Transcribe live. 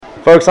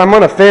Folks, I'm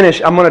going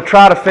to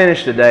try to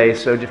finish today,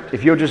 so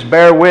if you'll just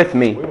bear with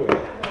me.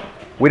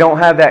 We don't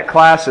have that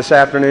class this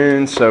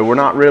afternoon, so we're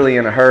not really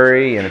in a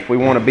hurry, and if we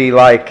want to be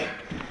like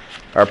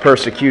our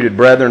persecuted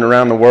brethren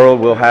around the world,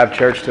 we'll have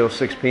church till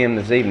 6 p.m.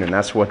 this evening.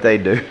 That's what they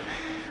do.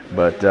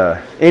 But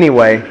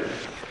anyway,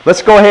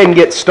 let's go ahead and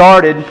get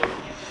started.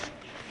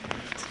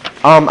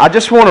 I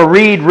just want to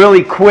read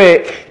really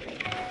quick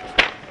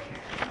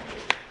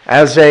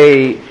as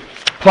a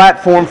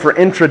platform for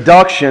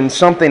introduction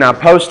something I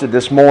posted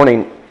this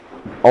morning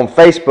on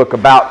Facebook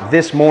about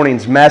this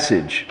morning's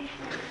message.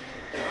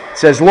 It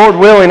says, Lord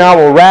willing, I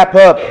will wrap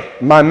up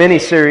my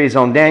mini-series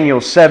on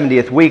Daniel's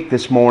 70th week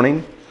this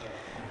morning.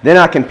 Then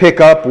I can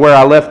pick up where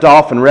I left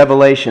off in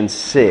Revelation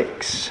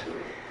 6.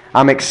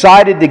 I'm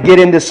excited to get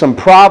into some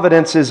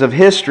providences of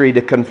history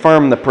to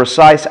confirm the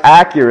precise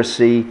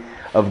accuracy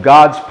of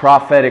God's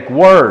prophetic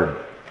word.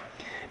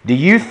 Do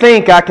you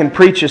think I can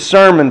preach a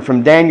sermon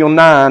from Daniel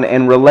 9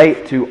 and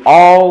relate to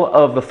all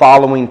of the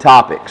following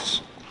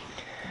topics?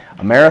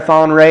 A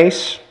marathon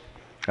race,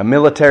 a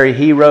military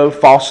hero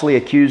falsely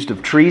accused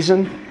of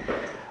treason,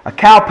 a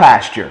cow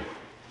pasture,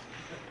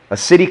 a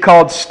city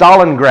called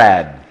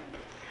Stalingrad,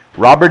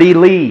 Robert E.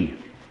 Lee,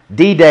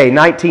 D-Day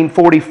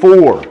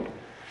 1944,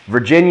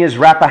 Virginia's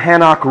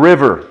Rappahannock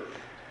River,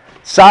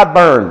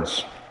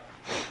 sideburns,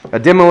 a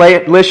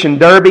demolition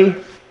derby,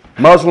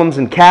 Muslims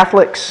and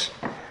Catholics,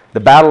 the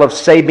Battle of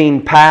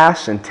Sabine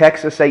Pass in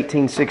Texas,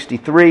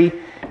 1863,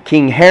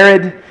 King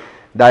Herod,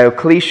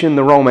 Diocletian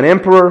the Roman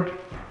Emperor,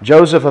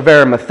 Joseph of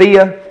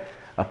Arimathea,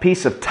 a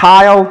piece of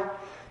tile,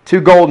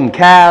 2 golden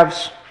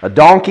calves, a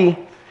donkey,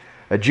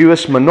 a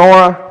Jewish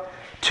menorah,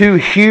 2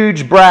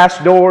 huge brass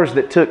doors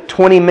that took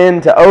 20 men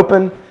to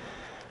open,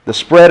 the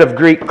spread of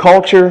Greek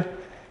culture,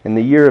 and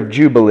the year of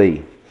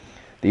Jubilee.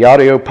 The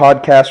audio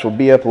podcast will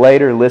be up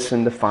later.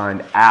 Listen to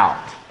find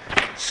out.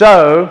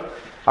 So,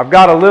 I've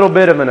got a little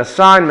bit of an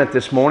assignment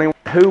this morning.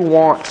 Who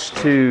wants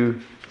to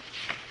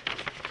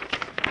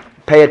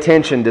pay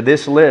attention to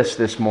this list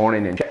this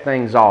morning and check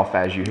things off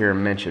as you hear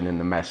them mentioned in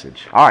the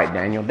message? All right,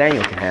 Daniel.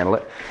 Daniel can handle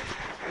it.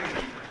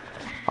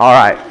 All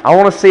right. I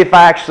want to see if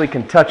I actually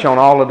can touch on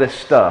all of this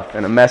stuff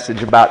in a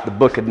message about the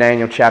book of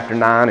Daniel chapter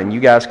 9, and you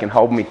guys can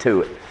hold me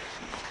to it.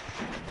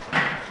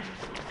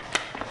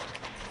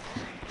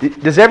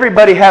 Does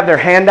everybody have their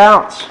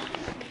handouts?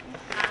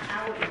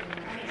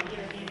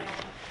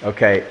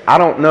 Okay, I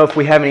don't know if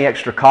we have any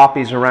extra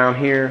copies around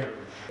here.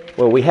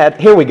 Well,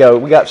 here we go.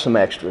 We got some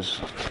extras.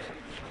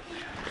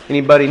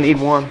 Anybody need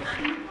one?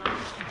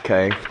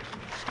 Okay.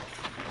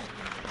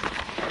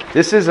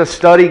 This is a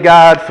study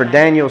guide for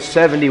Daniel's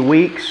 70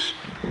 weeks.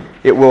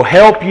 It will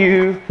help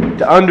you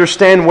to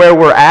understand where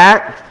we're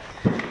at.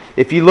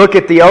 If you look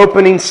at the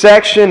opening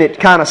section, it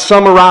kind of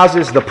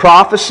summarizes the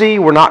prophecy.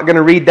 We're not going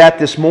to read that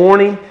this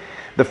morning.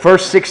 The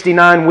first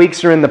 69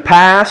 weeks are in the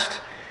past.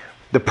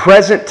 The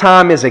present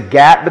time is a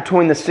gap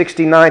between the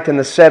 69th and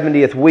the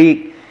 70th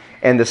week,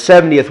 and the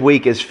 70th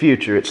week is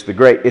future. It's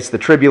the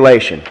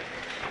tribulation.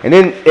 And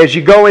then as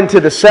you go into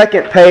the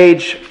second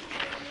page,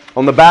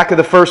 on the back of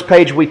the first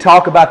page, we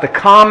talk about the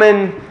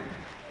common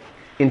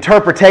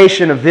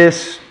interpretation of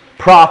this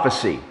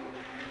prophecy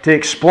to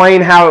explain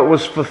how it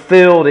was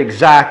fulfilled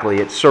exactly.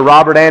 It's Sir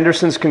Robert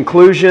Anderson's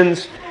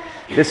conclusions.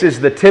 This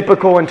is the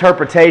typical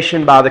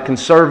interpretation by the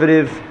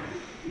conservative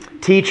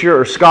teacher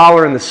or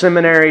scholar in the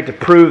seminary to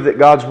prove that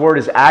God's Word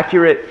is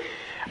accurate.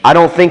 I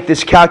don't think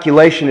this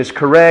calculation is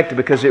correct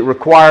because it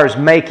requires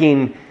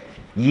making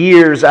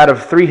years out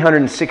of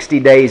 360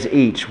 days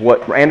each,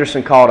 what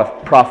Anderson called a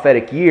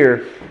prophetic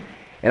year.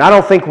 And I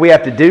don't think we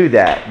have to do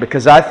that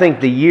because I think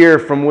the year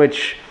from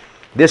which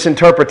this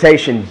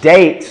interpretation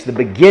dates the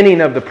beginning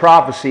of the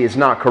prophecy is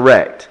not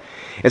correct.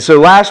 And so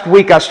last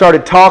week I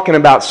started talking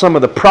about some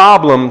of the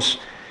problems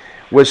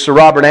with Sir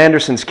Robert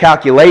Anderson's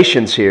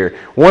calculations here.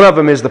 One of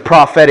them is the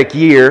prophetic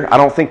year. I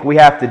don't think we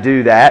have to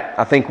do that.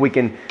 I think we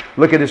can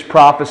look at his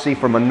prophecy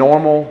from a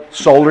normal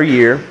solar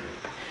year.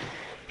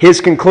 His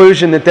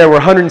conclusion that there were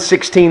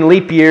 116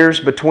 leap years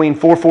between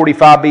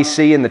 445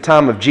 BC and the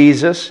time of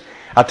Jesus.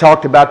 I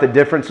talked about the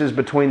differences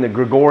between the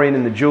Gregorian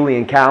and the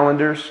Julian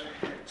calendars,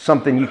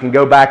 something you can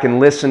go back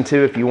and listen to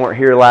if you weren't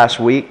here last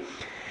week.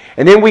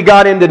 And then we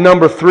got into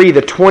number 3,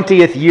 the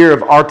 20th year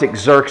of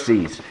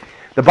Artaxerxes.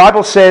 The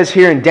Bible says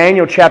here in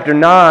Daniel chapter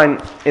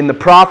 9, in the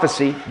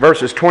prophecy,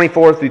 verses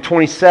 24 through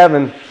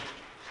 27,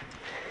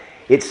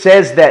 it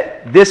says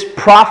that this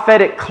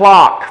prophetic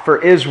clock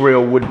for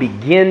Israel would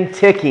begin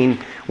ticking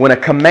when a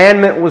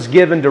commandment was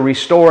given to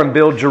restore and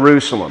build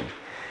Jerusalem.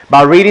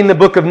 By reading the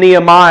book of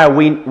Nehemiah,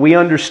 we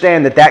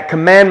understand that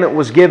commandment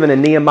was given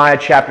in Nehemiah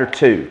chapter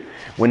 2.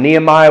 When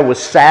Nehemiah was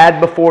sad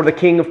before the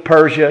king of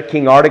Persia,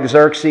 King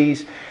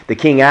Artaxerxes, the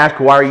king asked,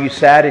 "Why are you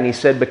sad?" And he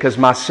said, "Because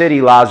my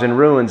city lies in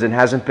ruins and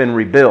hasn't been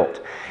rebuilt."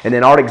 And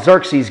then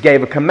Artaxerxes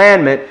gave a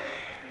commandment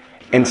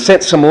and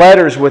sent some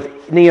letters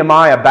with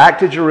Nehemiah back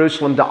to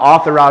Jerusalem to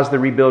authorize the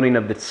rebuilding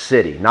of the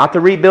city. Not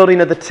the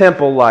rebuilding of the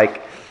temple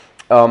like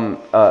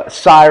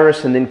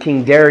Cyrus and then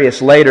King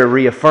Darius later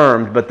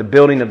reaffirmed, but the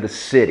building of the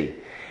city.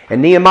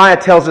 And Nehemiah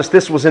tells us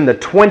this was in the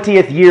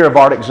 20th year of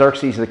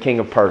Artaxerxes, the king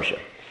of Persia.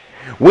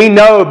 We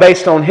know,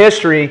 based on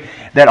history,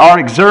 that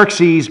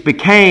Artaxerxes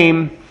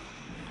became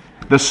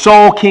the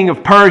sole king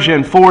of Persia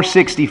in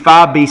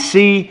 465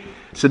 BC.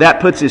 So that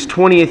puts his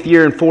 20th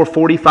year in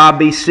 445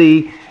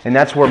 BC, and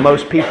that's where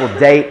most people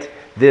date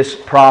this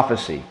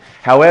prophecy.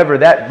 However,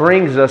 that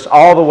brings us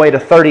all the way to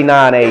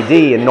 39 AD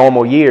in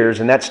normal years,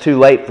 and that's too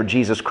late for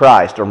Jesus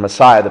Christ or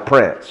Messiah the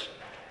Prince.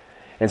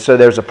 And so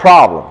there's a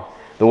problem.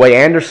 The way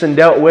Anderson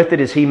dealt with it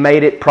is he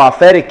made it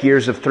prophetic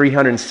years of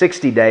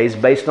 360 days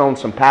based on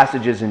some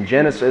passages in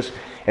Genesis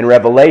and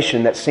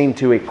Revelation that seem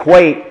to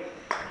equate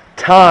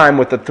time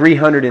with the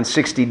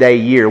 360-day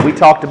year. We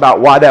talked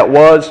about why that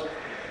was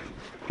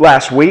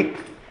last week.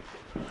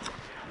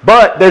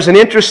 But there's an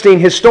interesting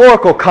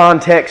historical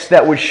context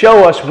that would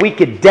show us we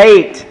could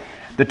date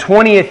the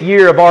 20th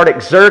year of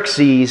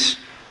Artaxerxes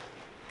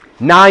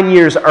 9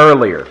 years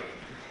earlier.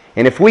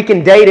 And if we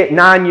can date it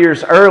 9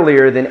 years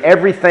earlier, then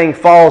everything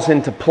falls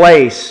into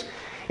place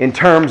in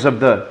terms of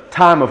the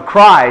time of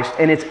Christ.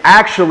 And it's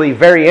actually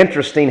very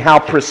interesting how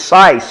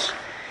precise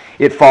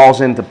it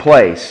falls into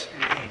place.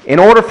 In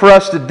order for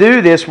us to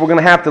do this, we're going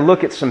to have to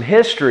look at some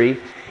history.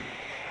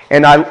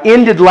 And I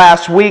ended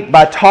last week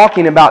by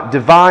talking about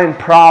divine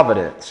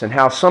providence and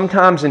how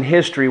sometimes in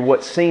history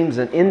what seems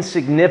an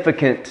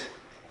insignificant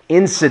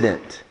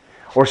incident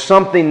or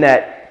something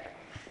that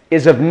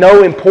is of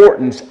no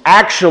importance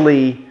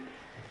actually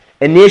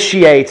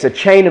initiates a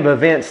chain of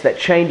events that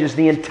changes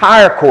the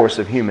entire course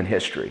of human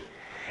history.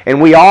 And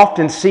we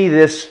often see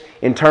this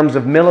in terms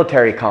of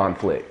military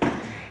conflict.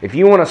 If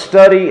you want to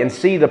study and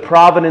see the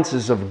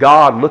providences of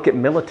God, look at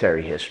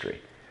military history.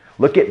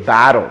 Look at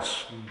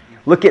battles.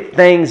 Look at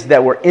things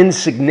that were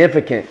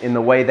insignificant in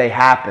the way they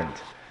happened.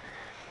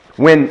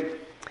 When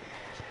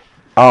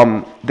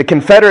the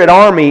Confederate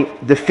Army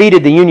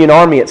defeated the Union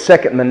Army at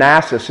Second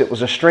Manassas, it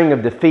was a string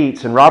of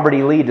defeats, and Robert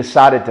E. Lee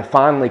decided to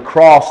finally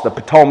cross the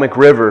Potomac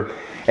River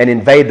and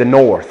invade the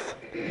North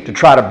to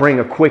try to bring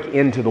a quick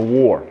end to the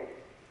war.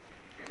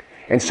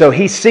 And so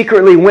he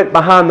secretly went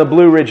behind the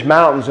Blue Ridge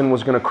Mountains and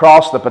was going to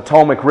cross the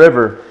Potomac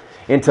River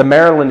into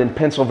Maryland and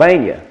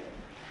Pennsylvania.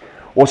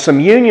 Well, some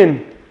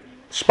Union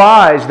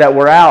spies that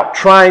were out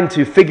trying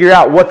to figure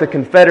out what the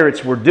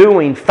Confederates were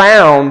doing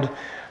found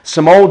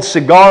some old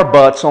cigar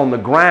butts on the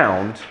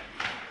ground,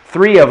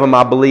 3 of them,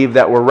 I believe,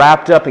 that were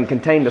wrapped up and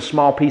contained a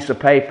small piece of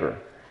paper.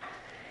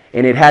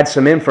 And it had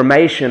some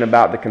information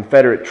about the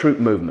Confederate troop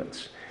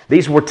movements.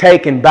 These were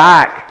taken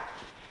back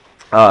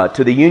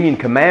to the Union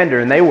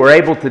commander, and they were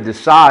able to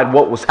decide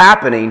what was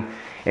happening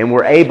and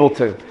were able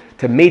to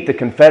meet the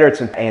Confederates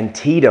in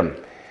Antietam.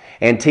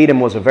 Antietam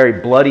was a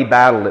very bloody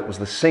battle. It was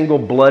the single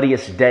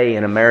bloodiest day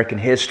in American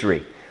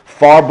history.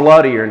 Far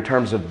bloodier in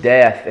terms of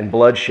death and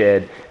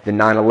bloodshed than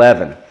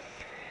 9/11.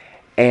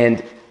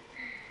 And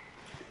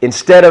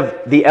instead of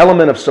the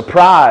element of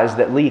surprise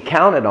that Lee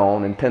counted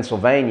on in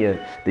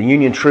Pennsylvania, the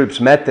Union troops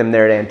met them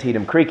there at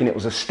Antietam Creek, and it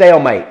was a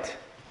stalemate.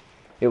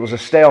 It was a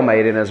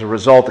stalemate, and as a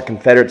result, the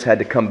Confederates had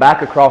to come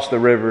back across the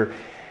river,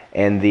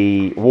 and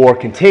the war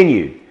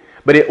continued.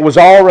 But it was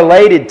all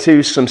related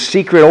to some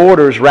secret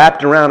orders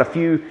wrapped around a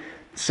few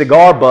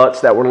cigar butts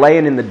that were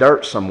laying in the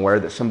dirt somewhere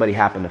that somebody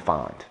happened to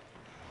find.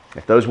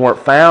 If those weren't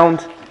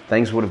found,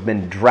 things would have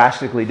been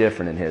drastically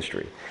different in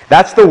history.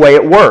 That's the way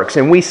it works.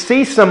 And we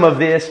see some of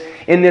this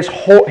in this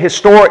whole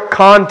historic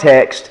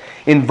context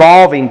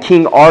involving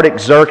King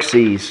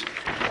Artaxerxes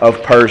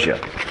of Persia.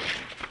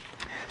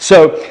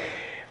 So,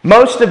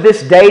 most of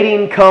this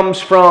dating comes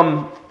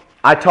from,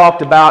 I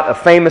talked about a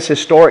famous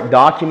historic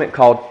document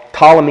called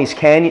Ptolemy's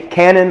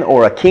Canon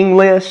or a King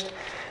List.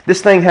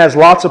 This thing has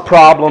lots of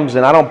problems,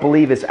 and I don't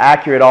believe it's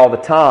accurate all the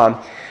time.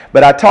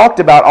 But I talked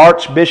about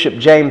Archbishop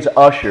James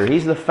Ussher.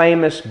 He's the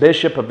famous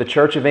bishop of the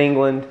Church of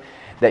England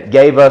that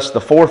gave us the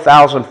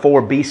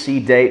 4004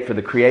 BC date for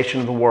the creation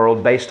of the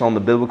world based on the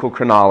biblical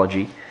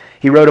chronology.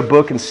 He wrote a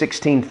book in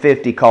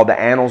 1650 called The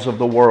Annals of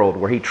the World,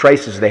 where he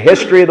traces the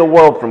history of the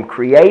world from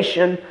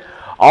creation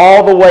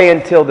all the way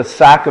until the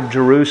sack of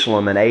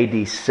Jerusalem in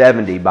AD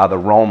 70 by the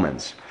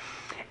Romans.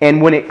 And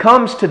when it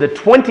comes to the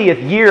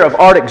 20th year of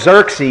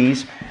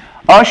Artaxerxes,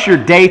 Ussher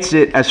dates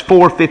it as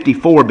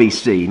 454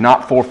 BC,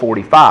 not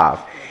 445.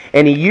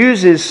 And he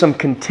uses some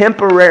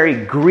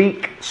contemporary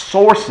Greek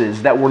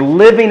sources that were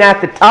living at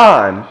the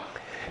time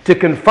to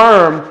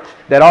confirm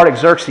that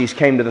Artaxerxes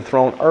came to the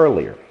throne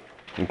earlier.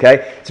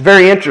 Okay? It's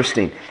very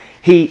interesting.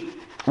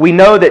 We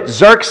know that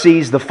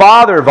Xerxes, the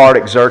father of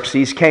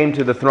Artaxerxes, came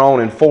to the throne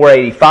in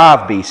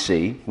 485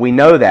 BC. We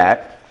know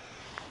that.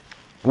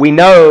 We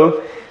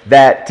know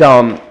that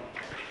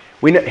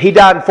he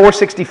died in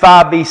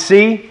 465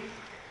 BC.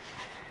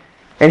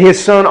 And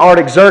his son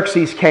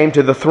Artaxerxes came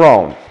to the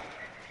throne.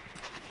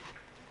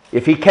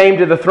 If he came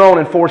to the throne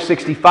in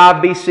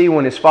 465 BC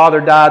when his father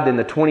died, then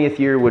the 20th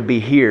year would be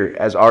here,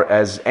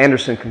 as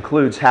Anderson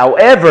concludes.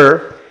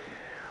 However,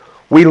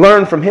 we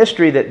learn from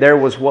history that there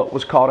was what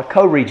was called a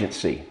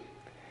co-regency,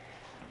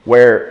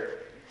 where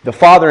the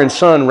father and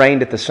son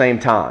reigned at the same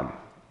time.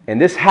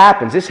 And this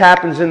happens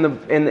in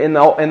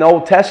the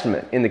Old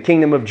Testament, in the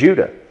kingdom of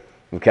Judah.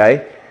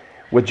 Okay?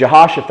 With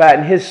Jehoshaphat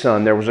and his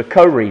son, there was a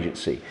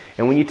co-regency.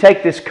 And when you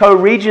take this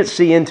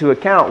co-regency into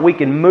account, we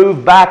can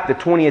move back the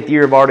 20th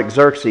year of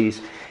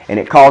Artaxerxes, and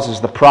it causes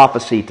the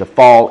prophecy to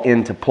fall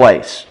into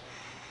place.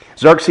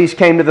 Xerxes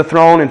came to the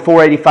throne in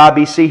 485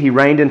 BC. He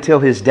reigned until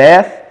his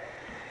death.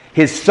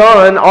 His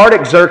son,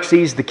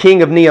 Artaxerxes, the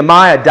king of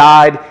Nehemiah,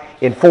 died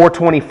in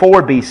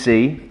 424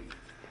 BC.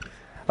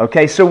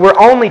 Okay, so we're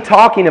only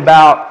talking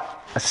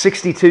about a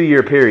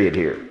 62-year period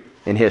here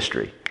in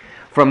history.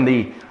 From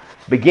the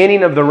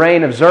beginning of the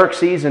reign of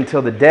Xerxes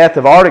until the death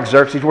of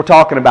Artaxerxes, we're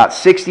talking about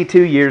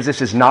 62 years.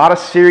 This is not a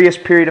serious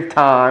period of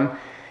time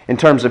in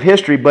terms of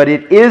history, but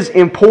it is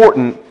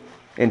important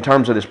in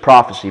terms of this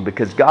prophecy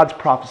because God's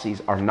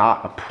prophecies are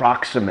not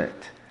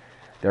approximate.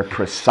 They're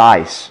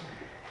precise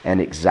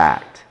and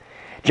exact.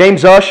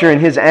 James Ussher, in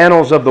his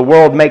Annals of the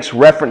World, makes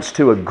reference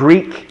to a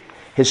Greek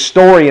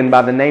historian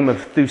by the name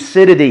of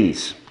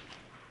Thucydides.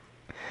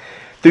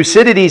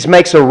 Thucydides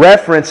makes a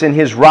reference in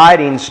his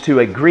writings to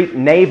a Greek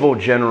naval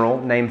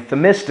general named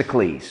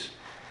Themistocles.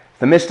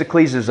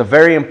 Themistocles is a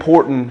very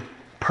important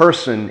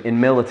person in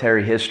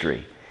military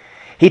history.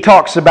 He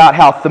talks about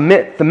how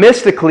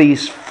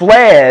Themistocles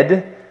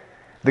fled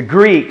the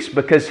Greeks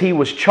because he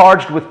was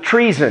charged with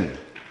treason.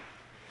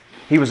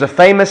 He was a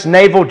famous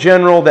naval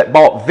general that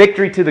brought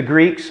victory to the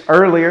Greeks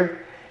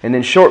earlier, and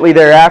then shortly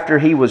thereafter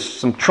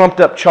some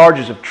trumped-up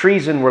charges of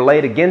treason were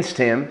laid against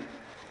him.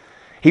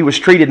 He was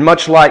treated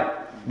much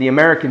like the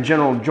American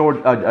General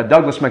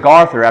Douglas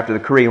MacArthur after the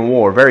Korean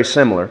War, very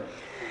similar.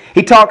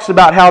 He talks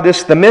about how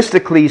this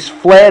Themistocles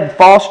fled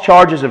false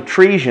charges of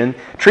treason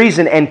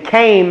and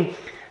came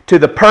to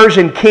the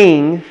Persian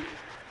king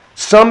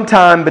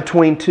sometime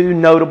between two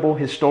notable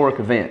historic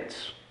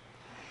events.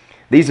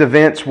 These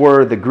events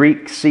were the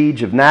Greek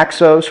siege of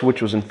Naxos,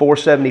 which was in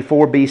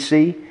 474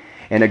 BC,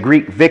 and a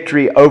Greek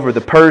victory over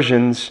the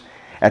Persians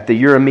at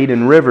the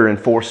Eurymedon River in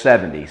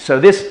 470. So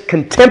this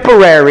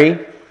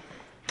contemporary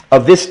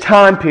of this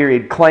time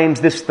period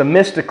claims this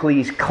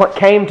Themistocles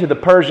came to the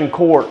Persian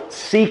court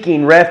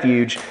seeking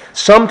refuge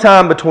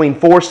sometime between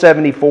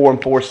 474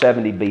 and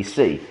 470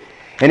 BC.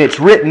 And it's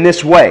written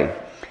this way.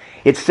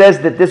 It says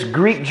that this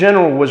Greek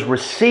general was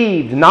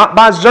received not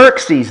by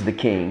Xerxes the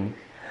king,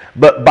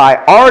 but by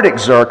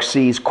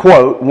Artaxerxes,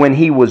 quote, when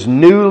he was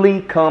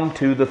newly come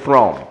to the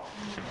throne.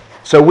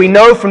 So we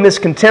know from this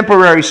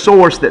contemporary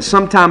source that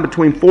sometime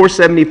between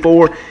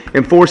 474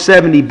 and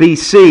 470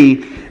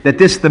 BC that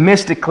this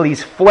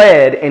Themistocles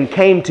fled and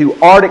came to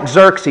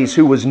Artaxerxes,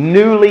 who was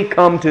newly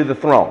come to the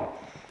throne.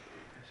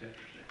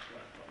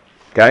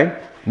 Okay?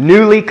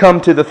 Newly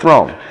come to the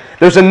throne.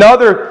 There's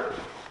another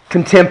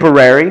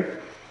contemporary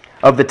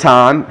of the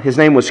time. His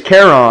name was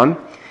Charon.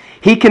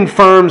 He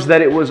confirms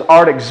that it was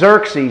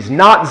Artaxerxes,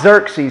 not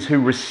Xerxes,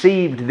 who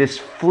received this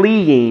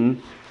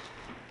fleeing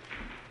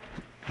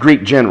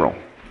Greek general.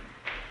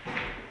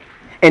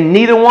 And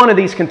neither one of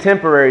these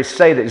contemporaries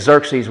say that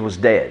Xerxes was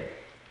dead.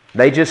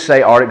 They just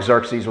say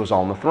Artaxerxes was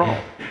on the throne.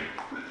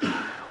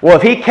 Well,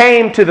 if he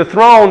came to the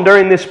throne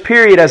during this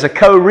period as a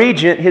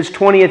co-regent, his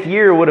 20th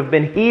year would have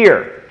been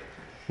here.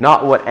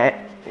 Not what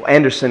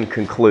Anderson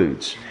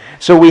concludes.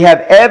 So we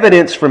have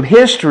evidence from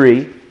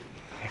history,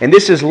 and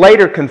this is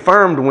later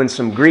confirmed when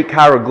some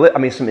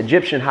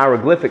Egyptian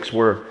hieroglyphics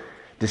were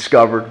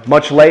discovered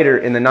much later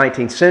in the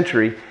 19th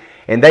century,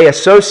 and they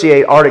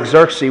associate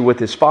Artaxerxes with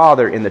his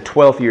father in the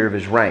 12th year of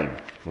his reign.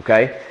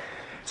 Okay?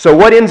 So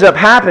what ends up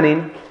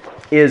happening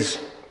is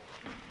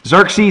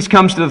Xerxes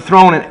comes to the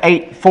throne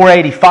in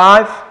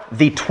 485.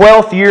 The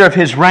 12th year of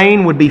his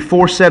reign would be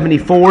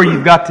 474.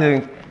 You've got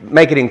to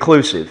make it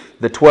inclusive,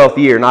 the 12th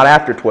year, not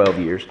after 12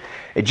 years.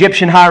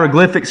 Egyptian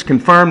hieroglyphics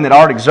confirm that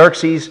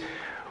Artaxerxes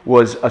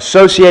was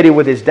associated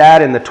with his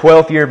dad in the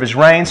 12th year of his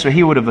reign, so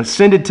he would have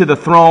ascended to the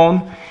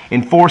throne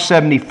in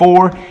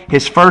 474.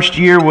 His first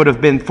year would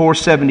have been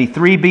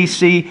 473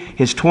 BC.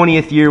 His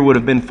 20th year would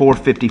have been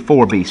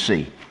 454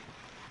 BC.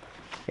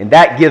 And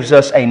that gives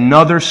us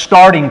another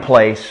starting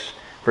place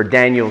for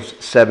Daniel's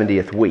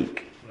 70th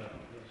week.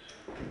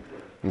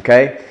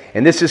 Okay?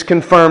 And this is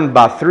confirmed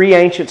by three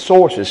ancient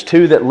sources,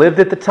 two that lived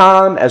at the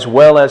time, as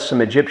well as some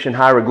Egyptian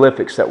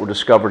hieroglyphics that were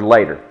discovered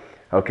later.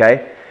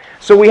 Okay?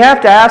 So we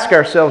have to ask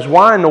ourselves,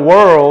 why in the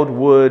world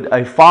would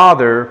a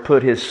father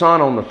put his son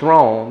on the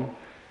throne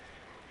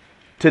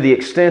to the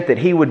extent that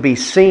he would be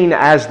seen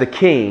as the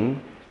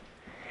king,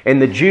 and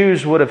the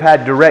Jews would have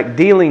had direct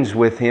dealings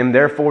with him,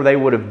 therefore they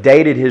would have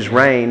dated his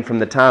reign from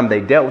the time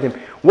they dealt with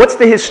him? What's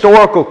the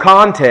historical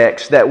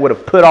context that would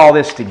have put all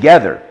this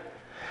together?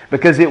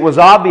 Because it was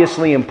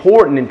obviously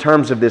important in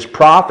terms of this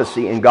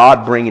prophecy and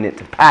God bringing it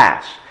to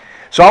pass.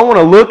 So I want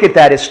to look at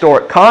that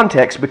historic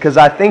context because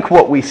I think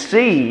what we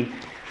see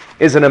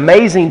is an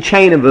amazing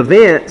chain of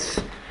events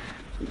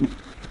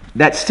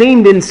that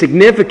seemed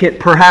insignificant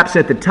perhaps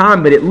at the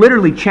time, but it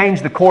literally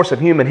changed the course of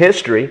human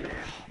history.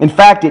 In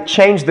fact, it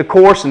changed the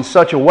course in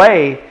such a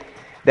way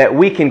that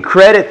we can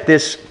credit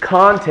this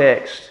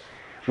context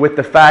with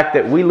the fact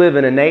that we live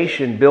in a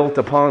nation built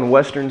upon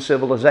Western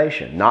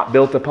civilization, not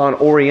built upon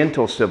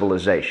Oriental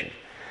civilization,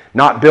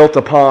 not built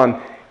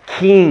upon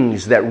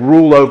kings that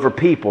rule over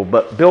people,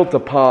 but built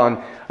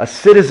upon a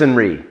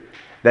citizenry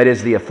that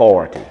is the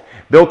authority.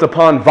 Built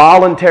upon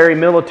voluntary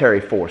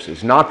military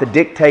forces, not the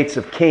dictates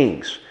of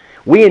kings.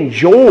 We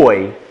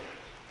enjoy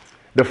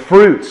the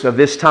fruits of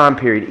this time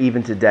period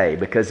even today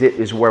because it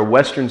is where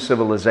Western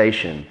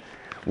civilization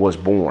was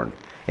born.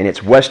 And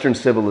it's Western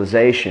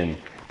civilization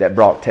that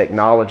brought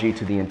technology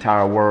to the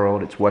entire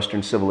world. It's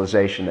Western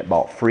civilization that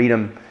brought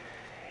freedom.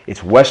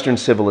 It's Western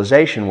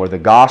civilization where the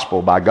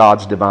gospel, by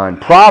God's divine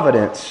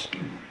providence,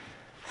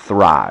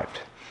 thrived.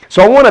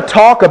 So I want to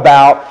talk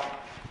about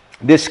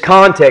this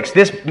context.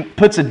 This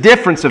puts a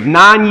difference of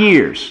 9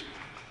 years.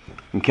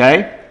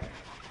 Okay?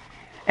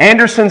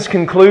 Anderson's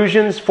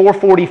conclusions,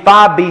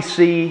 445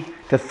 BC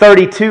to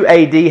 32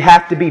 AD,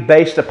 have to be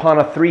based upon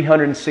a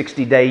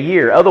 360-day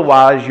year.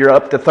 Otherwise, you're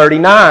up to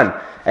 39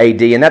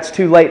 AD, and that's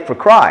too late for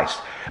Christ.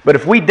 But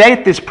if we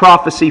date this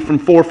prophecy from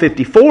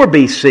 454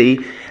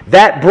 BC,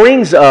 that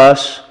brings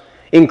us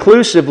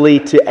inclusively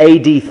to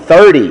AD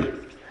 30,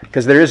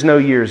 because there is no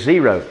year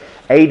zero.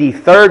 AD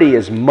 30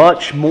 is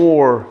much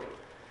more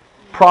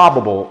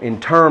probable in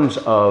terms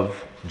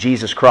of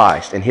Jesus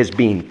Christ and His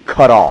being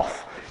cut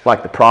off,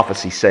 like the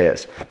prophecy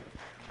says.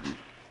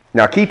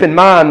 Now keep in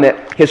mind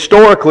that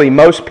historically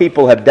most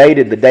people have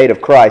dated the date of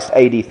Christ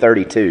AD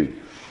 32,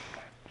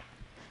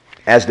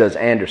 as does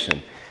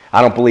Anderson.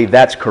 I don't believe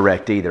that's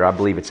correct either. I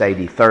believe it's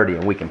AD 30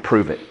 and we can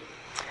prove it.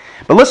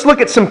 But let's look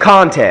at some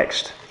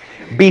context.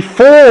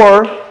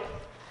 Before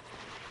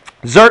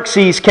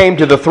Xerxes came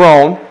to the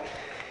throne,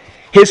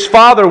 his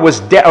father was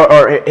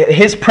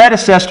his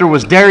predecessor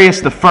was Darius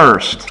the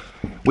First.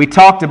 We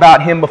talked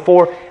about him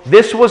before.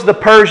 This was the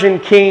Persian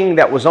king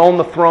that was on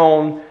the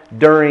throne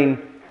during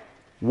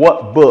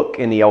what book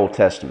in the Old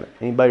Testament?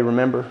 Anybody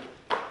remember?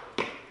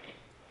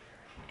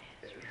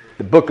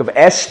 The book of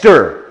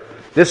Esther.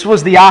 This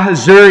was the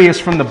Ahasuerus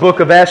from the book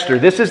of Esther.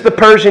 This is the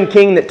Persian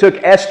king that took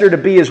Esther to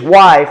be his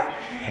wife,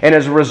 and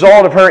as a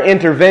result of her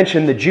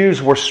intervention, the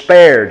Jews were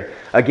spared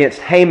against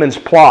Haman's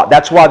plot.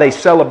 That's why they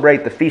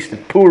celebrate the Feast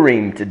of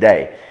Purim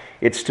today.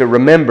 It's to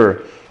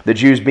remember the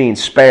Jews being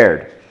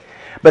spared.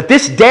 But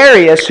this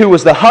Darius, who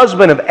was the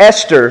husband of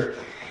Esther,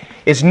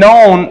 is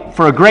known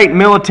for a great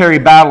military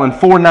battle in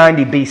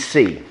 490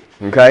 BC.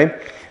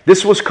 Okay?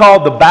 This was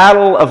called the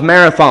Battle of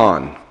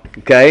Marathon.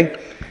 Okay?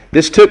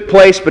 This took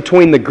place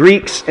between the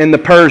Greeks and the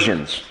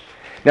Persians.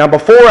 Now,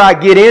 before I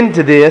get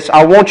into this,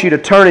 I want you to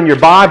turn in your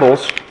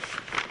Bibles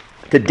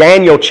to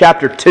Daniel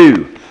chapter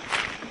 2.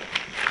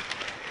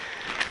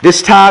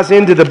 This ties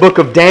into the book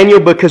of Daniel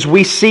because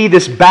we see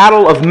this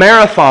Battle of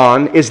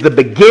Marathon is the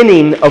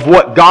beginning of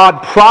what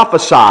God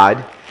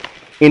prophesied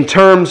in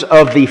terms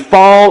of the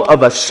fall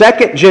of a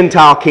second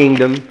Gentile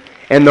kingdom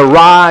and the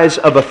rise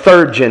of a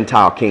third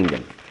Gentile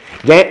kingdom.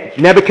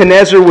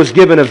 Nebuchadnezzar was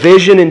given a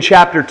vision in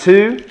chapter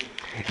 2.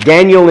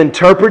 Daniel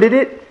interpreted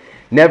it.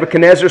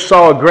 Nebuchadnezzar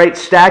saw a great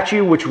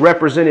statue which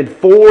represented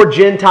 4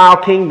 Gentile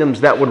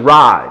kingdoms that would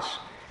rise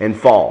and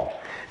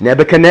fall.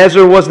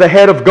 Nebuchadnezzar was the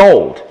head of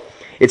gold.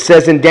 It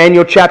says in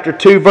Daniel chapter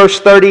 2 verse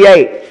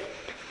 38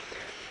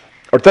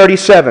 or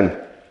 37.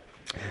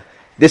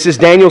 This is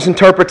Daniel's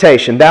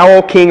interpretation. Thou,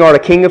 O king, art a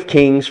king of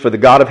kings, for the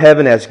God of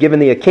heaven has given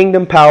thee a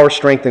kingdom, power,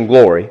 strength, and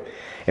glory.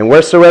 And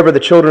wheresoever the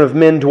children of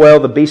men dwell,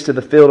 the beasts of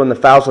the field and the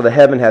fowls of the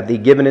heaven hath thee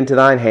given into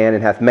thine hand,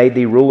 and hath made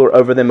thee ruler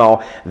over them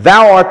all.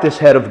 Thou art this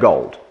head of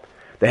gold.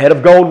 The head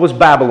of gold was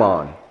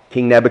Babylon,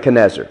 King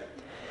Nebuchadnezzar.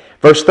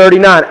 Verse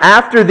 39,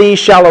 after thee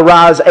shall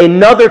arise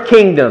another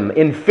kingdom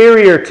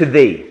inferior to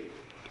thee.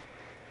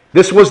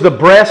 This was the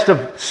breast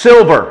of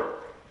silver.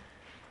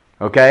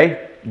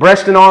 Okay?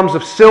 Breast and arms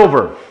of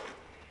silver.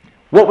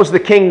 What was the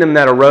kingdom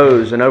that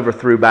arose and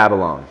overthrew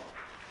Babylon?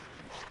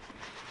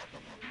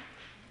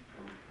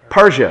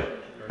 Persia.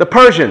 The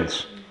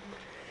Persians.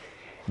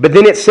 But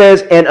then it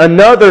says, and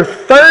another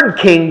third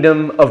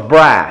kingdom of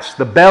brass.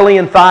 The belly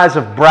and thighs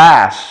of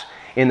brass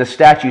in the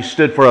statue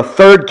stood for a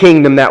third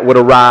kingdom that would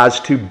arise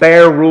to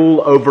bear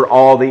rule over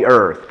all the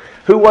earth.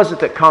 Who was it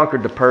that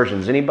conquered the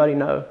Persians? Anybody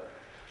know?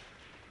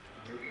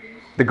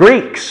 The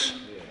Greeks.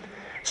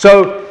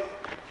 So,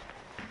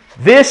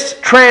 this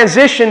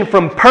transition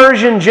from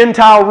Persian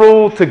Gentile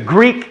rule to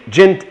Greek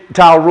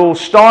Gentile rule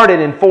started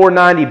in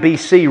 490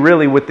 BC,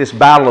 really, with this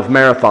Battle of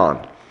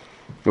Marathon.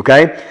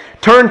 Okay?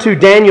 Turn to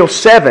Daniel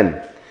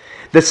 7.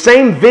 The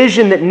same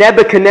vision that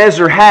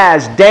Nebuchadnezzar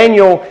has,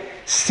 Daniel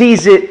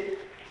sees it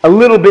a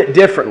little bit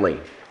differently.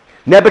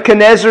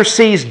 Nebuchadnezzar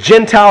sees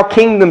Gentile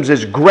kingdoms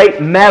as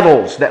great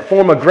metals that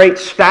form a great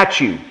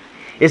statue.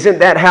 Isn't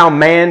that how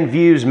man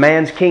views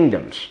man's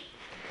kingdoms?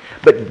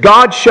 But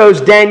God shows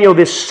Daniel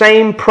this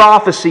same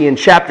prophecy in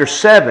chapter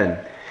 7.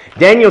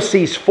 Daniel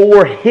sees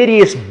 4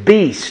 hideous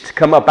beasts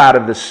come up out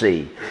of the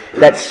sea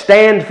that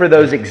stand for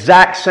those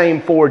exact same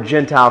 4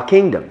 Gentile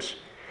kingdoms.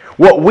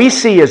 What we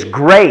see as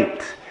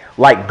great,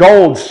 like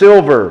gold,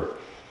 silver,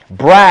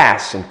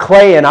 brass, and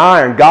clay and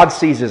iron, God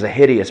sees as a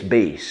hideous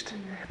beast.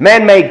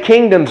 Man-made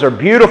kingdoms are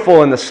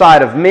beautiful in the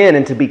sight of men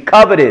and to be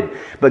coveted,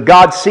 but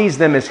God sees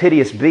them as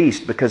hideous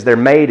beasts because they're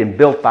made and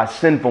built by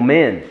sinful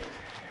men.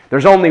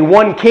 There's only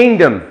one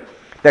kingdom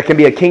There can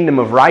be a kingdom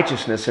of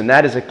righteousness, and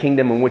that is a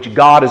kingdom in which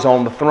God is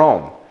on the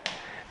throne.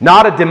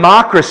 Not a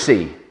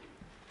democracy,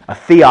 a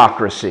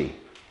theocracy.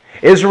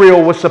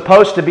 Israel was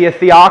supposed to be a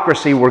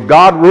theocracy where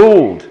God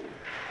ruled,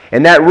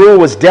 and that rule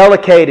was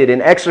delegated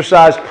and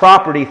exercised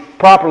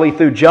properly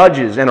through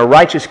judges and a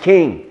righteous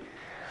king.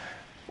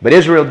 But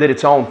Israel did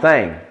its own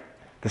thing.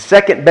 The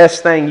second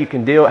best thing you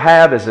can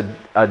have is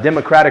a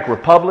democratic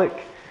republic,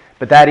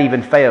 but that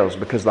even fails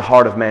because the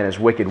heart of man is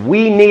wicked.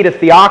 We need a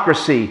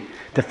theocracy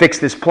to fix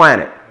this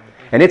planet.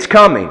 And it's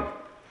coming.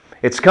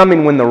 It's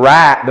coming when the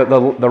wrath of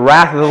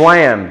the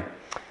Lamb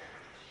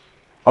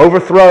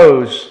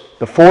overthrows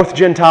the fourth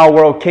Gentile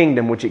world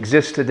kingdom which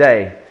exists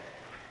today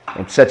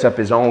and sets up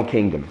his own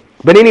kingdom.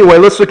 But anyway,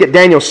 let's look at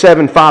Daniel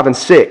 7, 5, and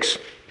 6.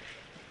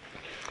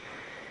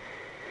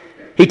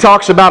 He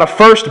talks about a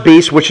first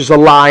beast, which is a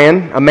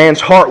lion. A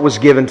man's heart was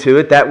given to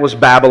it. That was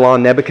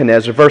Babylon,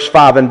 Nebuchadnezzar. Verse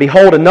 5, and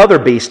behold, another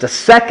beast, a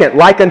second,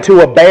 like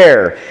unto a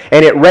bear,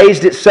 and it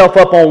raised itself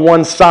up on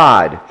one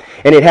side.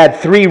 And it had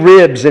 3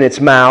 ribs in its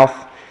mouth,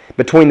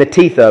 between the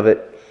teeth of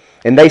it.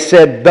 And they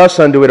said thus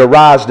unto it,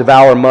 arise,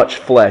 devour much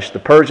flesh. The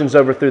Persians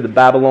overthrew the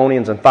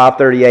Babylonians in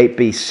 538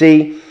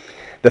 BC.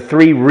 The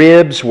 3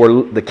 ribs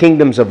were the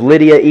kingdoms of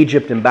Lydia,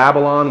 Egypt, and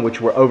Babylon,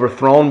 which were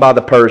overthrown by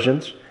the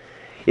Persians.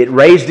 It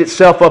raised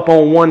itself up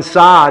on one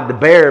side, the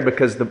bear,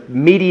 because the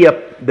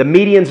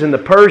Medians and the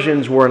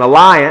Persians were an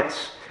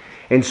alliance.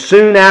 And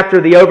soon after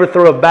the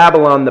overthrow of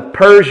Babylon, the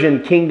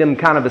Persian kingdom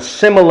kind of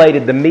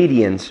assimilated the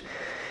Medians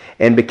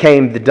and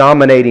became the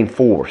dominating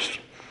force.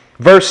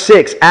 Verse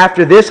 6,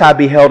 after this I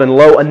beheld, and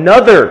lo,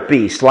 another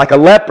beast, like a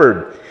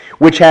leopard,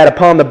 which had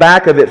upon the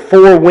back of it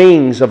 4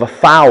 wings of a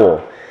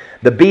fowl.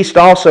 The beast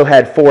also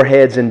had 4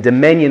 heads, and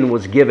dominion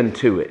was given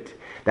to it.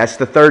 That's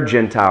the third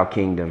Gentile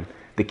kingdom,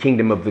 the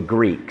kingdom of the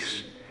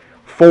Greeks.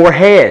 4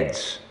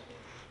 heads.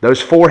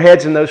 Those 4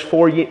 heads and those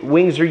 4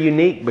 wings are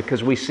unique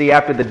because we see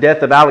after the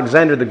death of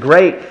Alexander the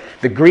Great,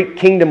 the Greek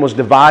kingdom was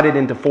divided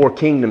into 4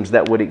 kingdoms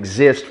that would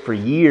exist for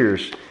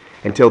years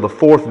until the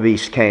 4th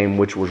beast came,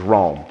 which was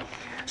Rome.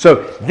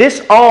 So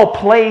this all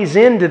plays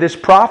into this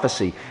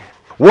prophecy.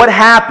 What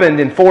happened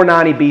in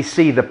 490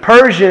 BC? The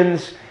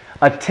Persians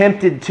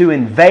attempted to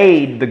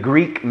invade the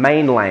Greek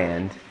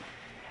mainland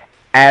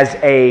as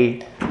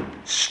a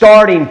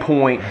starting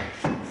point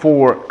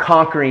for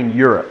conquering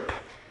Europe.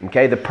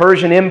 Okay, the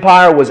Persian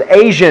Empire was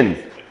Asian.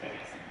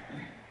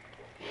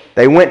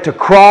 They went to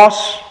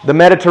cross the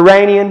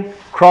Mediterranean,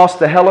 cross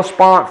the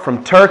Hellespont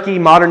from Turkey,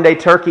 modern-day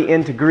Turkey,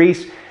 into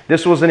Greece.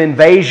 This was an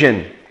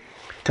invasion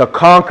to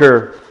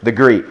conquer the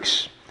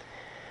Greeks.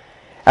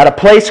 At a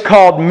place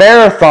called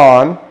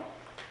Marathon,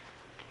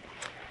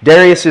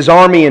 Darius'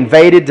 army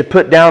invaded to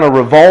put down a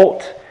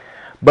revolt,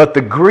 but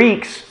the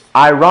Greeks,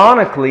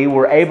 ironically,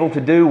 were able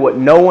to do what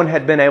no one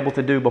had been able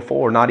to do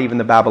before, not even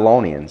the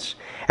Babylonians.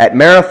 At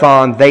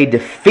Marathon, they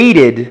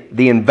defeated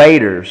the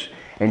invaders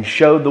and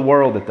showed the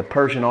world that the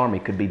Persian army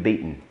could be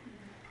beaten.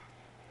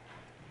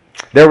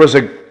 There was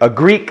a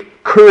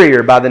Greek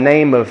courier by the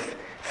name of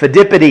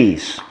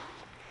Phidippides.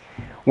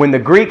 When the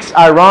Greeks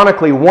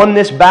ironically won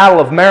this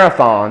battle of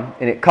Marathon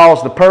and it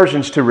caused the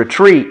Persians to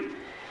retreat,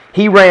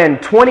 he ran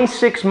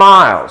 26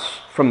 miles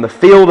from the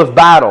field of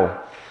battle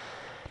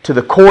to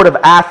the court of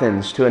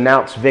Athens to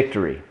announce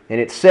victory.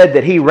 And it said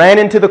that he ran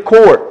into the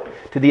court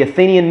to the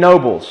Athenian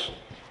nobles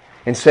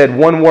and said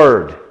one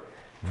word,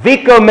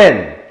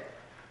 "Vikomen,"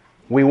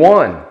 we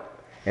won.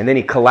 And then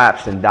he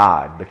collapsed and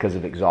died because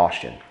of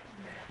exhaustion.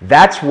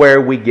 That's where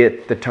we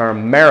get the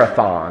term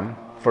marathon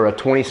for a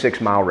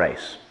 26-mile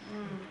race.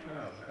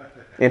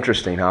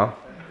 Interesting, huh?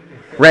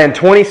 Ran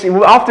 20.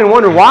 We often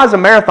wonder, why is a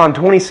marathon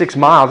 26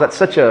 miles? That's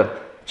such a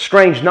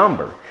strange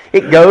number.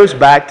 It goes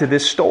back to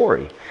this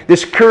story.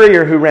 This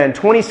courier who ran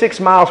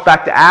 26 miles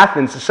back to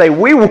Athens to say,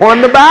 we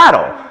won the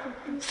battle.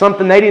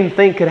 Something they didn't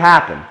think could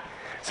happen.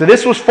 So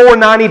this was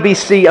 490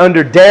 BC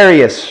under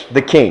Darius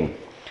the king.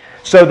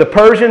 So the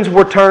Persians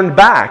were turned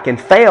back and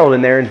failed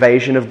in their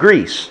invasion of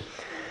Greece.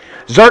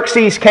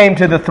 Xerxes came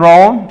to the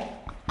throne,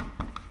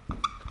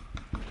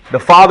 the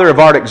father of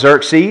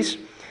Artaxerxes,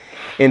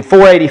 in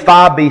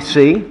 485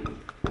 BC,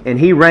 and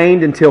he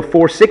reigned until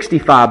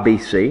 465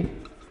 BC.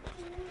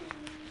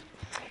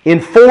 In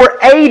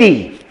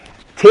 480,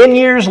 10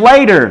 years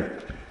later,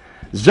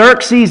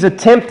 Xerxes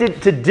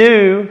attempted to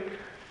do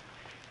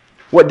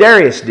what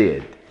Darius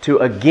did, to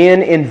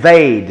again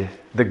invade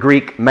the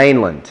Greek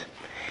mainland.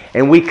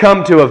 And we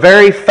come to a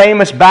very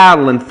famous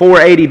battle in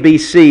 480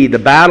 BC, the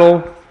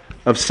Battle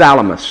of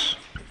Salamis.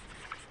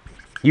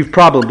 You've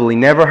probably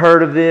never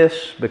heard of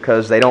this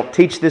because they don't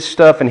teach this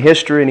stuff in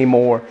history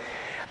anymore.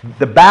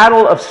 The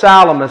Battle of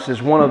Salamis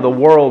is one of the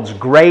world's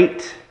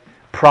great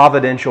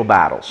providential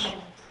battles.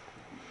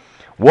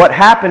 What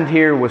happened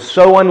here was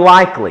so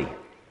unlikely,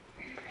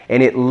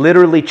 and it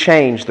literally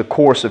changed the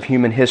course of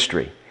human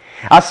history.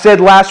 I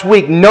said last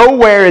week,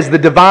 nowhere is the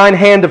divine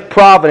hand of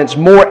providence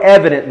more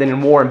evident than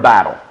in war and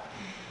battle.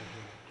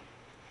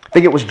 I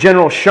think it was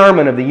General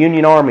Sherman of the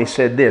Union Army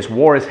said this,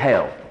 war is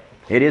hell.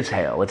 It is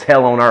hell. It's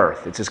hell on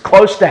earth. It's as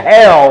close to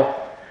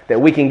hell that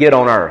we can get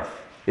on earth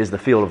is the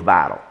field of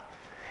battle.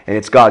 And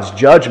it's God's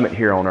judgment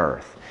here on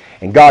earth.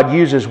 And God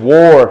uses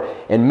war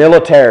and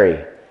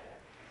military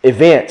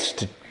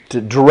events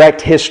to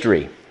direct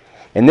history.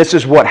 And this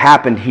is what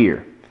happened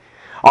here.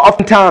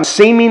 Oftentimes,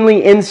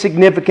 seemingly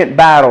insignificant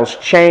battles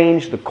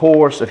change the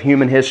course of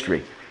human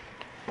history.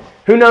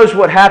 Who knows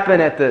what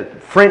happened at the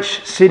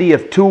French city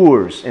of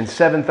Tours in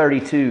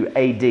 732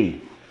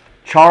 A.D.?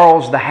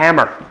 Charles the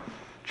Hammer,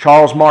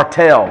 Charles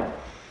Martel.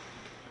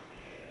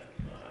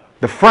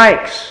 The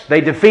Franks,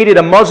 they defeated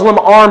a Muslim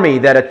army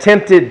that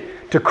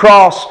attempted to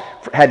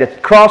had to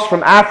cross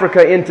from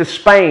Africa into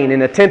Spain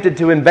and attempted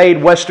to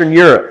invade Western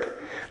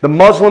Europe. The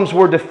Muslims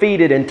were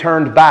defeated and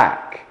turned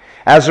back.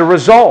 As a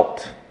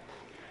result,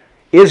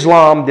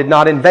 Islam did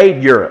not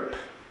invade Europe.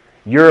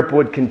 Europe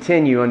would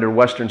continue under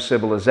Western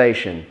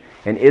civilization,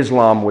 and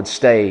Islam would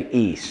stay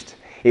east.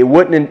 It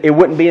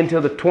wouldn't be until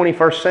the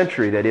 21st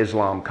century that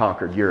Islam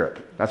conquered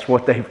Europe. That's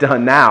what they've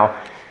done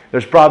now.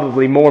 There's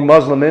probably more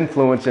Muslim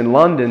influence in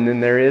London than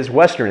there is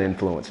Western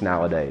influence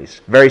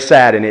nowadays. Very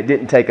sad, and it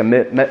didn't take a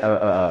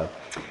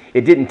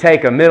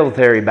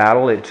military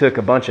battle. It took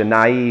a bunch of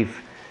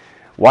naive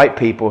white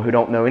people who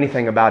don't know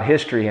anything about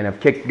history and have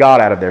kicked God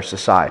out of their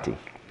society.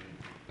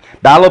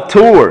 Battle of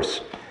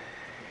Tours.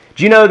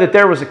 Do you know that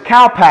there was a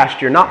cow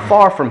pasture not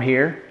far from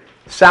here,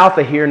 south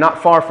of here,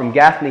 not far from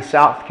Gaffney,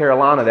 South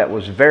Carolina, that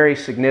was very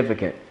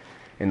significant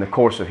in the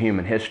course of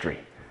human history?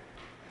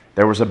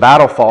 There was a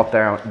battle fought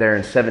there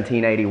in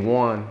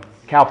 1781,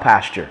 cow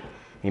pasture.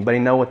 Anybody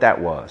know what that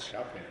was?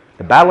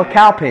 The Battle of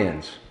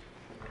Cowpens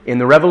in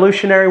the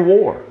Revolutionary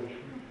War.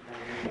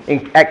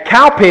 At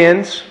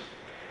Cowpens,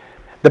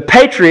 the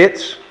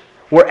Patriots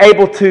were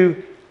able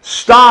to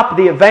stop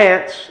the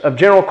advance of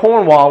General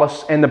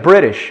Cornwallis and the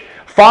British,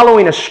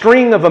 following a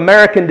string of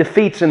American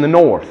defeats in the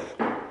north.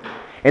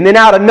 And then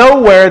out of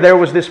nowhere, there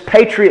was this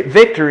Patriot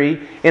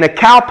victory in a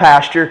cow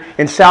pasture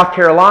in South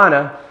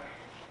Carolina,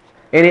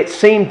 and it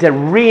seemed to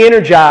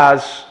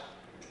re-energize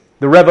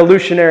the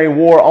Revolutionary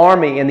War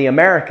Army and the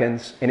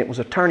Americans, and it was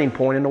a turning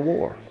point in the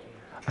war.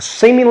 A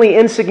seemingly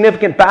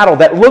insignificant battle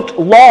that looked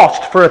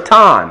lost for a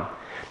time.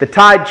 The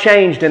tide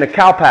changed in a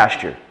cow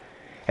pasture,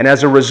 and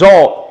as a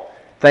result,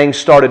 things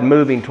started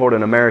moving toward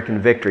an American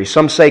victory.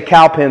 Some say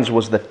Cowpens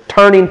was the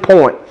turning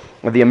point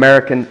of the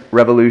American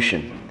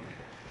Revolution.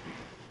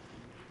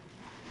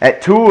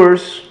 At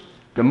Tours,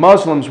 the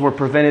Muslims were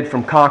prevented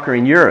from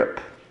conquering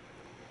Europe.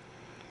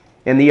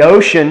 In the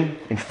ocean,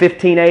 in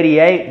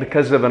 1588,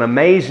 because of an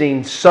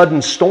amazing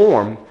sudden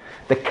storm,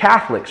 the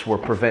Catholics were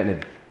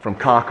prevented from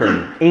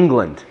conquering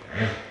England,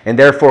 and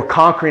therefore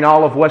conquering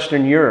all of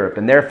Western Europe,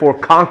 and therefore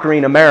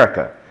conquering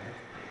America.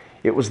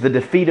 It was the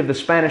defeat of the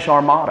Spanish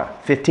Armada,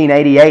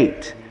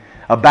 1588.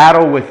 A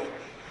battle with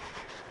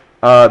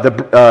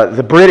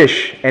the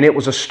British, and it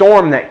was a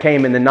storm that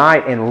came in the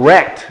night and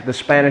wrecked the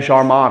Spanish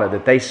Armada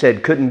that they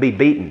said couldn't be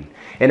beaten.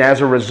 And as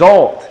a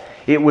result,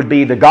 it would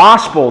be the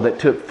gospel that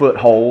took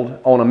foothold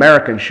on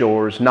American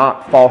shores,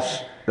 not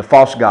the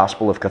false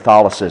gospel of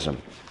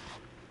Catholicism.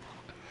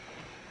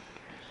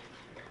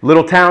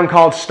 Little town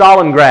called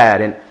Stalingrad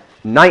in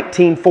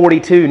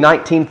 1942,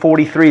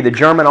 1943, the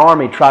German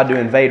army tried to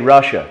invade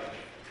Russia.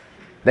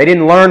 They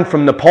didn't learn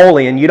from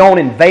Napoleon. You don't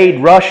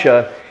invade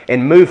Russia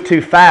and move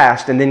too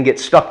fast and then get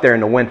stuck there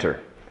in the winter.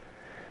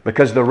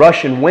 Because the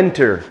Russian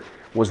winter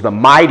was the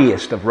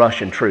mightiest of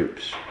Russian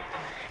troops.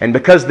 And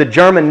because the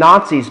German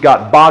Nazis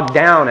got bogged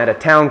down at a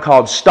town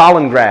called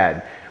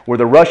Stalingrad, where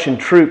the Russian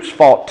troops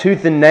fought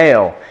tooth and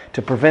nail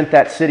to prevent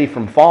that city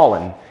from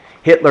falling,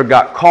 Hitler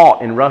got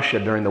caught in Russia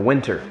during the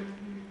winter.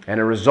 And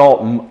as a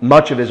result,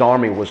 much of his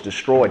army was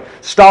destroyed.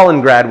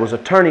 Stalingrad was a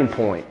turning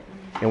point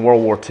in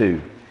World War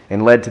II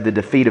and led to the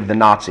defeat of the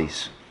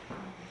Nazis.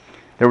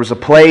 There was a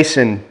place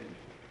in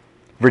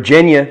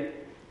Virginia,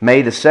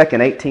 May the 2nd,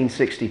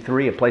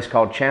 1863, a place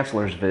called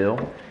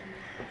Chancellorsville.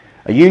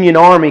 A Union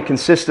army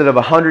consisted of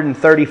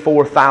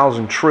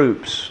 134,000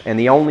 troops, and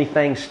the only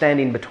thing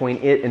standing between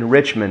it and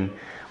Richmond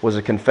was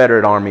a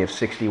Confederate army of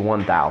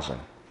 61,000,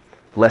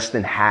 less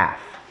than half.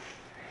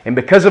 And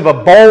because of a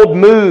bold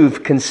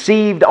move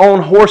conceived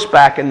on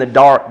horseback in the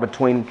dark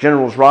between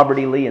Generals Robert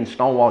E. Lee and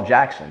Stonewall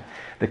Jackson,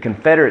 the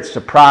Confederates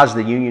surprised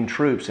the Union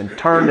troops and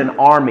turned an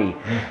army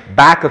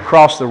back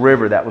across the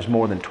river that was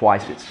more than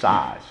twice its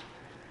size.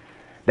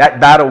 That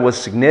battle was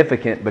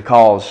significant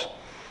because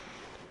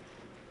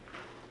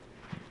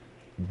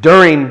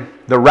during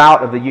the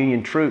rout of the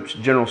Union troops,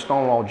 General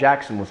Stonewall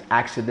Jackson was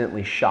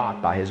accidentally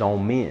shot by his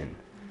own men.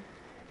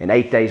 And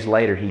 8 days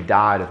later, he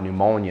died of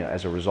pneumonia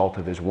as a result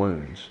of his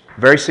wounds.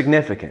 Very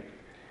significant.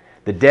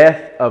 The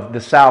death of the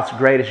South's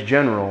greatest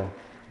general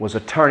was a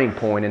turning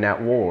point in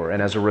that war.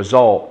 And as a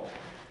result,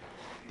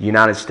 the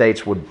United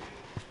States would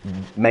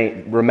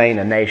remain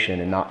a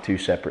nation and not two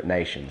separate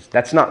nations.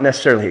 That's not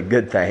necessarily a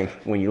good thing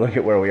when you look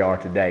at where we are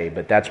today,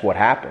 but that's what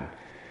happened.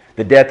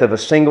 The death of a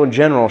single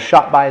general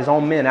shot by his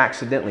own men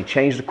accidentally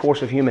changed the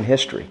course of human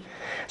history.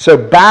 So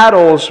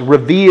battles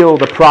reveal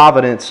the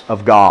providence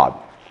of God.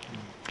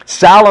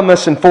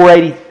 Salamis in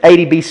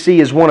 480 BC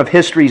is one of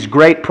history's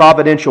great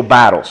providential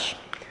battles.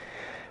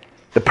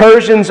 The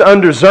Persians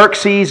under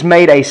Xerxes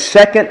made a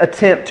second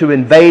attempt to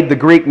invade the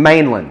Greek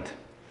mainland.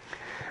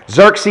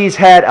 Xerxes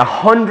had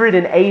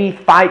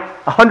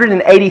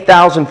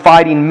 180,000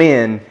 fighting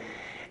men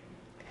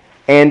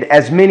and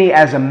as many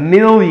as 1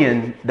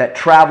 million that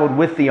traveled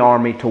with the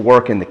army to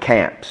work in the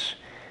camps.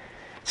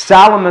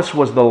 Salamis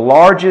was the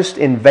largest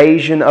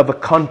invasion of a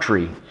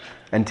country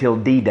until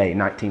D-Day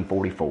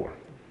 1944.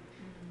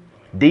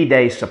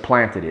 D-Day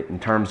supplanted it in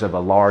terms of a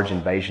large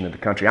invasion of the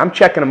country. I'm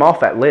checking them off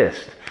that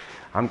list.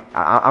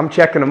 I'm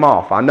checking them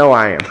off. I know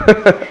I am.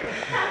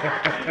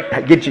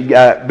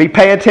 Be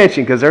paying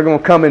attention because they're going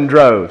to come in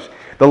droves.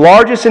 The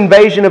largest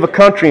invasion of a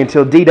country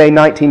until D-Day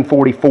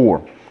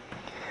 1944.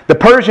 The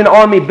Persian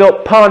army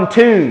built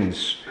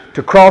pontoons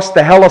to cross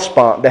the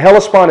Hellespont. The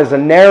Hellespont is a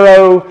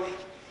narrow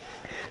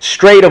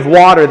strait of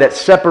water that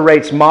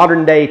separates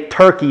modern-day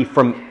Turkey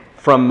from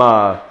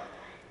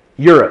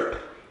Europe.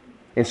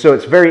 And so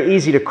it's very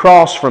easy to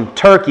cross from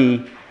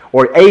Turkey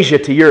or Asia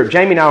to Europe.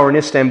 Jamie and I were in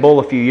Istanbul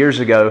a few years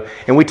ago,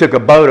 and we took a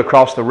boat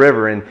across the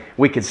river, and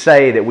we could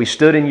say that we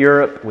stood in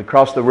Europe, we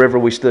crossed the river,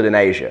 we stood in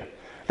Asia.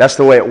 That's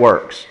the way it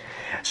works.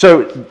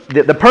 So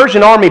the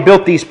Persian army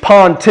built these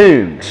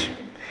pontoons.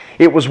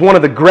 It was one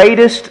of the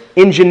greatest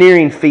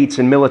engineering feats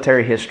in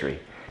military history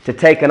to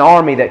take an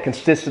army that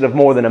consisted of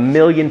more than 1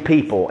 million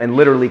people and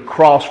literally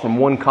cross from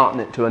one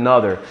continent to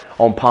another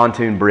on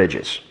pontoon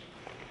bridges.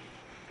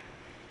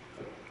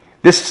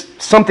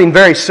 Something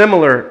very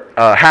similar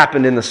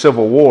happened in the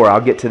Civil War.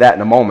 I'll get to that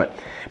in a moment.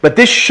 But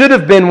this should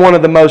have been one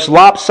of the most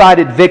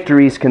lopsided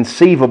victories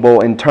conceivable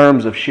in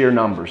terms of sheer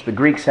numbers. The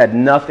Greeks had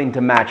nothing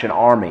to match an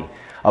army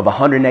of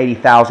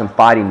 180,000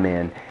 fighting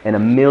men and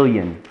 1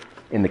 million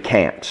in the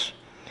camps.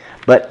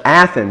 But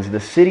Athens, the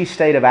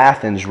city-state of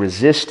Athens,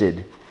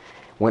 resisted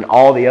when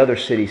all the other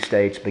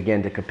city-states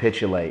began to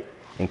capitulate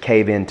and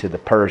cave in to the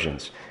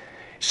Persians.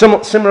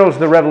 Similar to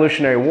the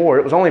Revolutionary War,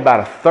 it was only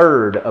about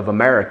 1/3 of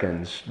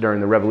Americans during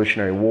the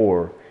Revolutionary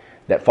War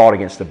that fought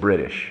against the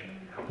British.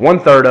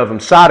 1/3 of them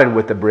sided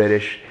with the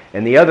British,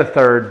 and the other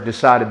third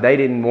decided they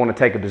didn't want to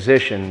take a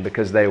position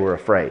because they were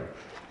afraid.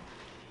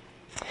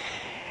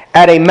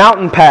 At a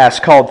mountain pass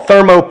called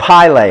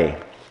Thermopylae,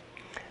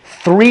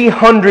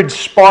 300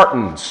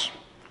 Spartans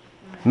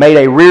made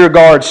a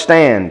rearguard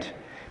stand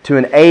to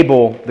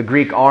enable the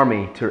Greek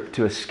army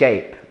to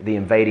escape the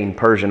invading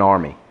Persian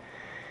army.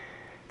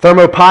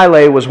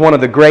 Thermopylae was one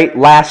of the great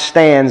last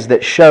stands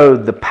that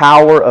showed the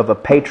power of a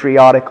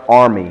patriotic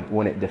army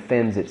when it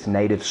defends its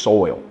native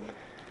soil.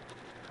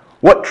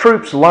 What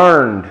troops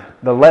learned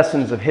the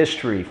lessons of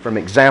history from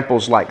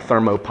examples like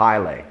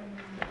Thermopylae?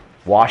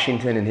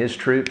 Washington and his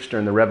troops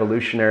during the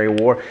Revolutionary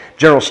War.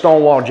 General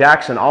Stonewall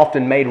Jackson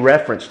often made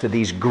reference to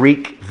these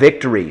Greek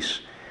victories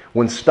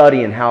when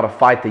studying how to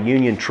fight the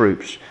Union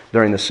troops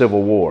during the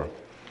Civil War.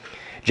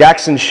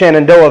 Jackson's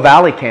Shenandoah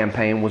Valley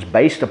campaign was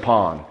based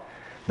upon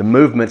the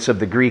movements of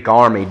the Greek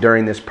army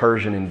during this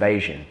Persian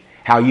invasion.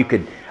 How you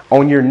could,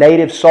 on your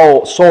native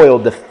soil,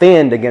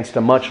 defend against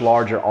a much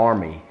larger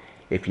army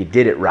if you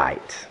did it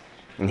right.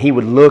 And he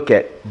would look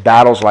at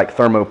battles like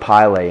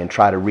Thermopylae and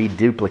try to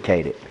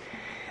reduplicate it.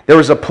 There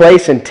was a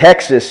place in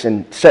Texas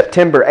in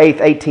September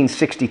 8th,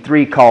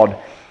 1863 called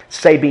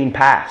Sabine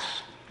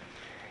Pass,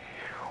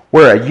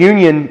 where the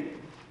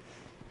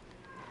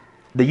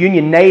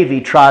Union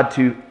Navy tried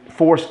to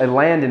force a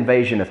land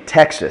invasion of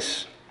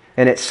Texas.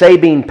 And at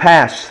Sabine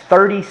Pass,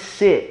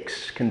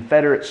 36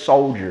 Confederate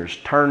soldiers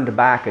turned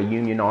back a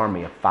Union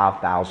army of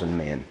 5,000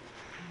 men.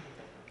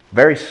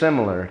 Very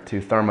similar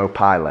to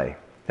Thermopylae.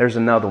 There's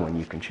another one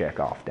you can check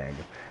off,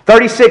 Daniel.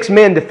 36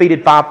 men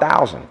defeated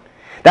 5,000.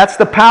 That's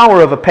the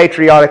power of a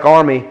patriotic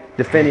army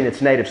defending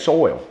its native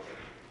soil.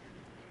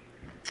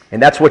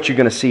 And that's what you're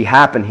going to see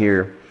happen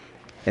here,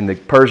 and the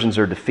Persians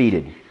are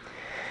defeated.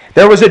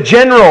 There was a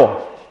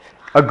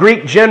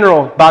Greek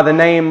general by the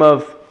name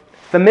of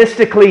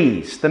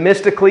Themistocles.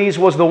 Themistocles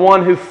was the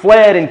one who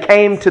fled and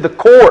came to the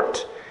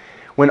court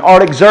when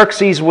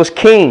Artaxerxes was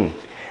king.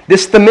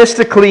 This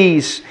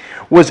Themistocles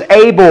was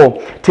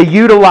able to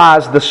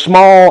utilize the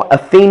small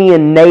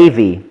Athenian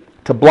navy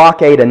to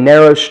blockade a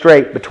narrow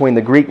strait between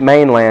the Greek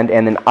mainland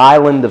and an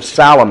island of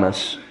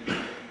Salamis.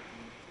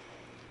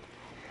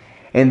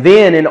 And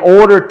then, in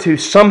order to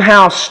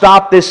somehow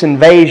stop this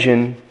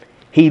invasion,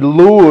 he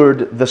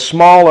lured the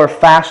smaller,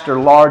 faster,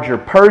 larger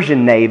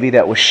Persian navy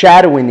that was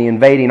shadowing the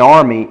invading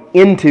army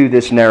into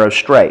this narrow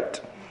strait.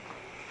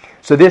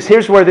 So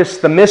here's where this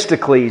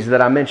Themistocles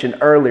that I mentioned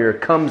earlier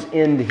comes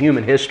into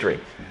human history.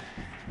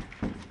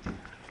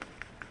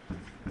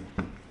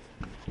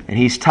 And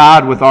he's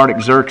tied with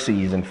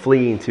Artaxerxes and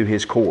fleeing to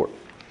his court.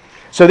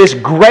 So this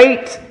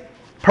great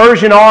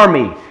Persian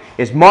army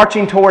is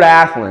marching toward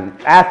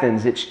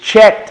Athens. It's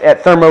checked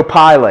at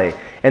Thermopylae.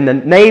 And the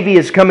navy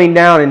is coming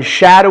down and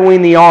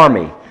shadowing the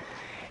army.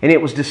 And it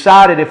was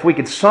decided if we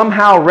could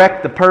somehow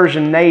wreck the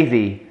Persian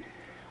navy,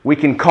 we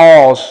can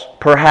cause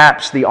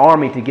perhaps the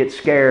army to get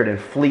scared and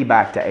flee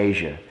back to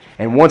Asia.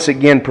 And once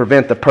again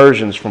prevent the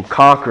Persians from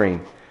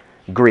conquering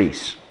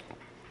Greece.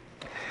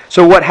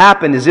 So what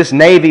happened is this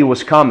navy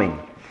was coming.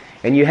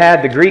 And you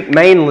had the Greek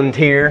mainland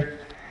here.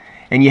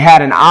 and you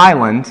had an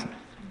island,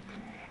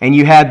 and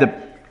you had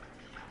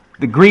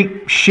the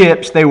Greek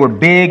ships. They were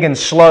big and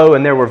slow,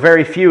 and there were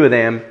very few of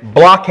them,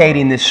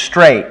 blockading this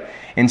strait.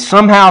 And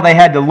somehow they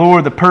had to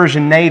lure the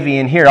Persian navy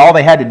in here. All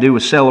they had to do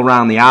was sail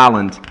around the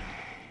island,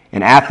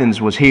 and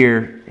Athens was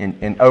here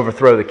and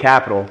overthrow the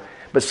capital.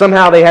 But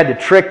somehow they had to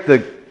trick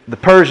the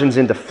Persians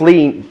into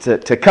fleeing,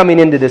 to coming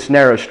into this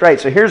narrow strait.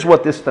 So here's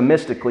what this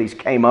Themistocles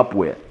came up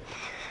with.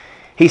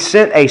 He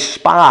sent a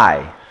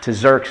spy to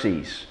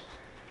Xerxes.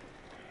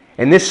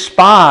 And this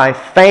spy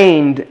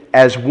feigned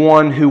as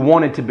one who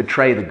wanted to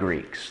betray the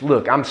Greeks.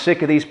 Look, I'm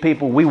sick of these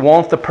people. We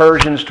want the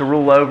Persians to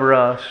rule over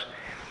us.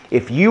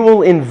 If you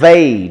will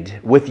invade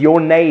with your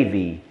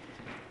navy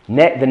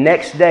the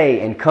next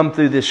day and come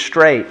through this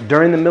strait,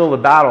 during the middle of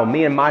the battle,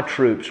 me and my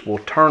troops will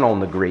turn on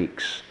the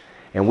Greeks,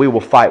 and we will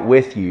fight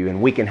with you,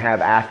 and we can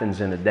have Athens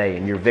in a day,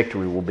 and your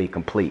victory will be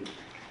complete.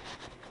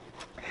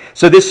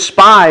 So this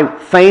spy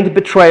feigned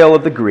betrayal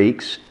of the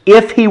Greeks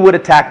if he would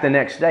attack the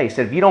next day. He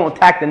said, if you don't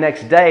attack the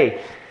next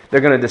day, they're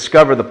going to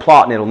discover the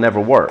plot and it'll never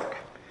work.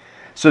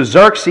 So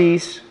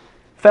Xerxes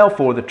fell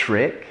for the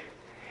trick.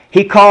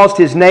 He caused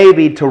his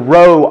navy to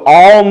row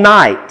all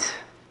night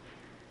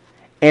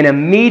and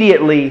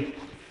immediately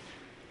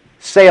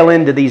sail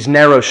into these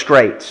narrow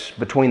straits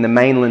between the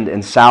mainland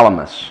and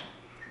Salamis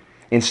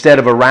instead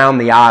of around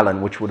the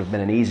island, which would have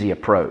been an easy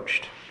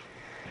approach.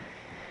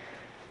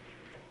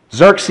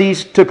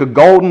 Xerxes took a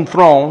golden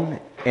throne,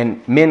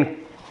 and men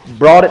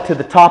brought it to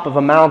the top of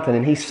a mountain,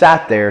 and he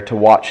sat there to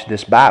watch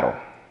this battle.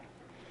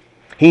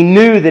 He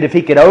knew that if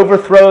he could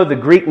overthrow the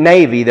Greek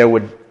navy, there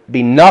would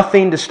be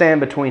nothing to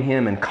stand between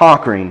him and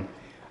conquering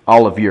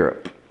all of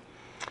Europe.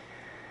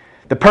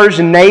 The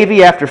Persian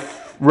navy, after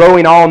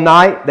rowing all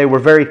night, they were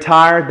very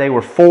tired. They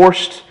were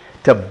forced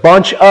to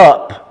bunch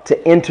up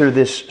to enter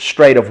this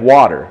strait of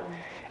water.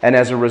 And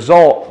as a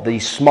result, the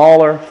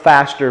smaller,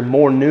 faster,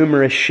 more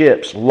numerous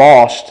ships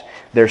lost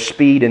their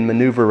speed and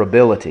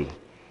maneuverability.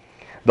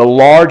 The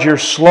larger,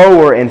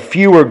 slower, and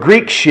fewer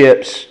Greek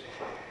ships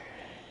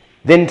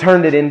then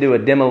turned it into a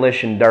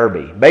demolition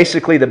derby.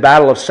 Basically, the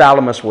Battle of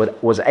Salamis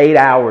was 8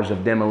 hours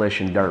of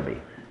demolition derby.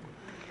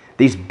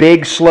 These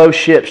big, slow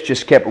ships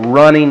just kept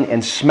running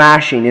and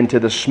smashing into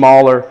the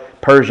smaller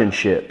Persian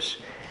ships.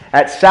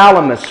 At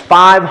Salamis,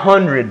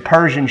 500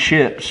 Persian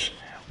ships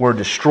were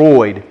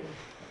destroyed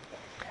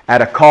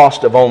at a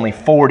cost of only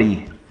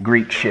 40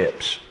 Greek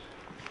ships.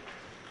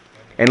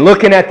 And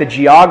looking at the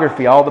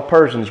geography, all the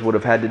Persians would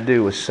have had to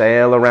do was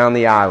sail around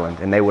the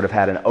island, and they would have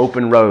had an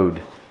open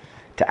road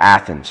to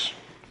Athens.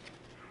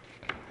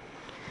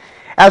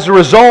 As a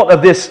result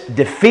of this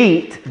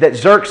defeat that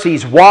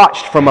Xerxes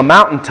watched from a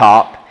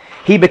mountaintop,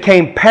 he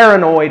became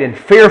paranoid and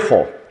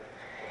fearful,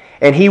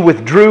 and he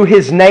withdrew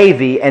his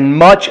navy and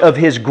much of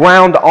his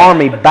ground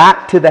army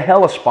back to the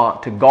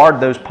Hellespont to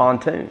guard those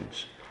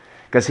pontoons.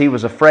 Because he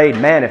was afraid,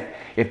 man,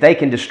 if they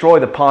can destroy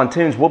the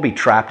pontoons, we'll be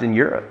trapped in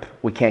Europe.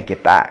 We can't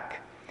get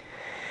back.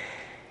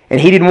 And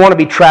he didn't want to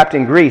be trapped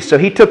in Greece. So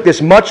he took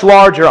this much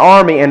larger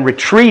army and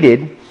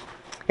retreated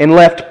and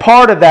left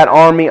part of that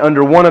army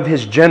under one of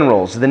his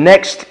generals. The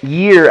next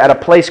year, at a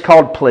place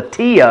called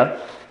Plataea,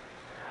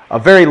 a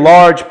very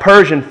large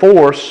Persian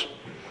force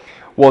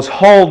was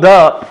holed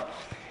up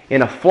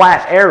in a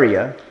flat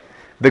area.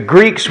 The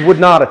Greeks would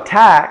not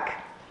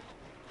attack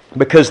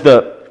because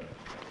the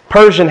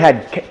Persians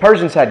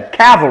had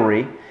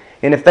cavalry,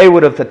 and if they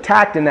would have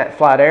attacked in that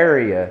flat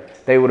area,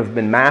 they would have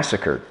been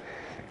massacred.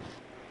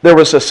 There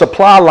was a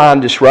supply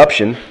line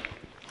disruption,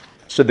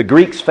 so the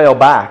Greeks fell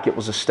back. It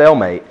was a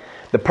stalemate.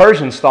 The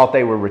Persians thought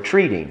they were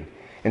retreating,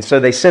 and so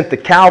they sent the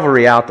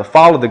cavalry out to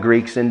follow the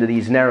Greeks into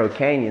these narrow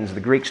canyons. The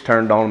Greeks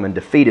turned on them and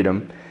defeated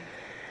them,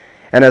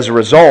 and as a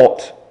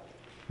result,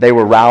 they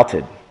were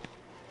routed.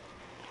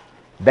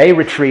 They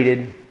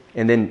retreated,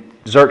 and then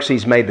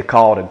Xerxes made the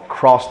call to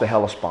cross the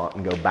Hellespont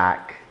and go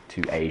back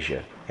to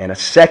Asia. And a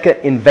second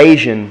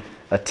invasion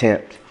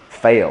attempt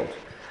failed.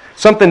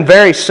 Something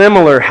very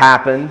similar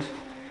happened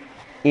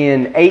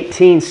in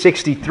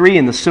 1863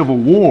 in the Civil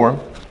War.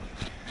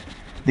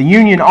 The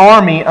Union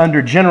Army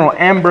under General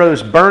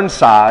Ambrose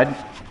Burnside,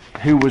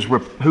 who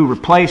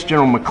replaced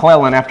General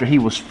McClellan after he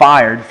was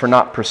fired for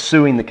not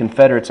pursuing the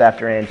Confederates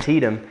after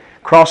Antietam,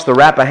 crossed the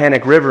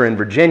Rappahannock River in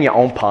Virginia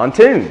on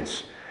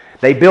pontoons.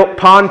 They built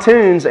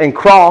pontoons and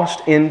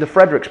crossed into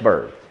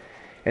Fredericksburg.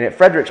 And at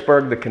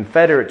Fredericksburg, the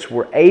Confederates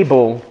were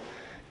able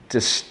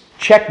to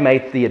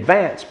checkmate the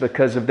advance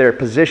because of their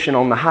position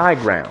on the high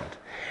ground.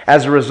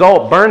 As a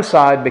result,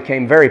 Burnside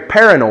became very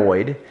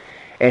paranoid,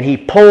 and he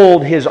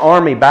pulled his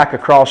army back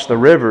across the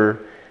river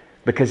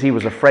because he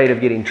was afraid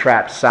of getting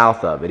trapped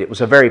south of it. It was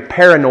a very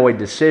paranoid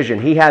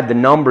decision. He had the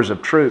numbers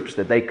of troops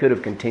that they could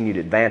have continued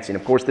advancing.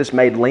 Of course, this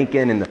made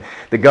Lincoln and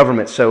the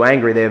government so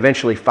angry, they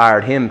eventually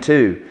fired him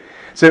too.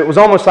 So it was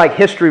almost like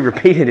history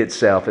repeated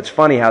itself. It's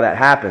funny how that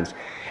happens.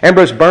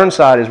 Ambrose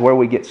Burnside is where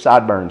we get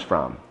sideburns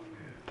from.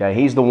 Okay,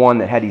 he's the one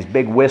that had these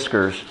big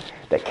whiskers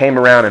that came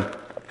around and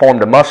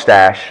formed a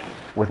mustache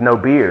with no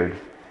beard.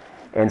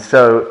 And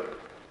so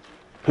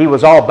he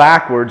was all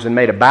backwards and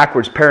made a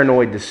backwards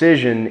paranoid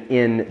decision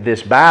in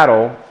this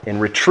battle, in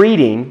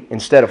retreating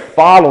instead of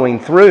following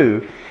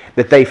through,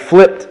 that they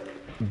flipped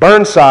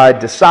Burnside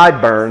to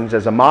sideburns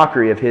as a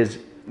mockery of his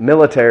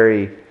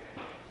military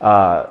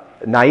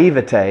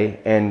naivete.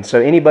 And so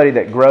anybody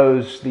that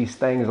grows these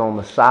things on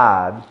the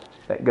side,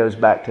 that goes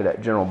back to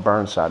that General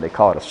Burnside, they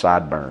call it a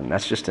sideburn.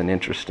 That's just an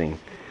interesting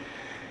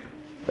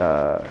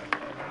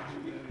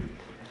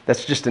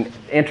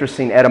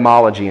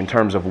etymology in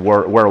terms of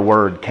where a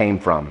word came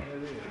from.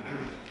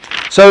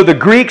 So the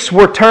Greeks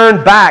were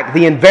turned back.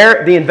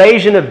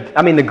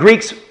 The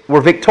Greeks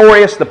were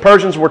victorious. The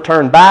Persians were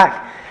turned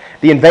back.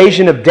 The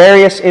invasion of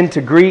Darius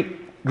into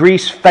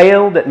Greece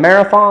failed at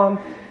Marathon.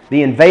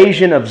 The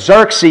invasion of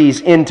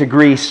Xerxes into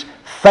Greece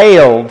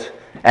failed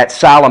at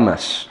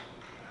Salamis.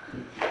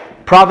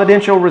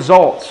 Providential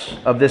results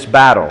of this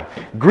battle.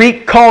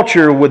 Greek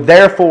culture would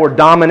therefore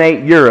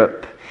dominate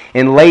Europe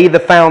and lay the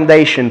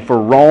foundation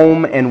for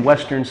Rome and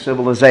Western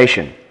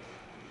civilization,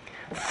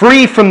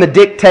 free from the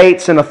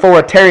dictates and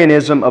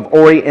authoritarianism of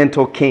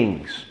Oriental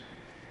kings.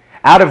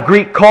 Out of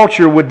Greek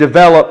culture would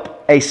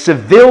develop a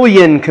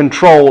civilian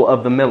control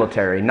of the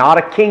military, not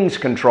a king's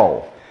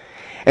control.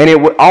 And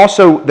it would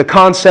also, the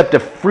concept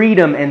of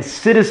freedom and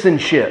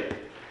citizenship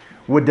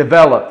would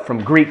develop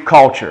from Greek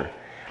culture.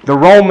 The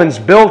Romans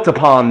built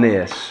upon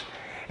this,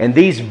 and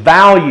these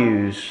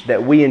values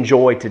that we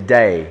enjoy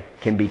today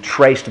can be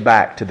traced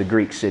back to the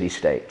Greek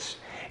city-states.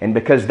 And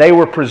because they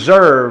were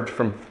preserved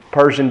from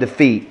Persian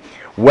defeat,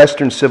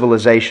 Western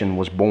civilization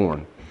was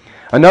born.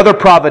 Another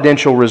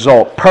providential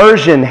result,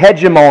 Persian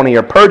hegemony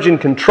or Persian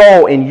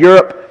control in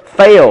Europe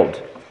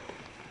failed.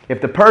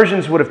 If the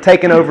Persians would have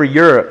taken over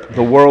Europe,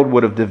 the world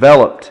would have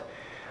developed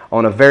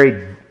on a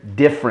very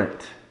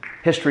different,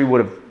 history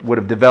would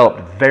have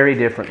developed very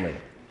differently.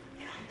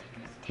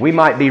 We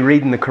might be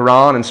reading the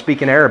Quran and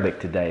speaking Arabic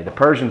today. The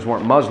Persians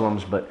weren't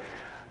Muslims, but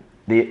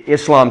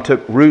Islam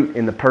took root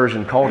in the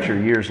Persian culture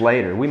years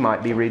later. We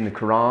might be reading the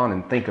Quran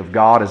and think of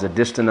God as a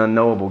distant,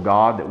 unknowable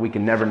God that we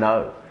can never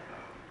know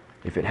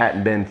if it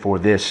hadn't been for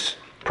this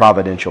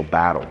providential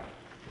battle.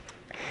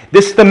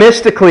 This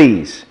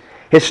Themistocles,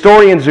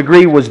 historians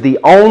agree, was the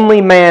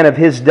only man of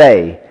his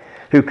day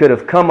who could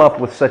have come up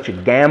with such a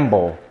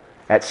gamble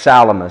at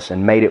Salamis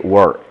and made it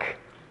work.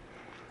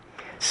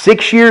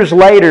 6 years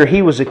later,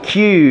 he was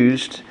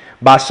accused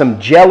by some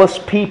jealous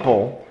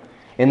people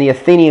in the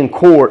Athenian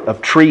court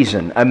of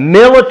treason. A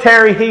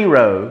military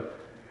hero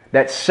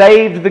that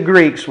saved the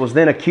Greeks was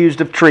then accused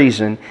of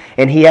treason,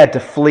 and he had to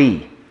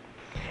flee.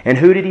 And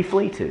who did he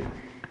flee to?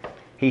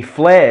 He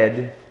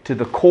fled to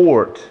the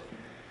court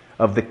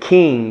of the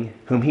king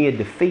whom he had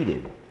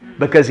defeated,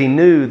 because he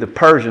knew the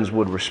Persians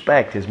would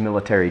respect his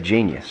military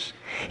genius.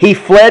 He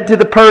fled to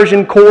the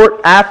Persian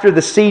court after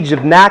the siege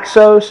of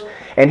Naxos,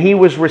 and he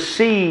was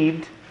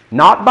received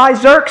not by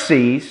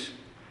Xerxes,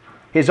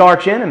 his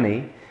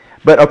archenemy,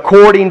 but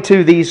according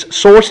to these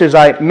sources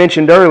I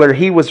mentioned earlier,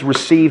 he was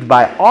received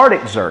by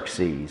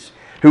Artaxerxes,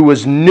 who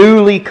was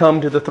newly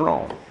come to the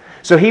throne.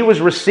 So he was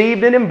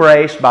received and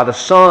embraced by the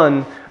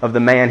son of the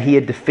man he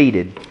had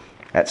defeated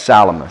at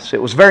Salamis.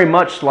 It was very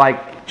much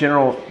like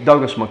General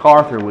Douglas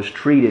MacArthur was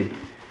treated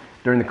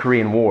during the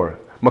Korean War.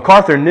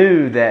 MacArthur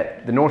knew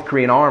that the North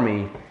Korean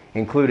army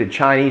included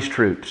Chinese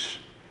troops.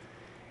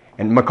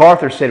 And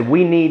MacArthur said,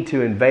 we need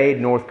to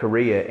invade North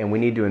Korea and we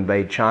need to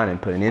invade China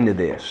and put an end to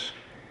this.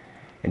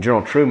 And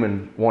General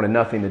Truman wanted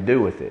nothing to do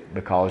with it,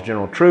 because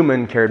General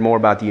Truman cared more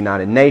about the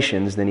United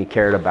Nations than he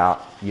cared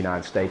about the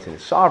United States and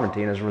its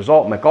sovereignty. And as a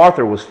result,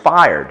 MacArthur was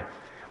fired.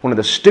 One of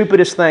the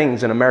stupidest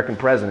things an American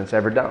president's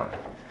ever done.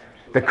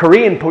 The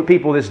Korean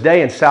people this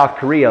day in South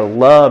Korea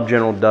love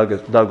General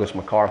Douglas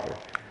MacArthur.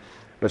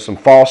 But some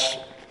false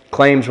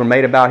claims were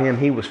made about him.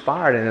 He was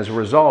fired, and as a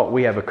result,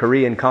 we have a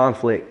Korean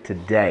conflict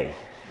today.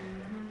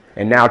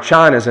 And now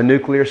China's a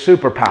nuclear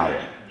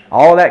superpower.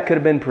 All of that could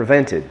have been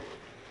prevented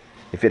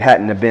if it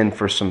hadn't have been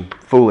for some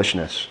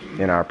foolishness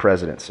in our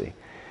presidency.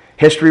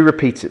 History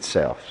repeats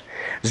itself.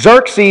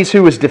 Xerxes,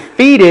 who was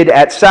defeated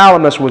at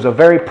Salamis, was a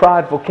very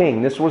prideful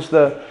king.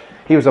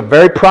 He was a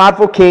very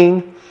prideful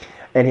king,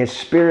 and his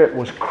spirit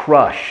was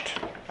crushed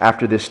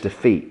after this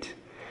defeat.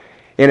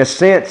 In a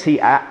sense,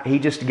 he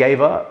just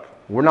gave up.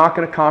 We're not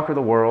going to conquer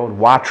the world.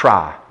 Why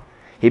try?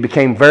 He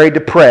became very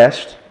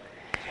depressed.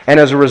 And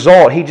as a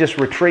result, he just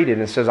retreated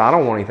and says, I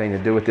don't want anything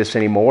to do with this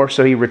anymore.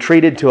 So he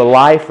retreated to a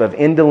life of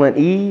indolent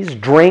ease,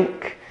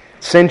 drink,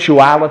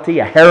 sensuality,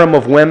 a harem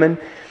of women,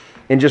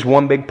 and just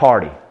one big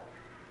party.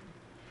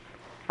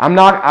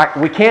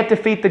 We can't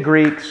defeat the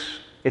Greeks.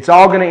 It's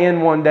all going to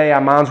end one day. I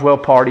might as well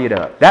party it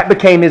up. That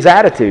became his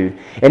attitude.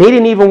 And he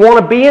didn't even want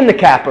to be in the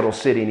capital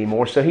city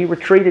anymore. So he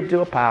retreated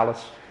to a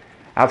palace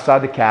outside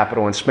the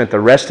capital and spent the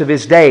rest of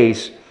his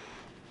days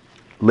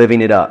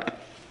living it up.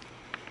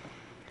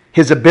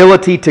 His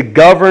ability to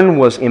govern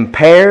was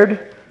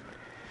impaired,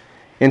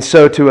 and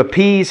so to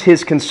appease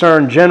his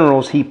concerned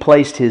generals, he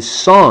placed his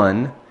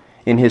son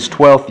in his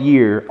 12th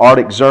year,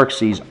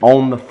 Artaxerxes,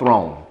 on the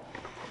throne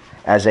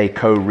as a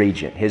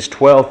co-regent. His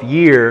 12th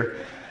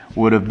year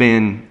would have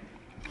been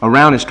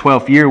around his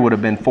 12th year would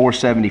have been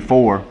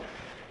 474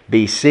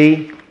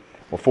 BC.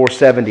 Well,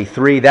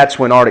 473, that's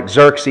when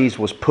Artaxerxes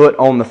was put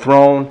on the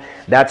throne.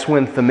 That's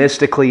when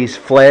Themistocles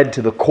fled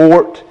to the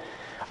court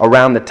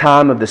around the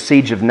time of the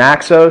siege of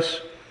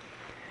Naxos.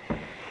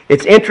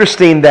 It's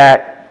interesting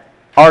that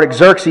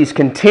Artaxerxes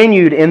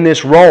continued in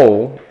this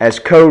role as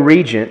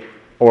co-regent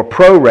or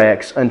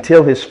prorex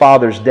until his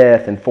father's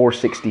death in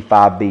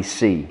 465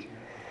 BC.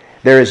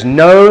 There is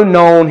no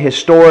known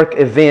historic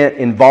event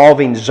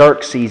involving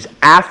Xerxes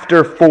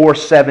after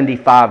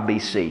 475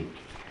 BC.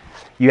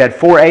 You had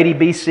 480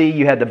 BC,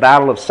 you had the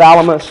Battle of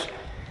Salamis,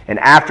 and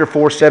after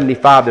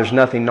 475 there's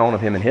nothing known of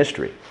him in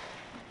history.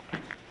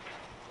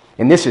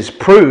 And this is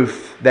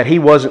proof that he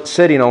wasn't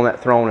sitting on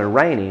that throne and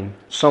reigning.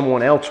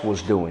 Someone else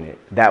was doing it.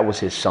 That was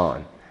his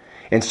son.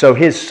 And so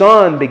his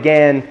son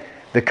began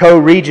the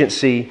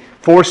co-regency.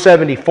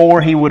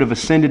 474, he would have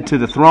ascended to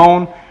the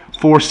throne.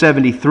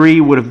 473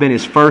 would have been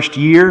his first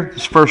year,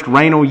 his first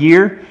regnal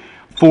year.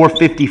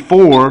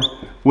 454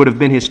 would have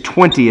been his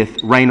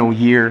 20th regnal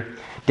year.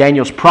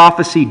 Daniel's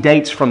prophecy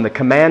dates from the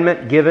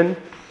commandment given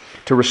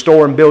to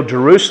restore and build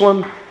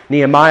Jerusalem.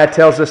 Nehemiah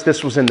tells us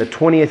this was in the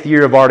 20th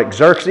year of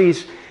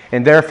Artaxerxes,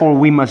 and therefore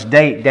we must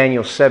date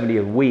Daniel's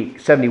 70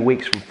 weeks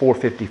from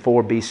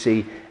 454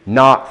 BC,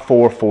 not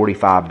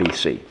 445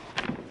 BC.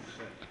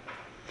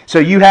 So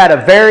you had a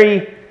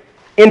very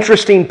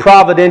interesting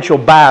providential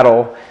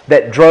battle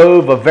that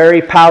drove a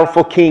very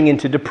powerful king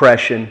into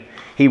depression.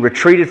 He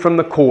retreated from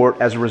the court.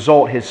 As a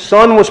result, his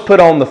son was put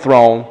on the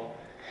throne.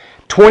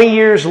 20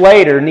 years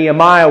later,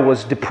 Nehemiah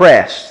was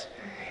depressed,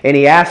 and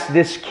he asked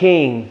this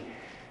king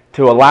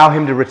to allow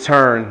him to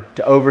return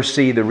to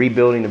oversee the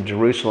rebuilding of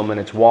Jerusalem and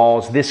its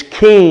walls. This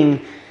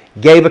king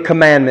gave a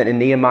commandment in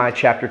Nehemiah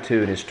chapter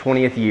 2 in his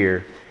 20th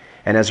year,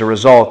 and as a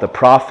result, the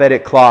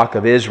prophetic clock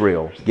of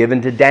Israel given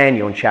to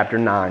Daniel in chapter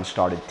 9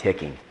 started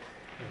ticking.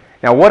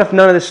 Now, what if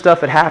none of this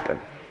stuff had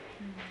happened?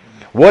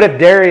 What if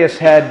Darius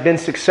had been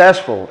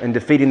successful in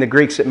defeating the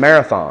Greeks at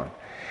Marathon?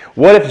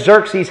 What if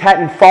Xerxes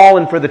hadn't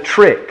fallen for the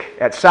trick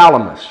at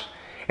Salamis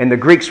and the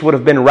Greeks would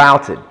have been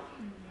routed?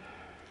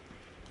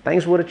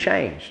 Things would have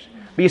changed.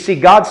 But you see,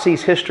 God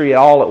sees history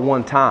all at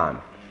one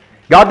time.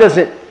 God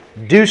doesn't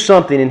do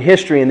something in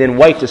history and then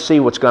wait to see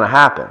what's going to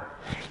happen.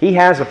 He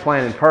has a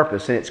plan and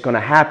purpose, and it's going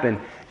to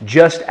happen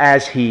just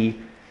as He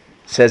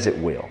says it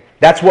will.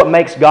 That's what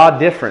makes God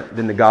different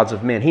than the gods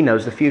of men. He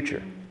knows the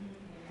future.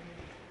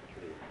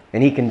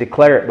 And He can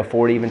declare it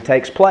before it even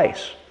takes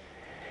place.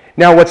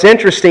 Now, what's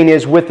interesting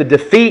is with the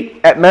defeat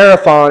at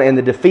Marathon and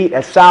the defeat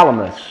at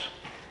Salamis,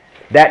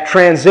 that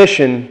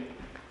transition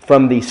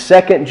from the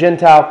second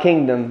Gentile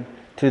kingdom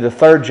to the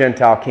third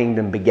Gentile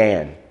kingdom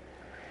began.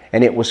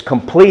 And it was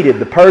completed.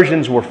 The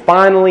Persians were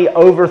finally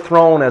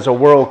overthrown as a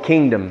world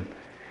kingdom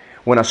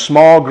when a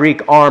small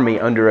Greek army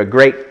under a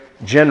great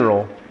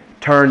general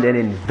turned and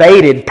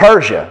invaded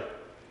Persia,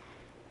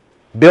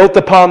 built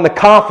upon the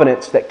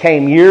confidence that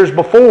came years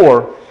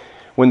before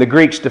when the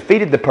Greeks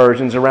defeated the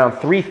Persians around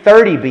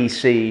 330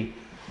 BC.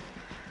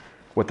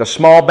 With a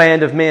small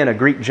band of men, a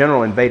Greek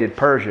general invaded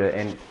Persia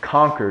and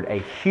conquered a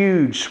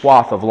huge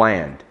swath of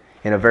land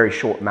in a very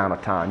short amount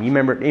of time. You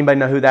remember, anybody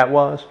know who that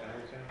was?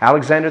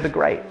 Alexander the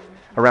Great.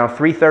 Around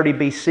 330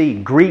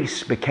 BC,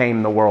 Greece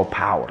became the world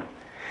power.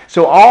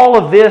 So all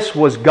of this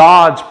was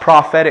God's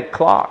prophetic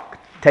clock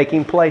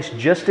taking place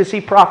just as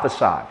He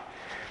prophesied.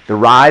 The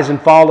rise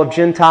and fall of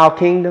Gentile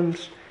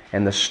kingdoms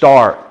and the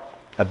start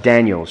of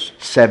Daniel's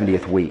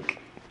 70th week.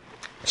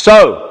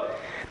 So,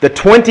 the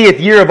 20th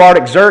year of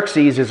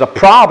Artaxerxes is a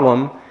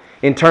problem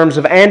in terms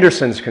of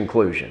Anderson's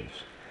conclusions.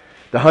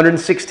 The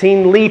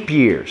 116 leap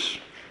years,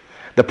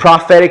 the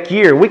prophetic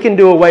year. We can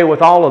do away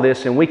with all of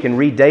this and we can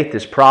redate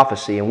this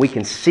prophecy and we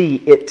can see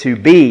it to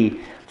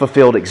be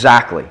fulfilled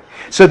exactly.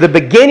 So the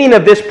beginning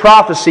of this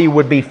prophecy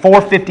would be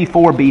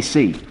 454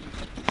 BC.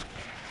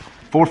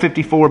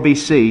 454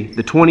 BC,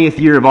 the 20th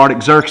year of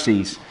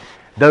Artaxerxes.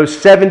 Those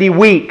 70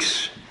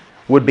 weeks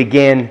would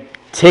begin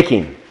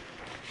ticking.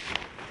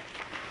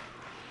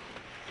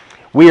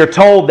 We are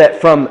told that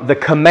from the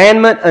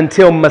commandment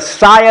until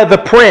Messiah the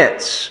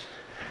Prince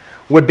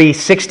would be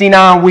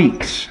 69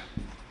 weeks,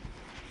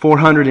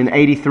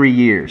 483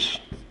 years.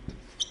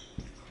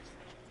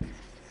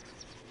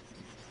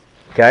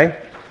 Okay?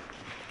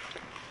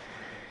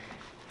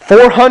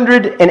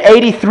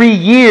 483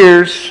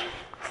 years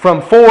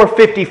from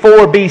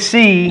 454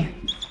 BC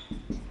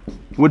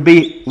would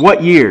be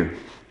what year?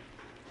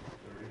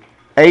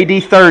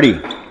 AD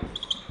 30.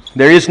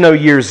 There is no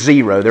year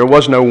 0. There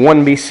was no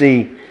 1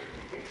 BC,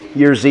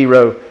 year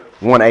 0,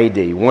 1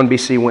 AD. 1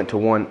 BC went to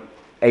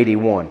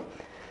 181.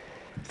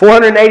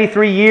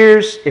 483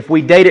 years, if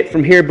we date it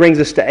from here, brings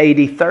us to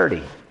AD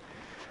 30.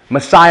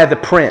 Messiah the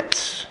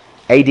Prince,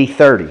 AD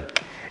 30.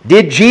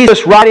 Did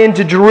Jesus ride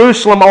into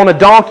Jerusalem on a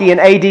donkey in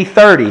AD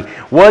 30?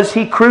 Was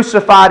He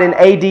crucified in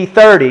AD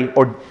 30?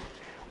 Or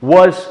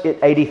was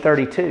it AD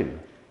 32,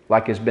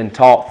 like has been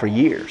taught for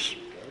years?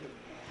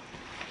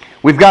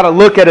 We've got to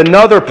look at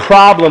another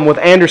problem with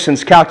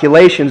Anderson's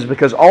calculations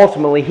because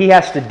ultimately he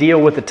has to deal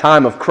with the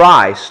time of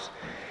Christ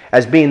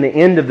as being the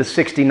end of the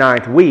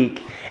 69th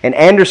week, and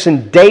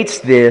Anderson dates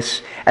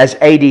this as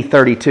AD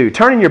 32.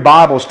 Turn in your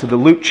Bibles to the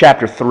Luke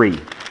chapter 3.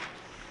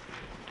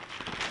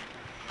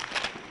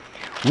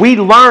 We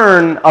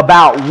learn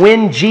about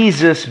when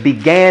Jesus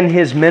began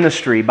His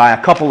ministry by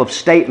a couple of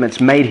statements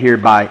made here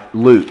by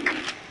Luke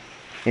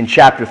in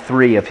chapter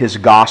 3 of his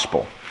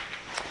Gospel.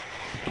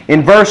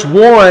 In verse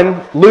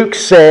 1, Luke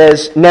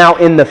says, "Now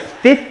in the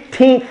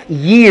 15th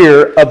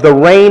year of the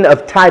reign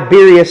of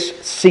Tiberius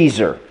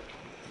Caesar,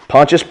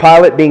 Pontius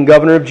Pilate being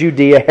governor of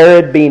Judea,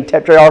 Herod being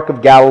tetrarch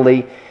of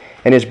Galilee,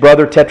 and his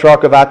brother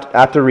tetrarch of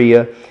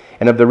Iturea,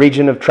 and of the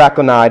region of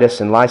Trachonitis,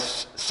 and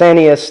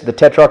Lysanias the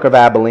tetrarch of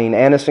Abilene,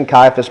 Annas and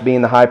Caiaphas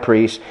being the high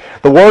priest,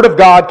 the word of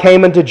God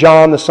came unto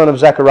John the son of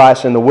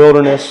Zacharias in the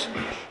wilderness,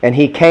 and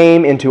he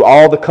came into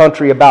all the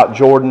country about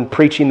Jordan,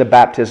 preaching the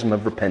baptism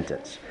of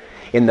repentance."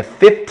 In the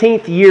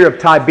 15th year of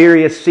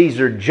Tiberius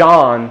Caesar,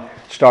 John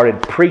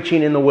started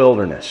preaching in the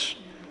wilderness.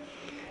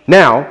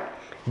 Now,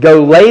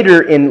 go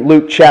later in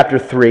Luke chapter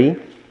 3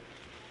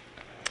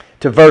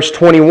 to verse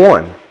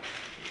 21.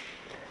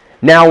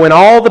 "Now when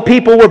all the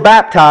people were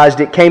baptized,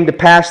 it came to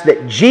pass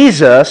that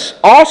Jesus,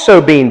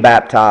 also being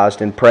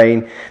baptized and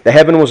praying, the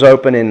heaven was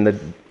open, and the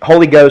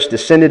Holy Ghost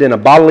descended in a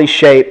bodily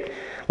shape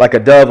like a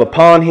dove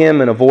upon him,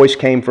 and a voice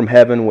came from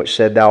heaven which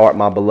said, Thou art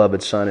my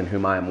beloved Son, in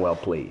whom I am well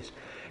pleased."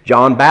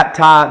 John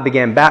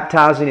began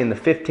baptizing in the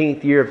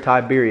 15th year of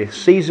Tiberius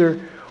Caesar.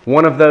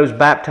 One of those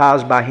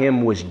baptized by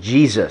him was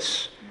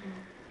Jesus.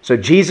 So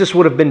Jesus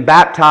would have been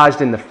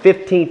baptized in the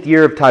 15th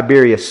year of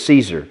Tiberius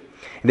Caesar.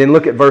 And then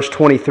look at verse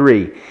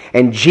 23.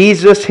 "And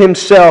Jesus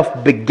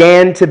himself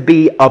began to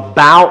be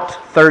about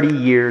 30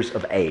 years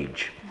of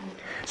age."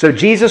 So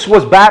Jesus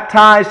was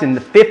baptized in the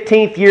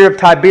 15th year of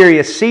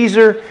Tiberius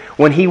Caesar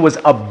when he was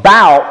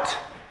about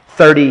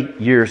 30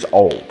 years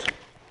old.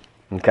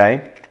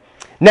 Okay?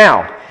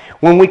 Now,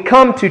 when we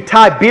come to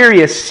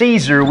Tiberius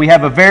Caesar, we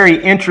have a very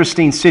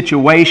interesting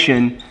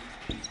situation,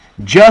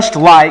 just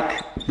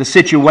like the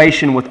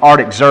situation with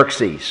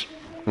Artaxerxes.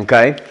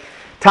 Okay?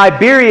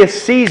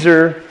 Tiberius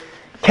Caesar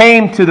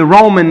came to the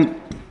Roman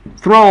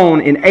throne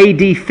in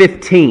AD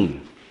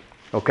 15.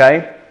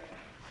 Okay?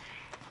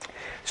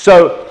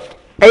 So,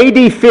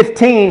 AD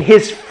 15,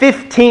 his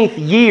 15th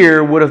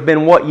year would have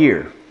been what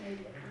year?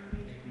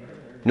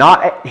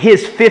 Not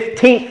his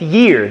 15th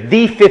year,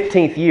 the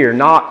 15th year,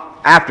 not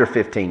after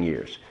 15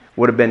 years.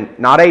 Would have been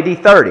not AD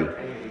 30,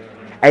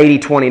 AD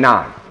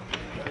 29.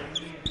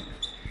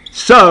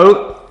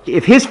 So,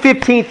 if his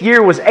 15th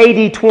year was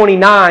AD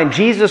 29,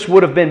 Jesus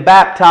would have been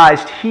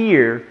baptized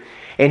here,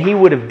 and he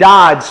would have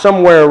died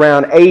somewhere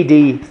around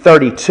AD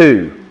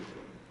 32.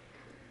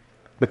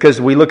 Because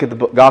we look at the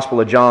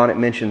Gospel of John, it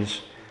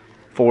mentions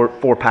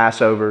four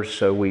Passovers,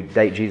 so we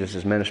date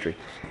Jesus' ministry.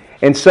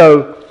 And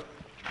so,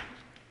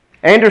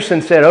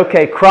 Anderson said,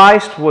 okay,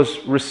 Christ was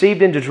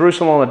received into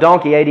Jerusalem on a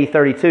donkey, AD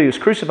 32. He was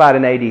crucified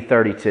in AD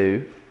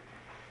 32.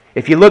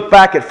 If you look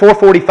back at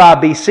 445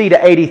 BC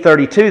to AD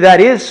 32, that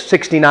is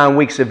 69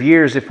 weeks of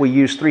years if we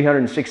use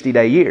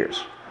 360-day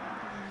years.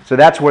 So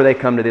that's where they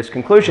come to this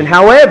conclusion.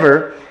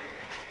 However,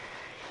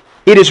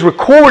 it is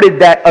recorded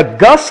that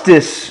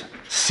Augustus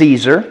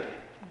Caesar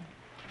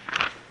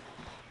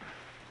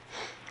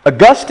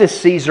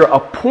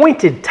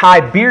appointed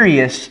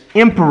Tiberius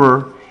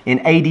emperor in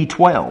AD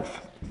 12.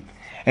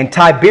 And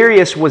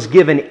Tiberius was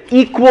given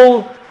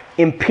equal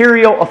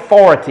imperial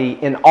authority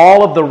in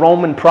all of the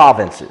Roman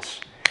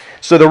provinces.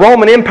 So the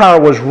Roman Empire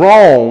was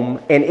Rome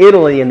and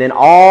Italy and then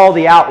all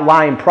the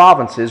outlying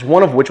provinces,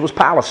 one of which was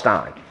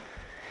Palestine.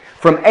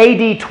 From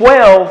AD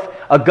 12,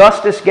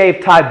 Augustus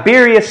gave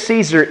Tiberius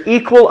Caesar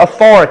equal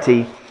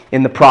authority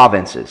in the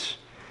provinces.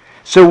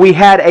 So we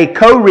had a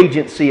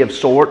co-regency of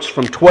sorts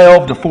from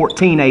 12 to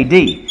 14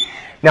 AD.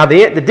 Now,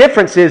 the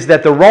difference is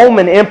that the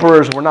Roman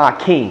emperors were not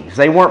kings.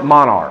 They weren't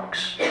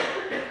monarchs.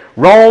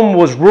 Rome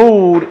was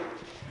ruled,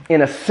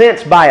 in a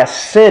sense, by a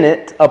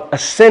senate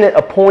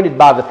appointed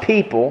by the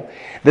people.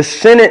 The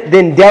senate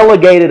then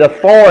delegated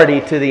authority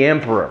to the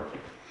emperor.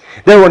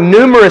 There were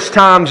numerous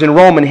times in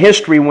Roman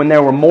history when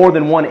there were more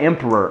than one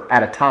emperor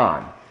at a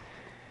time.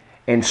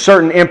 And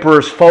certain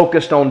emperors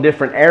focused on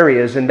different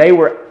areas, and they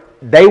were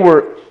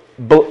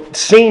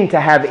seen to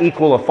have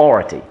equal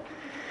authority.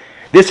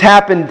 This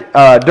happened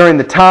during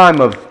the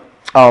time of,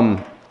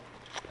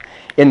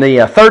 in the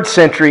 3rd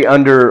century,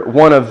 under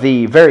one of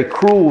the very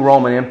cruel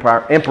Roman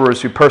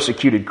emperors who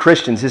persecuted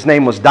Christians. His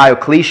name was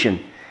Diocletian.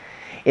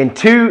 In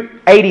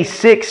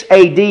 286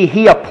 AD,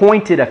 he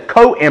appointed a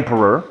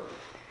co-emperor,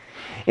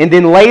 and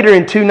then later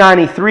in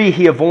 293,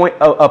 he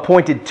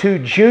appointed 2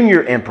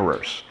 junior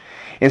emperors.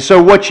 And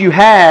so what you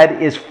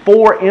had is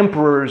 4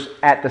 emperors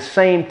at the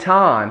same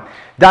time.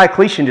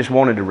 Diocletian just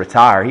wanted to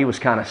retire. He was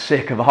kind of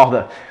sick of all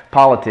the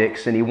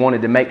politics, and he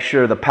wanted to make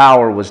sure the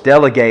power was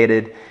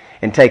delegated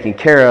and taken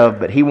care of,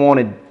 but he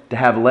wanted to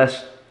have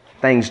less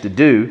things to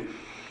do.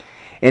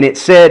 And it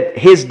said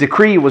his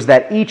decree was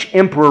that each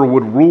emperor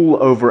would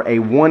rule over a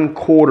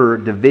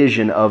 1/4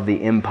 division of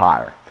the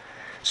empire.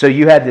 So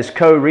you had this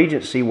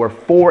co-regency where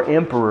 4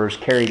 emperors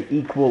carried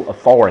equal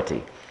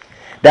authority.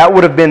 That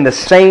would have been the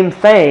same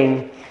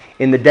thing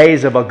in the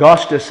days of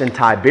Augustus and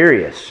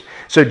Tiberius.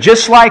 So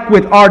just like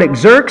with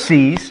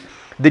Artaxerxes,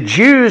 the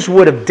Jews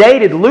would have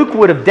dated, Luke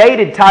would have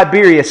dated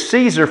Tiberius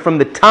Caesar from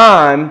the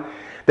time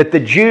that the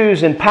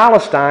Jews in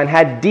Palestine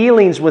had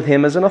dealings with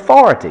him as an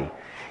authority.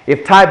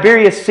 If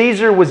Tiberius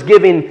Caesar was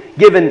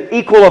given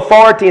equal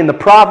authority in the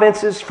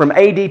provinces from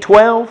AD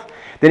 12,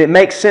 then it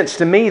makes sense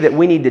to me that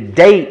we need to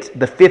date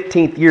the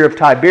 15th year of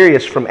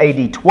Tiberius from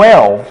AD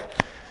 12,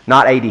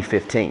 not AD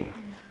 15.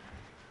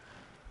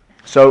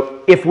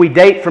 So if we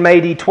date from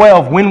AD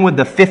 12, when would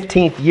the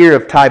 15th year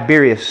of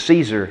Tiberius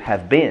Caesar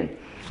have been?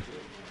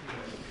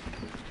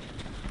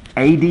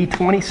 AD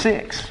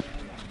 26.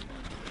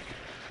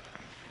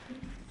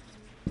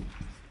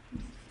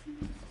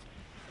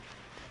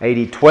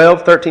 AD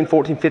 12, 13,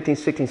 14, 15,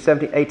 16,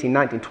 17, 18,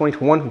 19, 20,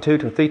 21, 22,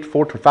 23,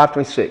 24, 25,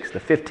 26. The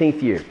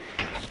 15th year.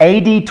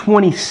 AD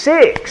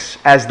 26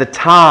 as the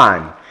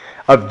time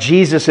of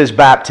Jesus'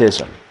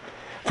 baptism,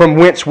 from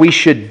whence we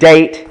should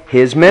date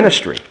His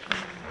ministry.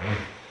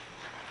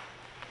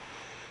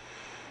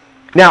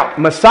 Now,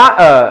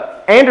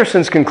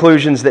 Anderson's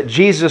conclusions that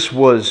Jesus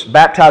was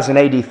baptized in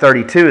AD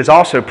 32 is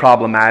also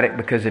problematic,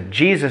 because if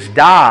Jesus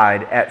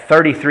died at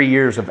 33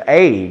 years of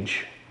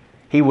age,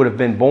 He would have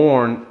been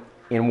born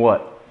in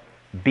what?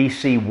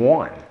 BC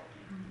 1.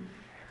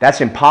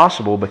 That's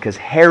impossible, because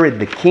Herod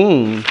the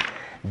king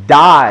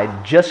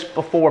died just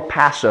before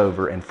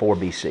Passover in 4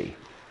 BC.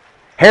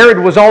 Herod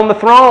was on the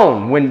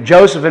throne when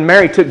Joseph and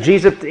Mary took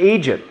Jesus to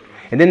Egypt,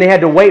 and then they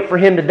had to wait for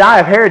him to die.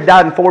 If Herod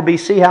died in 4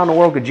 BC, how in the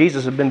world could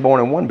Jesus have been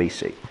born in 1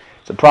 BC?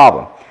 It's a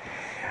problem.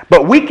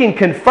 But we can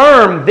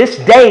confirm this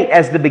date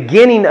as the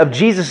beginning of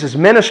Jesus'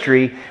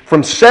 ministry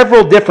from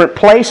several different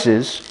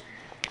places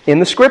in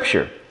the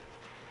Scripture.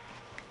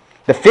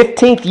 The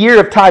 15th year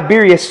of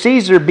Tiberius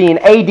Caesar being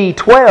AD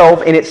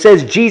 12, and it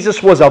says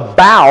Jesus was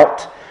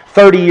about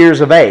 30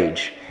 years of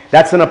age.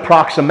 That's an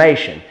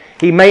approximation.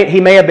 He may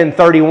have been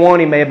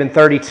 31, he may have been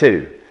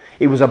 32.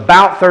 He was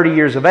about 30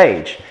 years of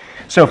age.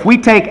 So if we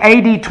take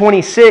AD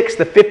 26,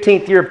 the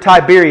 15th year of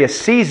Tiberius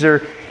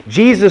Caesar,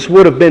 Jesus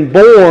would have been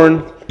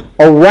born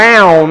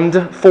around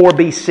 4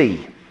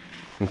 BC.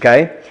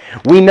 Okay?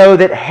 We know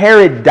that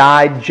Herod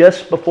died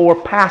just before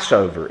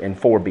Passover in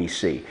 4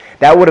 BC.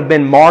 That would have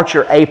been March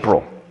or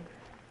April.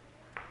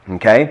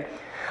 Okay?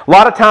 A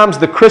lot of times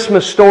the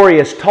Christmas story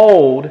is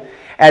told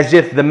as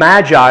if the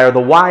Magi or the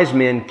wise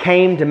men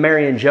came to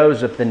Mary and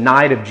Joseph the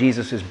night of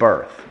Jesus'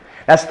 birth.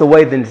 That's the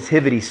way the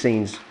nativity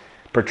scenes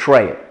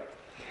portray it.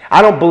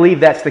 I don't believe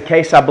that's the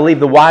case. I believe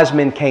the wise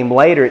men came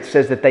later. It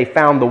says that they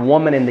found the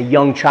woman and the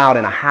young child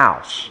in a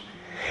house.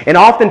 And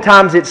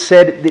oftentimes it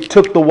said it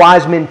took the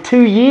wise men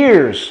 2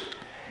 years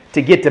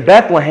to get to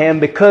Bethlehem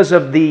because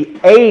of the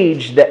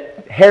age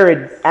that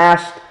Herod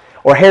asked,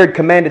 or Herod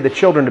commanded the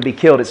children to be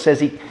killed. It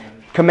says he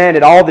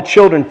commanded all the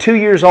children 2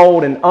 years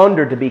old and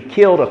under to be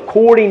killed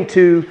according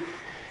to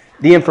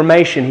the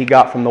information he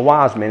got from the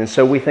wise men. And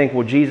so we think,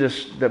 well,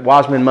 the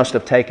wise men must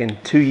have taken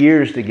 2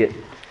 years to get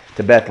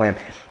to Bethlehem.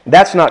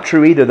 That's not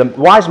true either. The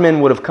wise men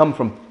would have come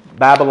from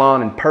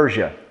Babylon and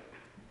Persia.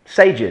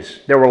 Sages.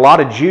 There were a lot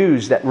of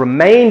Jews that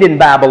remained in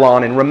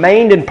Babylon and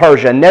remained in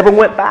Persia and never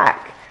went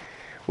back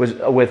with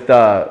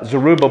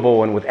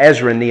Zerubbabel and with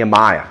Ezra and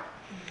Nehemiah.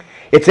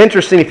 It's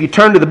interesting, if you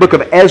turn to the book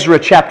of Ezra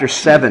chapter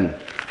 7.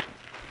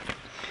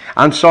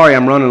 I'm sorry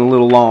I'm running a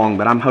little long,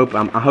 but I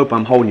hope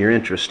I'm holding your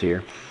interest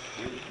here.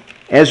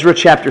 Ezra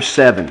chapter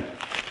 7.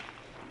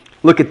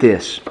 Look at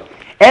this.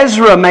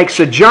 Ezra makes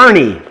a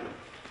journey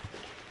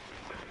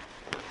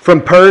from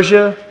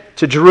Persia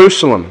to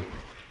Jerusalem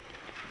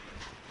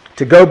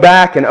to go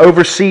back and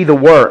oversee the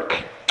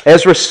work.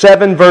 Ezra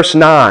 7 verse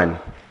 9.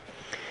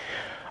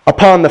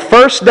 Upon the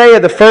first day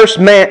of the first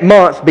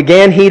month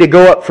began he to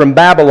go up from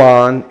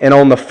Babylon, and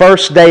on the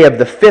first day of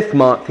the 5th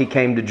month he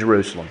came to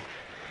Jerusalem.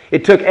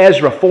 It took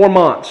Ezra 4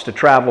 months to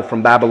travel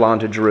from Babylon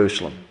to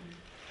Jerusalem.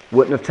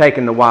 Wouldn't have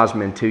taken the wise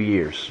men 2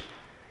 years.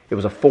 It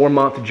was a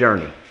 4-month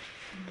journey.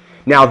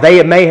 Now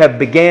they may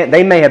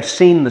have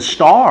seen the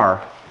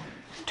star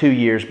 2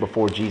 years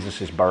before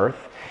Jesus' birth,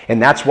 and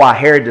that's why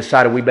Herod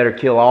decided we better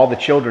kill all the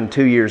children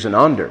 2 years and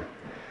under.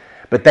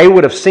 But they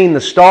would have seen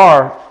the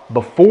star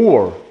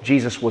before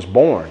Jesus was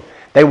born.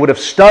 They would have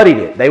studied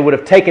it. They would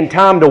have taken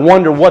time to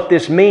wonder what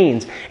this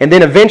means. And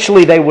then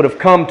eventually they would have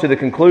come to the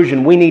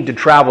conclusion, we need to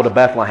travel to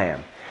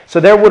Bethlehem. So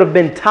there would have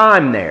been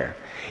time there.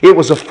 It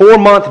was a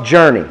 4-month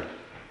journey.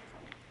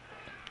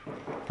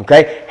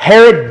 Okay?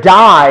 Herod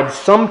died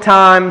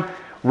sometime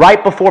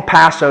right before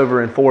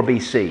Passover in 4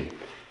 BC.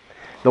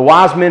 The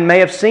wise men may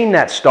have seen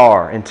that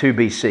star in 2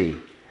 BC.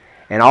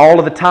 And all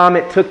of the time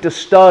it took to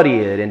study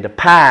it and to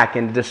pack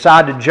and to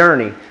decide to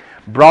journey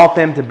brought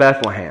them to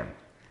Bethlehem.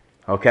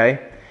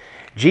 Okay?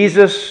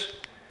 Jesus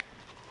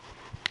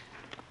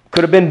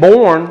could have been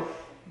born,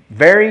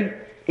 very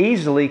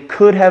easily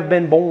could have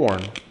been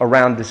born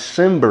around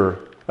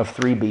December of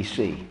 3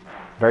 BC.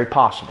 Very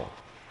possible.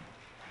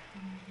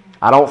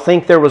 I don't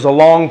think there was a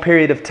long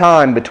period of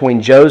time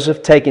between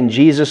Joseph taking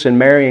Jesus and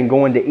Mary and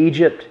going to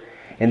Egypt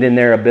and then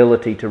their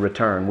ability to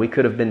return. We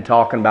could have been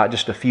talking about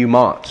just a few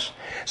months.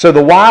 So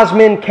the wise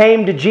men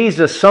came to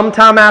Jesus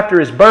sometime after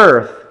his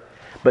birth,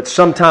 but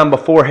sometime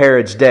before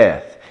Herod's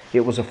death.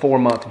 It was a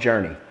 4-month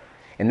journey.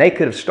 And they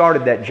could have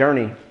started that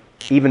journey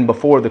even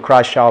before the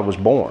Christ child was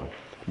born,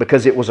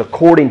 because it was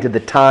according to the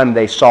time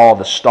they saw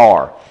the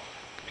star.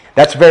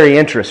 That's very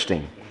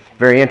interesting.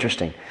 Very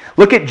interesting.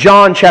 Look at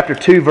John chapter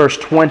 2, verse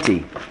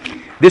 20.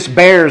 This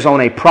bears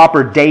on a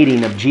proper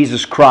dating of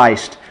Jesus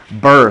Christ's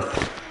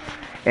birth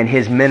and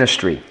his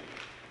ministry.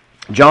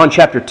 John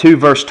chapter 2,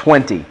 verse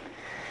 20.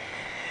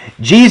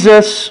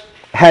 Jesus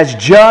has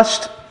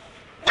just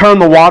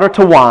turned the water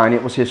to wine.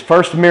 It was his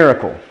first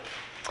miracle.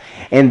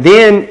 And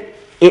then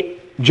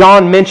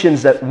John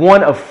mentions that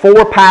one of 4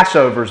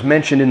 Passovers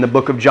mentioned in the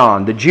book of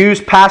John. The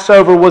Jews'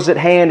 Passover was at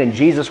hand, and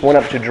Jesus went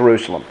up to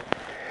Jerusalem.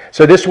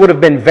 So this would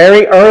have been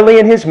very early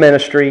in his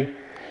ministry,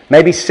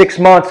 maybe 6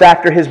 months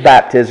after his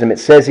baptism. It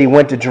says he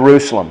went to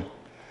Jerusalem.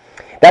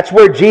 That's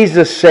where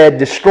Jesus said,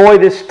 "Destroy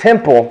this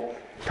temple,"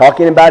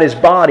 talking about his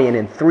body, "and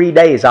in 3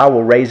 days I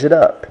will raise it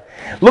up."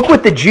 Look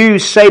what the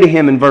Jews say to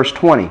him in verse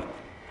 20.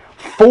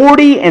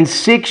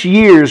 46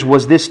 years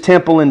was this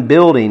temple in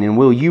building, and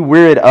will you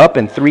rear it up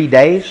in 3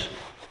 days?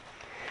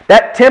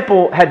 That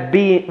temple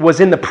was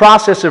in the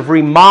process of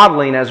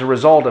remodeling as a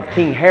result of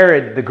King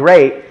Herod the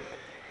Great,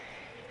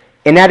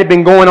 and that had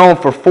been going on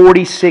for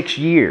 46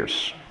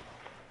 years.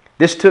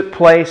 This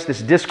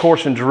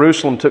discourse in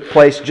Jerusalem took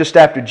place just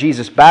after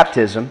Jesus'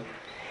 baptism.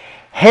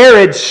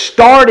 Herod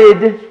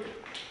started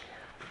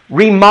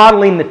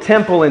remodeling the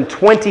temple in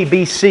 20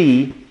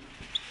 BC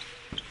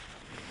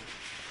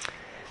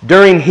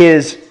during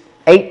his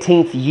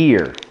 18th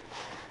year.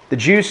 The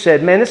Jews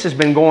said, "Man, this has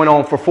been going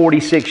on for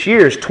 46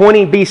 years.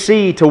 20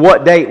 BC to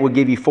what date would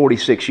give you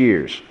 46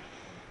 years?"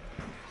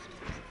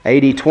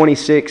 AD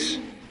 26,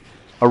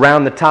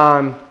 around the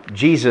time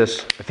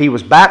Jesus, if he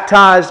was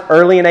baptized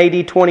early in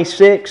AD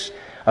 26,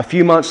 a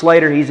few months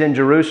later he's in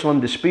Jerusalem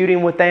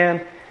disputing with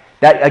them.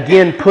 That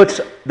again puts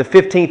the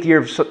 15th year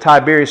of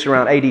Tiberius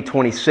around AD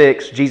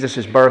 26,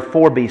 Jesus' birth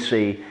 4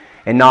 BC,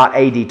 and not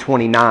AD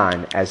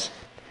 29 as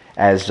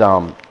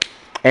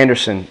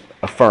Anderson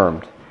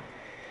affirmed.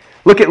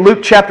 Look at Luke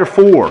chapter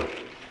 4.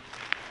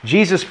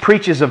 Jesus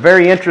preaches a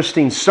very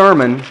interesting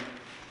sermon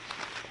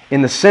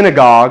in the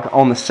synagogue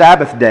on the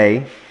Sabbath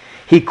day.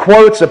 He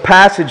quotes a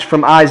passage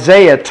from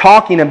Isaiah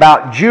talking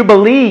about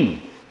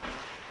Jubilee.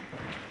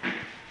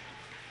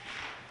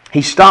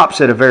 He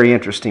stops at a very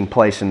interesting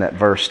place in that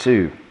verse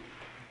too.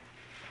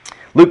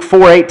 Luke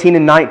 4:18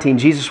 and 19,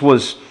 Jesus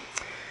was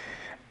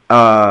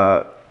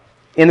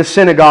in the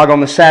synagogue on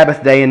the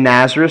Sabbath day in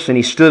Nazareth, and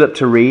he stood up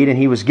to read, and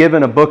he was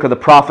given a book of the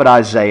prophet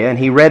Isaiah, and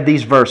he read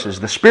these verses.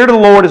 "The Spirit of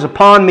the Lord is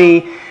upon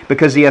me,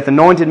 because he hath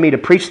anointed me to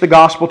preach the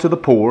gospel to the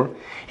poor.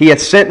 He hath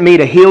sent me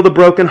to heal the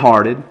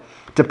brokenhearted,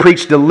 to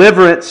preach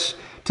deliverance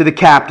to the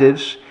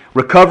captives,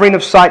 recovering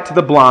of sight to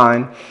the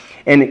blind,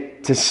 and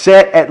to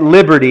set at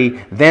liberty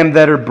them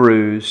that are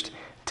bruised,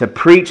 to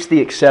preach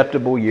the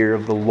acceptable year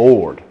of the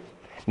Lord."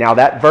 Now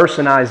that verse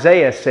in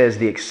Isaiah says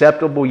the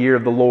acceptable year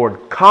of the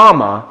Lord,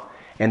 comma,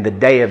 and the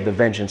day of the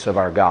vengeance of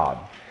our God.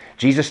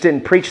 Jesus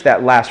didn't preach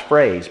that last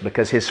phrase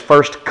because his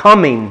first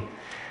coming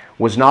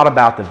was not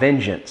about the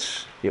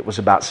vengeance. It was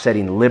about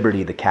setting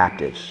liberty the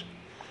captives.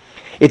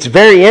 It's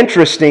very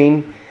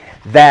interesting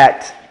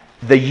that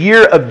the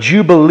year of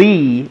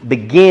Jubilee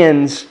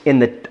begins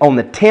on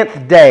the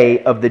 10th day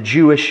of the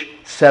Jewish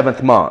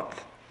 7th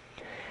month.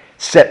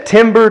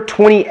 September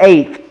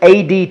 28th,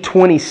 AD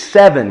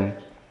 27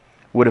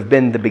 would have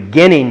been the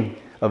beginning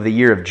of the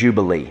year of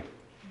Jubilee.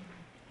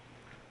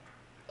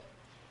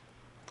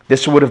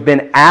 This would have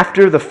been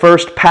after the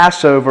first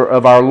Passover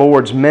of our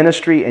Lord's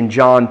ministry in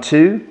John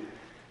 2.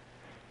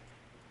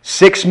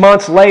 6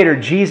 months later,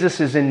 Jesus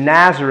is in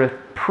Nazareth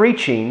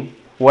preaching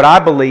what I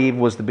believe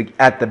was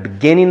at the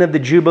beginning of the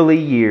Jubilee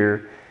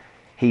year.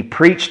 He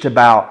preached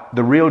about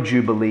the real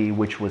Jubilee,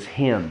 which was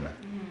Him.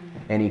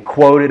 And he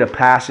quoted a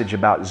passage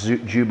about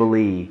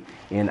Jubilee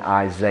in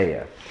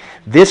Isaiah.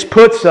 This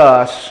puts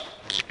us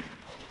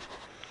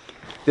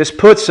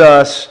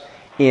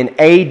in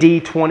AD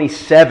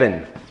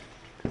 27,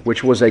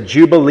 which was a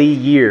Jubilee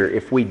year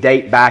if we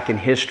date back in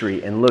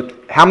history and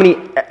look how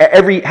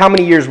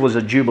many years was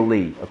a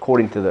Jubilee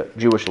according to the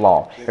Jewish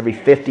law? Every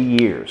 50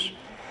 years.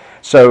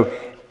 So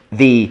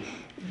the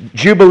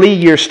Jubilee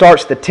year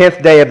starts the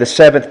 10th day of the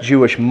 7th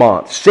Jewish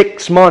month.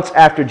 6 months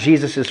after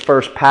Jesus'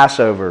 first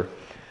Passover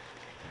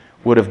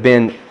would have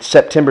been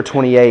September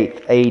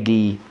 28th,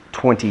 AD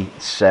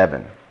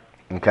 27.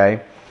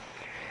 Okay?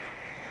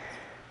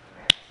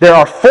 There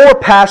are 4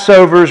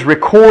 Passovers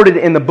recorded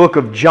in the book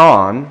of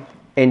John,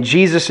 and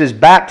Jesus'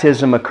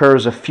 baptism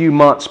occurs a few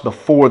months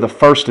before the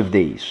first of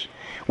these.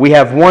 We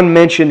have one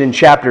mentioned in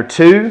chapter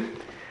 2,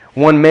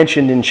 one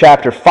mentioned in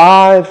chapter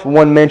 5,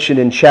 one mentioned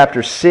in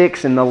chapter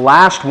 6, and the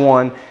last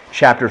one,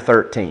 chapter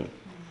 13.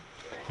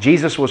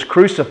 Jesus was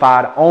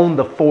crucified on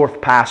the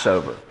 4th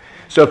Passover.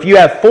 So if you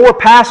have 4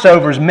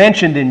 Passovers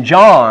mentioned in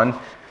John,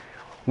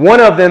 one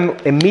of them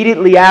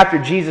immediately after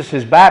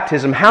Jesus'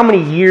 baptism, how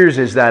many years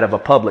is that of a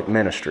public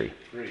ministry?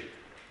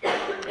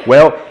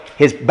 Well,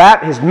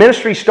 his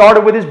ministry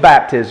started with his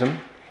baptism.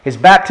 His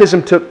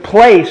baptism took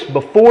place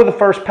before the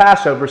first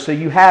Passover, so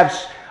you have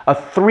a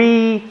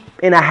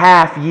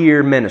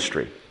 3.5-year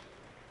ministry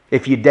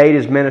if you date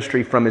his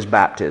ministry from his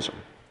baptism.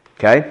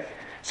 Okay?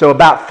 So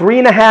about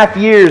 3.5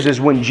 years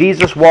is when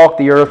Jesus walked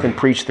the earth and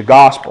preached the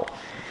gospel.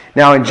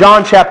 Now in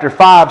John chapter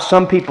 5,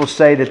 some people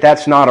say that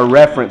that's not a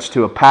reference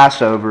to a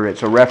Passover,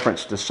 it's a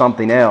reference to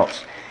something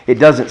else. It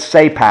doesn't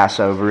say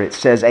Passover, it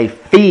says a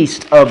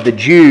feast of the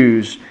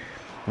Jews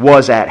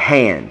was at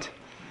hand.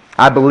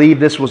 I believe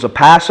this was a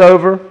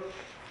Passover.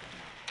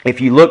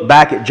 If you look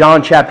back at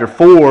John chapter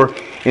 4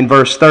 in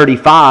verse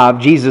 35,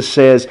 Jesus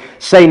says,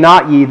 "Say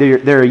not ye,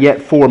 there are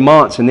yet 4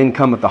 months, and then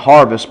cometh the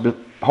harvest.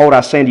 Behold,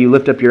 I say unto you,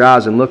 lift up your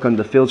eyes and look unto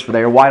the fields, for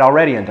they are white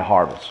already unto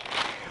harvest."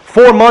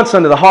 4 months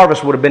unto the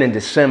harvest would have been in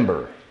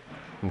December.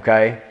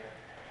 Okay?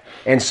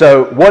 And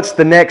so what's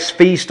the next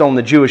feast on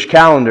the Jewish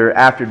calendar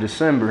after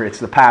December? It's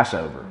the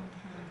Passover.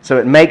 So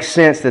it makes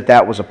sense that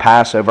that was a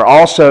Passover.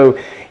 Also,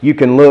 you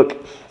can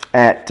look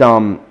at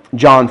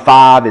John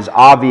 5 is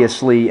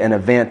obviously an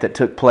event that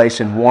took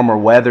place in warmer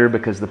weather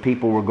because the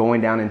people were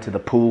going down into the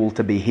pool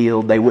to be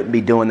healed. They wouldn't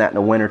be doing that in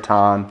the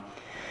wintertime.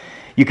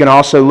 You can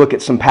also look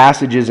at some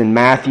passages in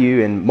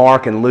Matthew and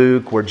Mark and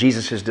Luke where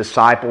Jesus'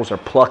 disciples are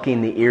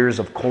plucking the ears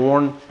of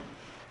corn.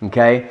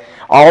 Okay?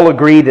 All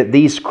agree that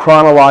these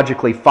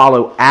chronologically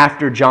follow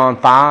after John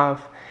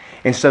 5.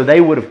 And so they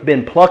would have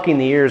been plucking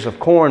the ears of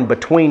corn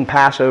between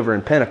Passover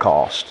and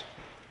Pentecost,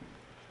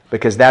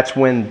 because that's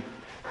when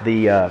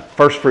the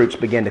first fruits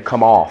begin to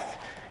come off.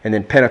 And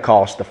then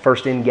Pentecost, the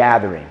first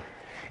ingathering.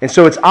 And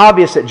so it's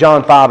obvious that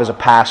John 5 is a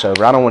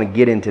Passover. I don't want to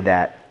get into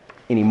that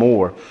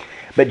anymore.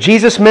 But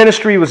Jesus'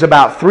 ministry was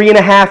about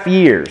 3.5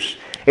 years.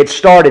 It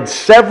started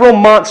several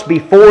months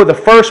before the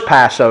first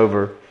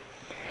Passover,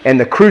 and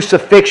the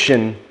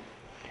crucifixion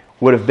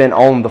would have been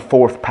on the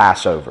 4th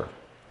Passover.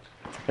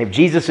 If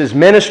Jesus'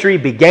 ministry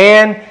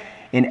began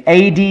in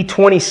AD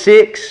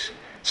 26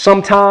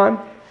 sometime,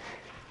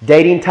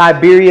 dating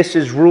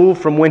Tiberius' rule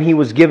from when he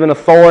was given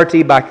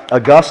authority by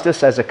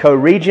Augustus as a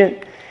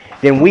co-regent,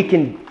 then we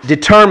can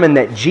determine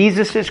that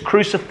Jesus'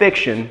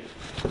 crucifixion,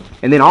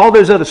 and then all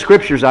those other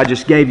scriptures I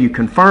just gave you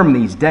confirm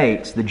these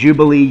dates, the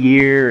Jubilee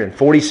year and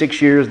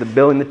 46 years, the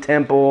building the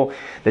temple,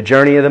 the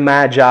journey of the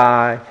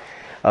Magi,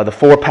 the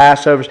 4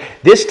 Passovers.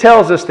 This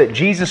tells us that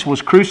Jesus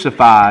was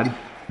crucified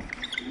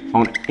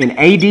in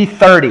AD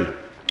 30.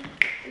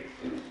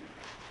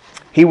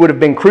 He would have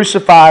been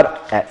crucified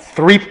at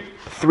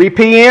 3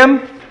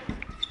 p.m.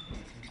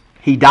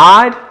 He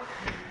died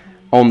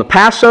on the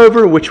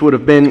Passover, which would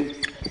have been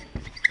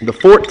the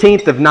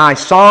 14th of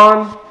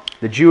Nisan,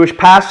 the Jewish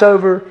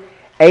Passover,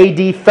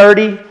 AD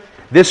 30.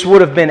 This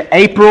would have been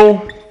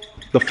April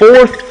the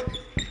 4th,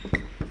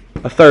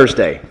 a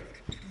Thursday.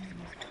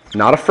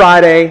 Not a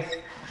Friday,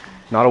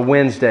 not a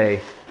Wednesday,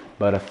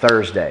 but a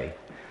Thursday.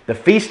 The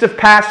Feast of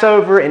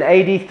Passover in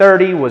AD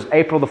 30 was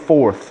April the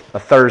 4th, a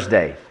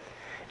Thursday.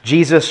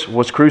 Jesus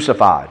was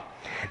crucified.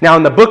 Now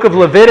in the book of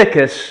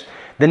Leviticus,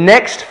 the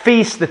next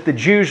feast that the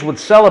Jews would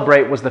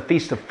celebrate was the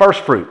Feast of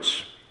First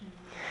Fruits.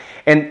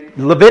 And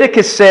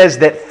Leviticus says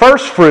that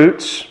first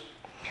fruits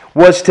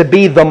was to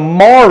be the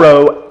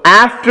morrow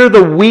after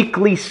the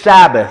weekly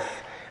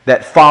Sabbath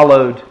that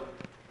followed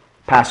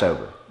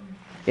Passover.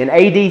 In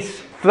AD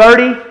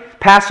 30,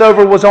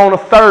 Passover was on a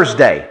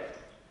Thursday.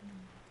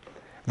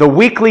 The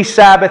weekly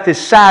Sabbath is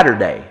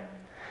Saturday.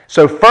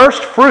 So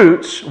first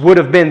fruits would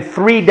have been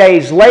 3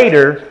 days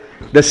later,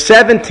 the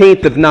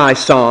 17th of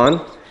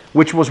Nisan,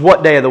 which was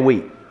what day of the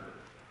week?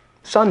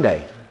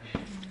 Sunday.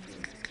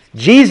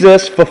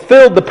 Jesus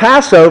fulfilled the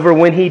Passover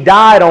when He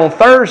died on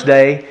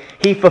Thursday.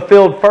 He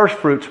fulfilled first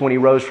fruits when He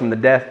rose from the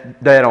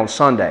dead on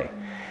Sunday.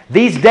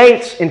 These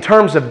dates, in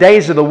terms of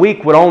days of the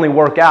week, would only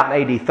work out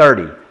in AD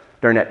 30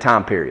 during that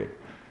time period.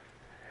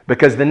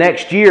 Because the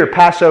next year,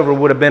 Passover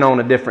would have been on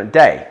a different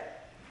day.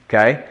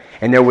 Okay?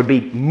 And there would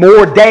be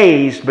more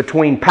days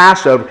between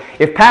Passover.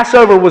 If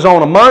Passover was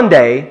on a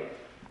Monday,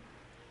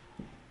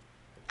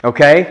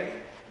 okay,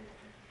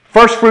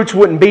 first fruits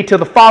wouldn't be till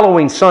the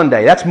following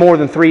Sunday. That's more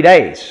than 3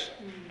 days.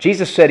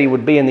 Jesus said He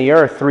would be in the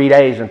earth 3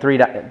 days and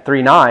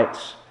three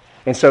nights.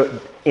 And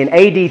so in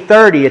AD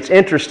 30, it's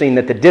interesting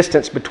that the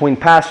distance between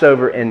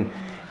Passover and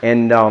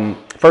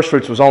first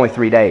fruits was only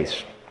 3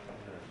 days.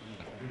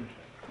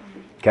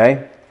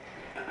 Okay?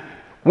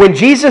 When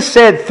Jesus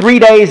said 3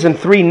 days and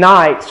 3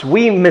 nights,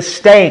 we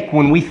mistake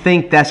when we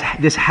think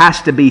this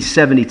has to be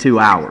 72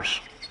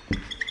 hours.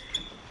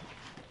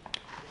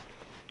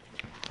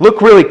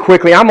 Look really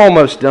quickly. I'm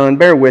almost done.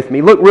 Bear with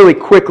me. Look really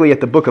quickly at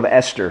the book of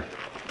Esther.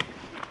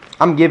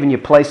 I'm giving you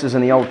places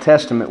in the Old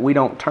Testament we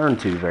don't turn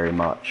to very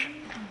much.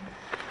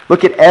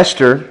 Look at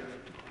Esther,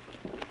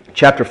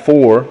 chapter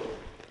 4,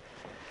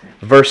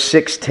 verse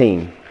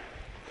 16.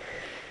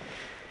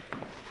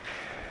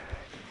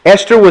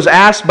 Esther was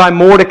asked by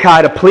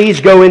Mordecai to please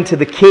go into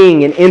the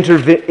king and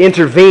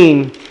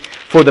intervene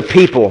for the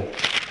people,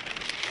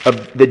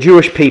 of the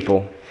Jewish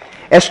people.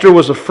 Esther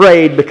was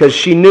afraid because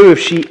she knew if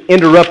she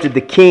interrupted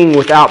the king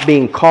without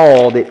being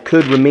called, it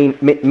could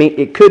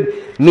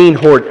mean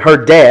her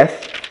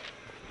death.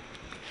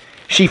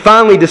 She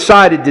finally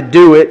decided to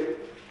do it.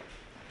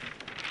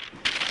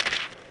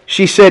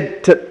 She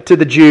said to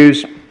the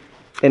Jews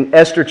in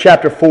Esther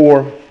chapter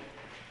 4,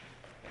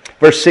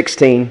 verse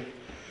 16,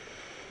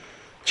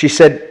 she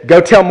said,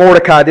 "Go tell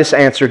Mordecai this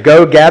answer.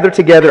 Go, gather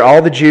together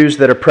all the Jews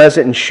that are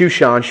present in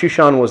Shushan."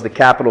 Shushan was the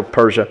capital of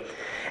Persia.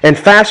 "And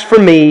fast for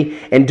me,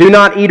 and do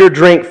not eat or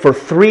drink for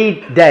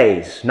 3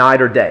 days,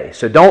 night or day."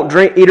 So don't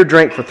eat or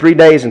drink for 3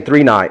 days and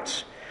 3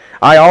 nights.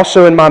 "I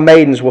also and my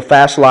maidens will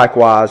fast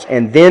likewise,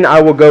 and then I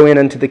will go in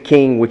unto the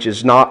king, which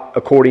is not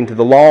according to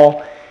the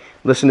law."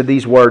 Listen to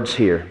these words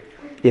here.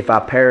 "If I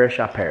perish,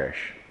 I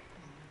perish."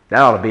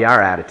 That ought to be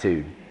our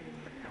attitude.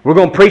 We're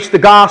going to preach the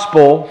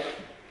gospel.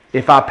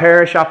 If I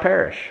perish, I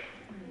perish.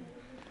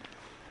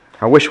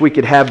 I wish we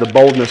could have the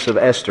boldness of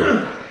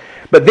Esther.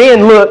 But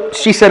then look,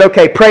 she said,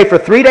 okay, pray for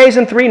 3 days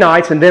and 3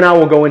 nights, and then I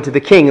will go into the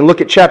king. And look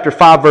at chapter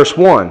 5, verse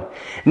 1.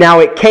 "Now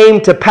it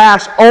came to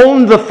pass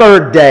on the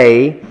 3rd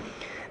day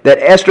that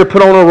Esther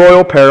put on her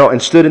royal apparel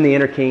and stood in the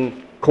inner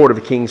court of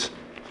the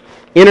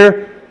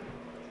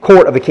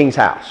king's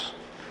house."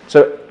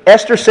 So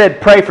Esther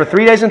said, pray for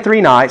 3 days and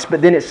 3 nights,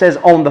 but then it says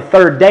on the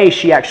 3rd day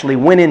she actually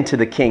went into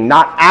the king,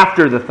 not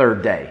after the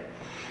 3rd day.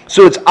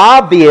 So it's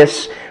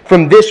obvious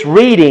from this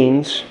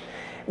readings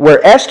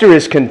where Esther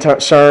is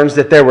concerned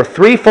that there were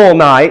 3 full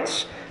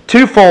nights,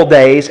 2 full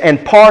days,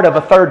 and part of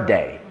a 3rd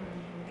day.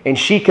 And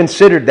she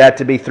considered that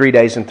to be 3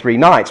 days and 3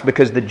 nights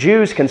because the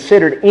Jews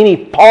considered any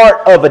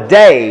part of a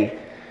day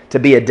to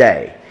be a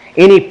day,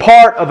 any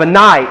part of a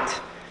night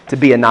to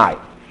be a night.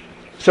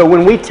 So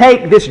when we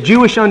take this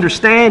Jewish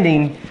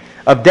understanding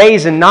of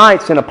days and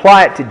nights and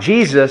apply it to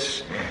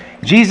Jesus,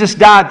 Jesus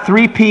died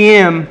 3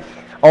 p.m.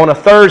 on a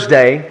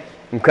Thursday.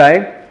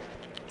 Okay?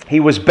 He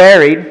was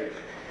buried.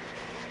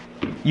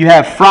 You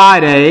have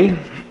Friday,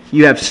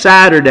 you have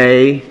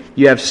Saturday,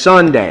 you have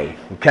Sunday.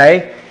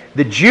 Okay?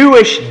 The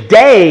Jewish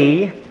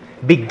day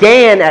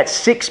began at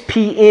 6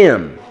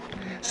 p.m.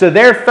 So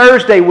their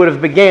Thursday would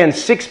have began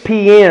 6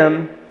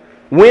 p.m.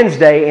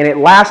 Wednesday and it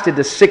lasted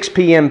to 6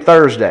 p.m.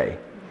 Thursday.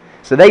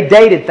 So they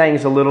dated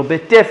things a little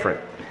bit different.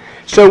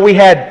 So we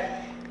had,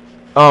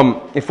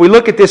 if we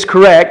look at this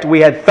correct, we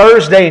had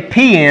Thursday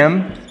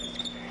p.m.,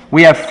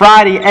 we have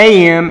Friday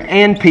a.m.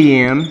 and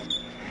p.m.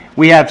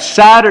 We have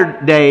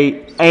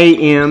Saturday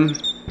a.m.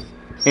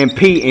 and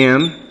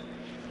p.m.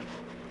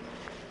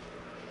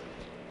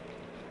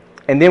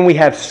 And then we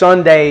have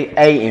Sunday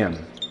a.m.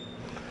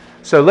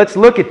 So let's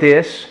look at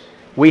this.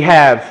 We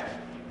have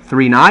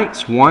 3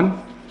 nights.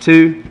 1,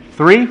 2,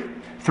 3.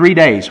 3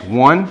 days.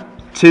 1,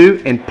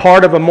 2, and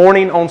part of a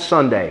morning on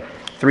Sunday.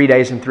 3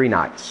 days and 3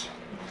 nights.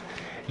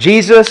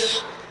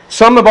 Jesus...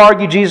 Some have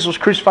argued Jesus was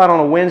crucified on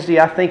a Wednesday.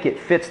 I think it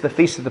fits the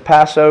Feast of the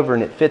Passover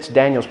and it fits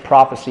Daniel's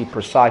prophecy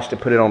precise to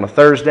put it on a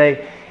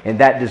Thursday. And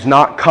that does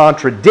not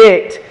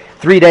contradict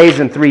 3 days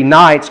and 3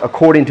 nights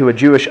according to a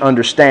Jewish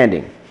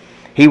understanding.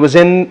 He was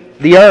in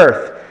the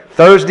earth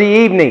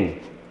Thursday evening,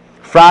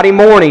 Friday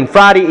morning,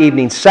 Friday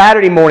evening,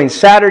 Saturday morning,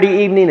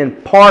 Saturday evening,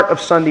 and part of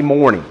Sunday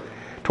morning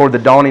toward the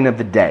dawning of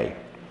the day.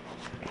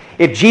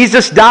 If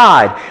Jesus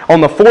died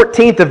on the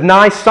 14th of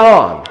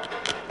Nisan,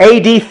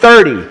 AD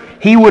 30,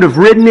 he would have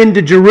ridden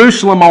into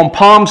Jerusalem on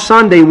Palm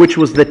Sunday, which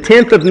was the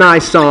 10th of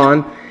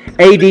Nisan,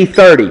 AD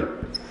 30.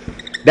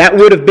 That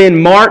would have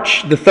been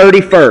March the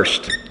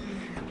 31st,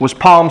 was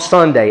Palm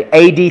Sunday,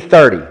 AD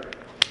 30.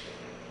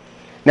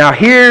 Now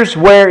here's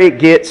where it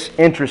gets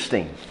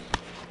interesting.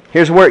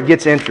 Here's where it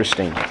gets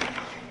interesting.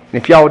 And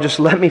if y'all would just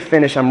let me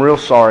finish, I'm real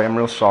sorry.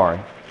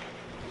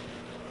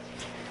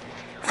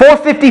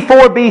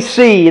 454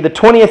 BC, the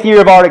 20th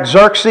year of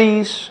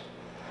Artaxerxes,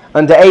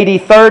 unto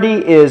AD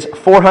 30 is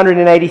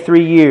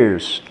 483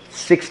 years,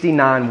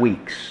 69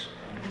 weeks.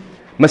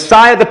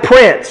 Messiah the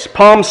Prince,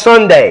 Palm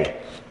Sunday.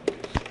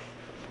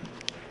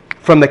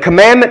 From the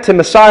commandment to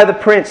Messiah the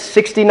Prince,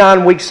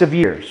 69 weeks of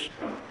years.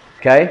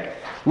 Okay?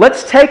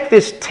 Let's take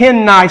this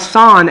 10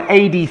 Nisan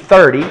AD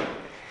 30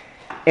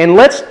 and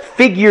let's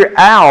figure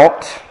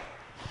out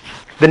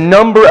the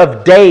number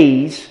of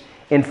days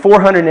in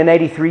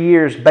 483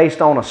 years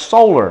based on a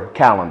solar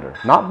calendar,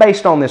 not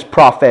based on this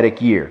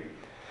prophetic year.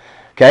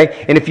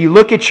 Okay? And if you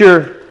look at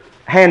your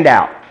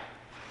handout,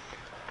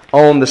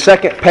 on the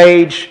second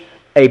page,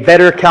 a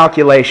better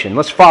calculation.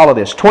 Let's follow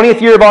this.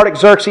 20th year of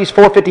Artaxerxes,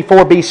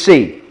 454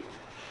 BC.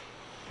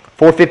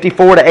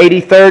 454 to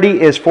AD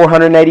 30 is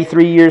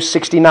 483 years,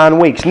 69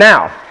 weeks.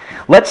 Now,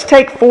 let's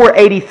take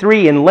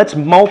 483 and let's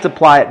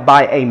multiply it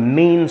by a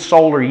mean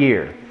solar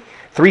year.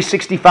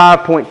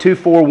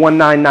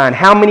 365.24199.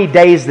 How many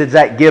days does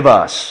that give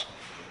us?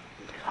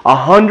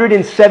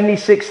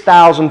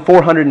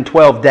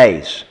 176,412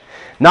 days.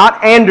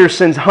 Not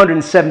Anderson's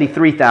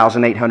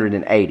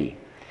 173,880.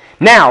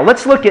 Now,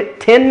 let's look at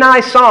 10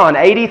 Nisan,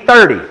 AD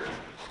 30.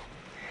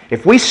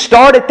 If we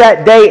start at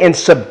that day and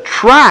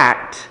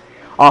subtract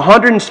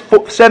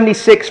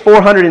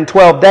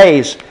 176,412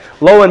 days,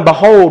 lo and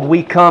behold,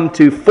 we come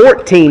to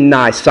 14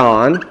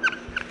 Nisan,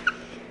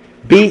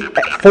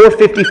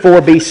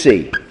 454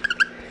 BC.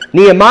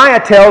 Nehemiah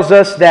tells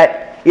us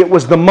that it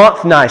was the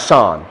month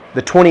Nisan,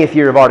 the 20th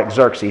year of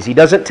Artaxerxes. He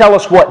doesn't tell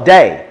us what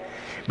day.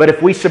 But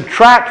if we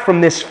subtract from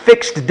this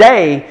fixed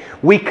day,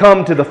 we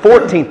come to the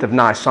 14th of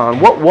Nisan.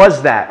 What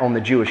was that on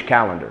the Jewish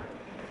calendar?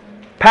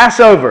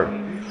 Passover.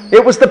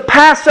 It was the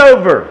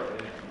Passover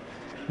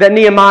that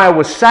Nehemiah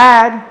was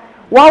sad.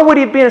 Why would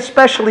he have been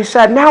especially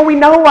sad? Now we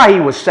know why he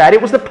was sad.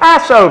 It was the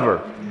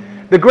Passover,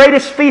 the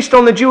greatest feast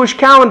on the Jewish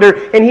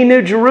calendar, and he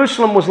knew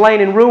Jerusalem was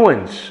laying in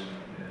ruins.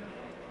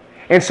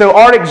 And so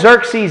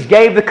Artaxerxes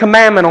gave the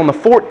commandment on the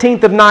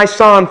 14th of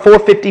Nisan,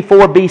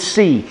 454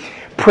 BC.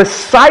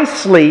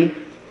 Precisely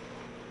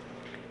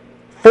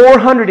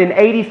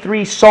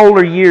 483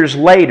 solar years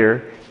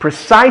later,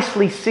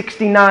 precisely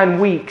 69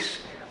 weeks,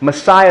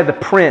 Messiah the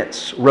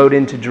Prince rode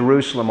into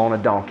Jerusalem on a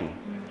donkey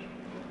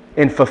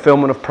in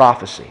fulfillment of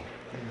prophecy.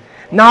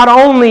 Not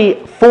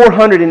only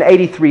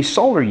 483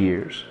 solar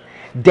years,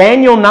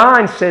 Daniel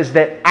 9 says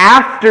that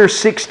after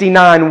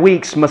 69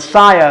 weeks,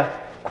 Messiah,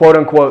 quote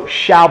unquote,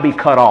 shall be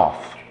cut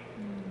off.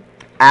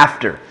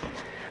 After.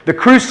 The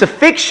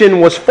crucifixion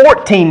was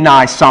 14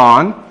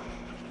 Nisan,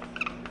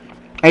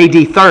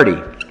 AD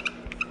 30.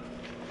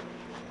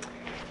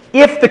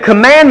 If the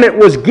commandment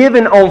was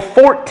given on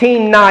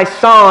 14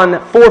 Nisan,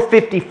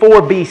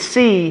 454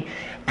 BC,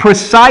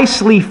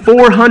 precisely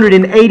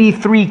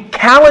 483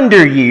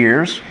 calendar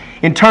years,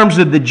 in terms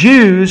of the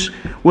Jews,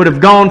 would have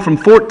gone from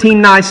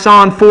 14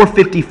 Nisan,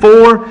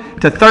 454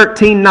 to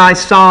 13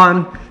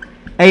 Nisan,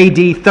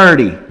 AD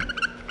 30.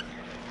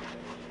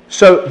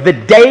 So the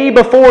day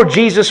before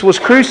Jesus was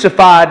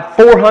crucified,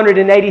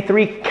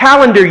 483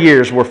 calendar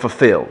years were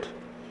fulfilled.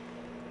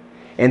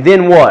 And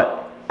then what?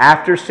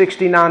 After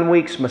 69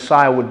 weeks,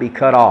 Messiah would be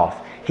cut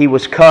off. He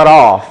was cut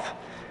off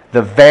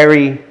the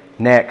very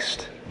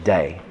next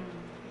day.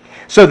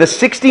 So the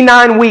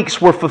 69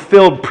 weeks were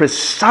fulfilled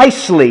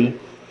precisely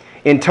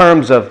in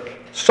terms of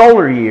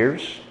solar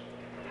years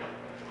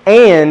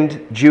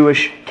and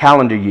Jewish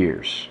calendar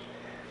years.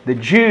 The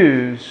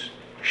Jews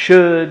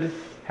should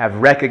have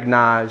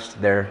recognized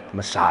their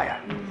Messiah.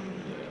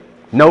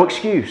 No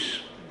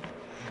excuse.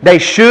 They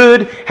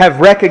should have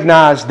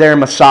recognized their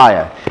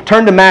Messiah.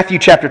 Turn to Matthew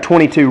chapter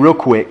 22 real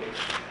quick.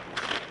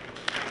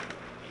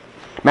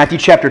 Matthew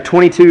chapter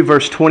 22,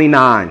 verse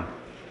 29.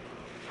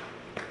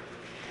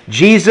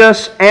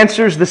 Jesus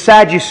answers the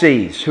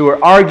Sadducees who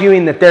are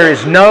arguing that there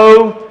is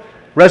no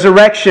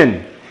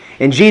resurrection.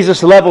 And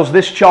Jesus levels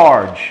this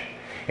charge.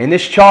 And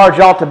this charge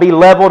ought to be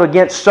leveled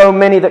against so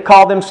many that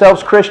call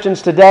themselves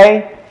Christians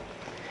today.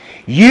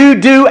 You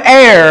do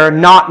err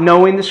not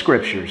knowing the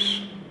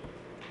Scriptures,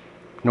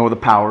 nor the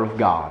power of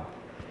God.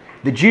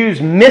 The Jews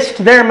missed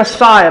their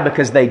Messiah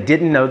because they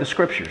didn't know the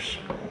Scriptures.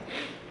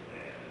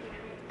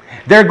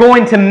 They're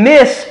going to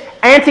miss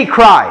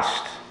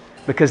Antichrist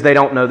because they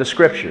don't know the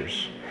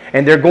Scriptures.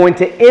 And they're going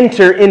to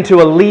enter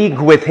into a league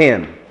with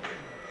him.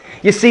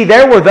 You see,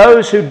 there were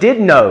those who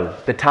did know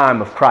the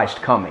time of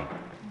Christ coming.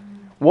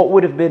 What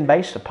would have been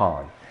based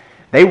upon?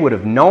 They would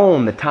have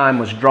known the time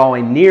was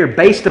drawing near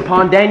based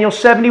upon Daniel's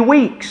 70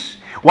 weeks.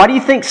 Why do you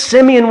think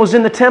Simeon was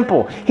in the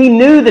temple? He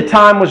knew the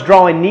time was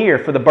drawing near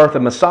for the birth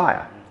of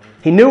Messiah.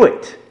 He knew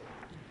it.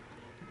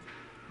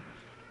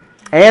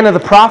 Anna the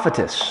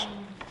prophetess.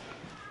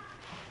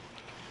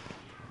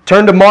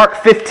 Turn to Mark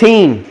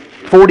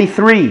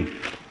 15:43.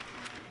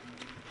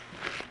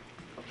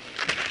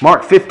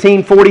 Mark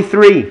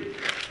 15:43.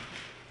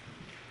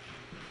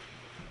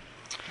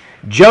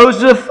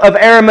 Joseph of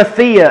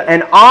Arimathea,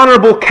 an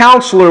honorable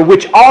counselor,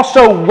 which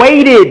also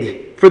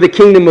waited for the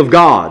kingdom of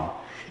God,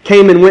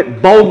 came and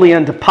went boldly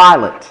unto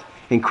Pilate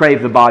and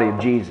craved the body of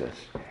Jesus.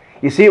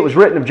 You see, it was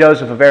written of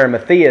Joseph of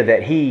Arimathea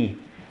that he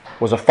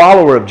was a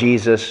follower of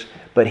Jesus,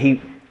 but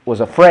he was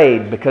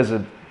afraid because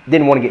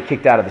didn't want to get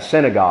kicked out of the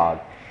synagogue.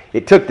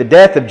 It took the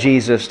death of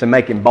Jesus to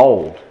make him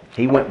bold.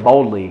 He went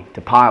boldly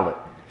to Pilate.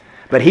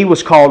 But he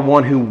was called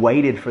one who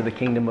waited for the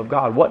kingdom of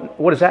God.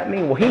 What does that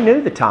mean? Well, he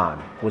knew the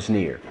time was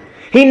near.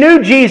 He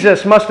knew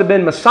Jesus must have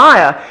been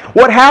Messiah.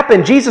 What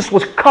happened? Jesus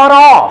was cut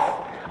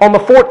off on the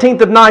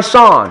 14th of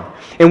Nisan.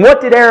 And what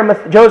did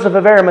Joseph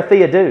of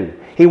Arimathea do?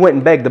 He went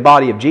and begged the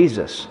body of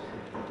Jesus.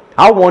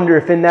 I wonder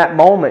if in that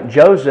moment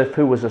Joseph,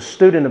 who was a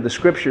student of the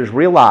Scriptures,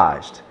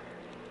 realized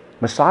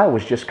Messiah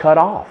was just cut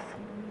off.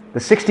 The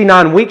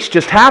 69 weeks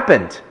just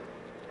happened.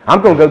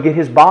 I'm going to go get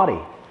his body.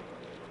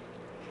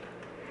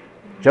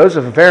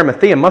 Joseph of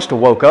Arimathea must have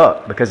woke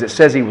up because it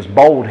says he was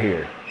bold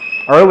here.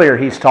 Earlier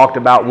he's talked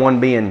about one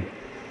being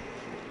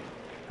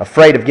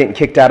afraid of getting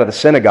kicked out of the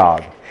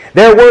synagogue.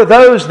 There were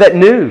those that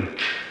knew.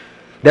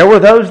 There were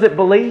those that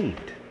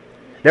believed.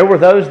 There were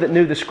those that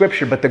knew the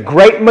Scripture. But the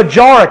great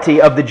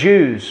majority of the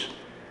Jews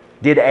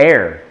did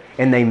err,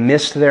 and they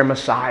missed their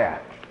Messiah.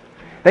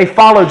 They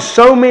followed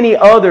so many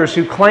others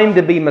who claimed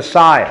to be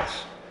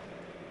Messiahs.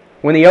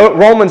 When the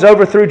Romans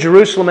overthrew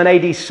Jerusalem in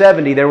AD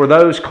 70, there were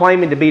those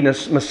claiming to be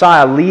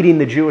Messiah leading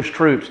the Jewish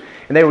troops,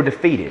 and they were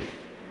defeated.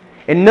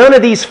 And none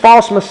of these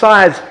false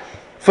Messiahs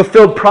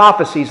fulfilled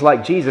prophecies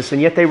like Jesus,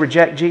 and yet they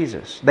reject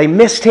Jesus. They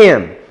missed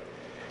Him.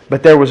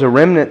 but there was a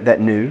remnant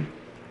that knew.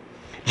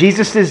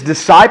 Jesus'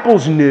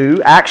 disciples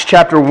knew. Acts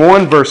chapter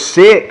 1, verse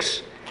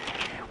 6.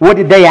 What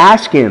did they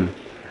ask Him?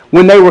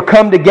 When they were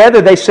come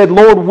together, they said,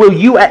 Lord, will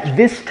you at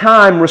this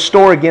time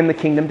restore again the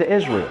kingdom to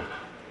Israel?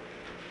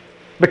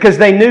 Because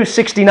they knew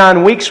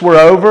 69 weeks were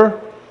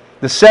over.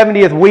 The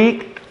 70th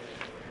week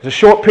is a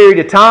short period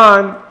of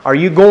time. Are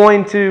you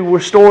going to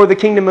restore the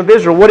kingdom of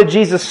Israel? What did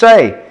Jesus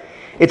say?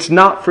 It's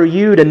not for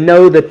you to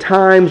know the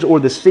times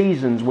or the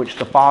seasons which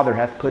the Father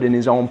hath put in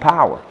His own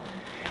power.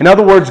 In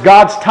other words,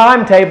 God's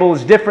timetable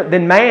is different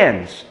than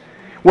man's.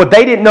 What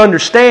they didn't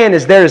understand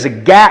is there is a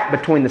gap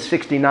between the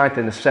 69th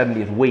and the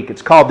 70th week.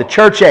 It's called the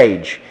church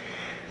age.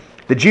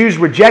 The Jews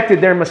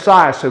rejected their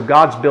Messiah, so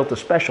God's built a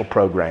special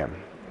program.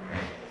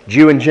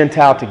 Jew and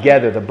Gentile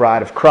together, the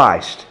bride of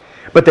Christ.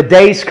 But the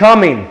day's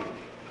coming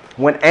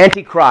when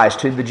Antichrist,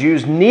 who the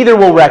Jews neither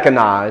will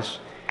recognize,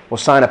 will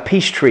sign a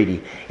peace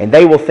treaty, and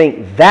they will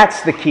think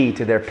that's the key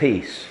to their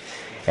peace.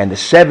 And the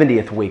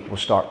 70th week will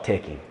start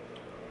ticking.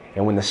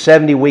 And when the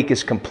 70 week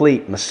is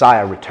complete,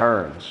 Messiah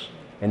returns.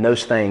 And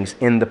those things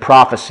in the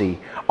prophecy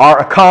are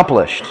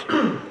accomplished.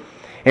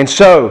 And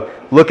so,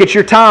 look at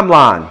your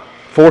timeline.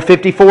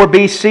 454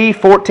 BC,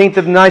 14th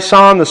of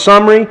Nisan, the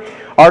summary.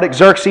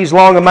 Artaxerxes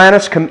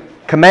Longimanus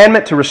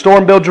commandment to restore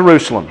and build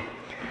Jerusalem.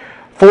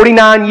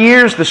 49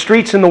 years, the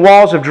streets and the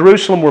walls of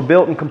Jerusalem were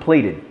built and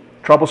completed.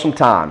 Troublesome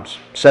times.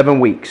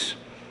 7 weeks.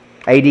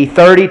 AD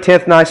 30,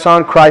 10th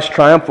Nisan, Christ's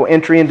triumphal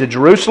entry into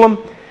Jerusalem.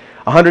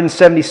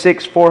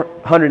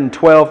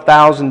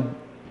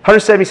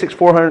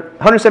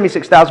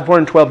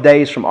 176,412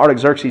 days from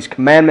Artaxerxes'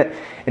 commandment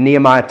in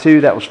Nehemiah 2.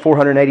 That was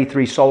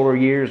 483 solar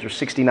years or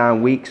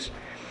 69 weeks.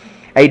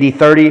 AD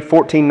 30,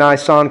 14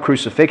 Nisan,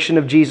 crucifixion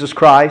of Jesus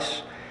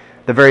Christ.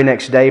 The very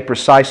next day,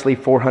 precisely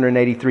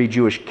 483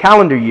 Jewish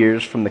calendar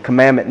years from the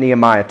commandment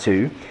Nehemiah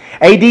 2.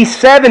 AD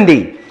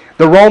 70,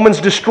 the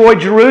Romans destroyed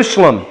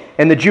Jerusalem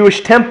and the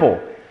Jewish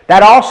temple.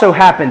 That also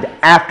happened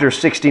after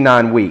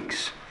 69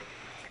 weeks.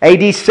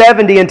 AD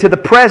 70 into the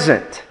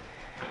present.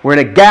 We're in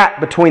a gap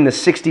between the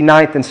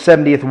 69th and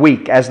 70th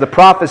week. As the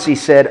prophecy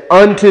said,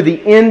 unto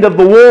the end of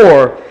the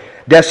war,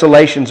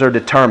 desolations are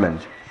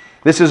determined.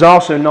 This is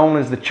also known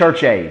as the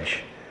church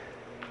age.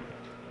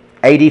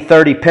 AD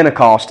 30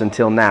 Pentecost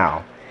until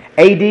now.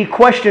 AD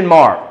question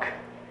mark,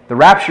 the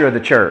rapture of the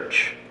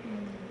church.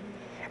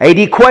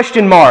 AD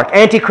question mark,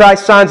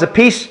 Antichrist signs a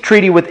peace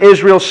treaty with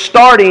Israel,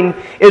 restarting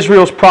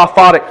Israel's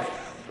prophetic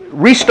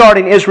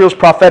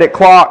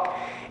clock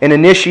and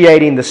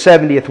initiating the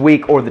 70th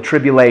week or the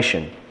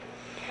tribulation.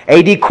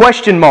 AD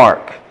question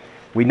mark,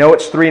 we know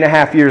it's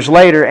 3.5 years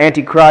later,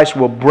 Antichrist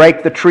will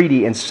break the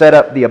treaty and set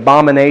up the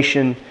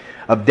abomination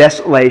of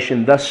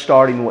desolation, thus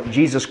starting what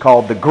Jesus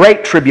called the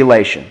Great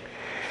Tribulation.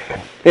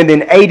 And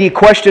then AD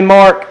question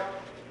mark,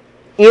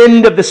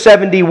 end of the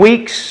 70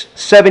 weeks,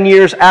 7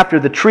 years after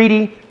the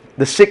treaty,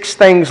 the 6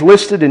 things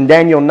listed in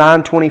Daniel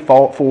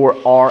 9:24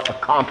 are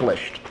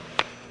accomplished.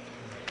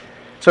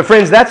 So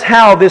friends, that's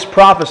how this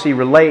prophecy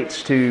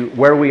relates to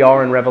where we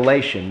are in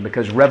Revelation,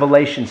 because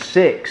Revelation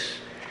 6,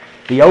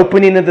 the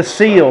opening of the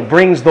seal,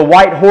 brings the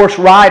white horse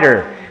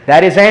rider.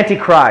 That is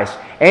Antichrist.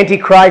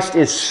 Antichrist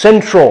is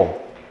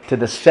central to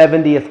the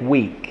 70th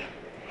week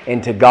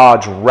and to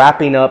God's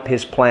wrapping up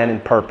His plan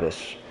and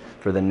purpose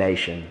for the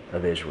nation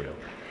of Israel.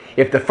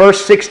 If the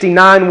first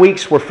 69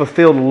 weeks were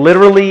fulfilled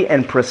literally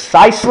and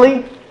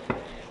precisely,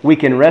 we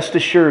can rest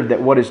assured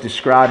that what is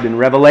described in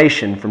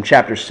Revelation from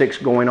chapter 6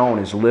 going on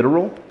is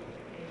literal,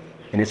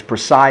 and it's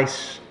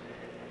precise,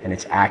 and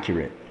it's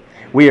accurate.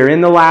 We are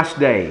in the last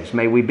days.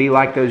 May we be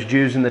like those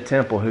Jews in the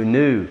temple who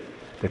knew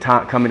the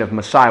time coming of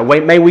Messiah.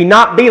 May we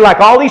not be like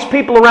all these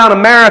people around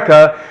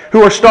America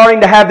who are starting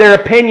to have their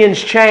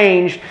opinions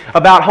changed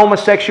about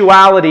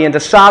homosexuality and to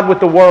side with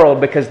the world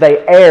because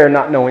they err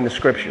not knowing the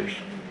Scriptures.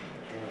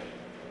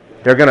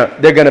 They're going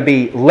to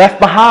be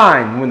left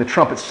behind when the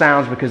trumpet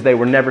sounds because they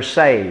were never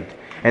saved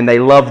and they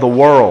love the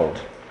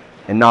world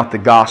and not the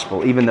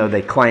gospel, even though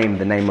they claim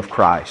the name of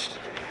Christ.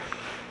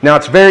 Now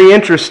it's very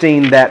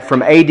interesting that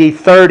from AD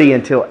 30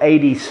 until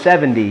AD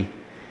 70,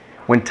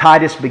 when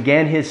Titus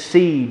began his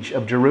siege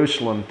of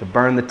Jerusalem to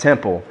burn the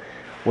temple,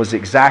 was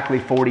exactly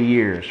 40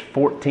 years.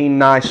 14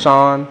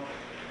 Nisan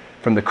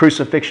from the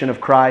crucifixion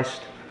of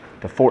Christ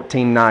to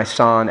 14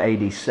 Nisan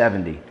AD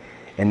 70.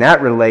 And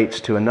that relates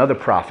to another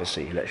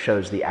prophecy that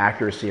shows the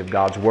accuracy of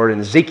God's Word in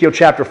Ezekiel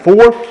chapter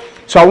 4.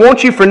 So I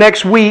want you for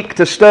next week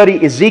to study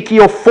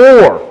Ezekiel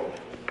 4.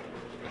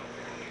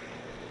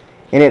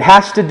 And it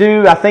has to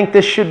do, I think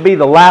this should be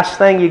the last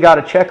thing you got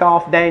to check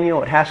off,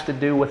 Daniel. It has to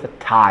do with a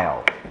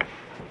tile.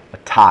 A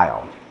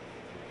tile.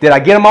 Did I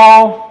get them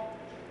all?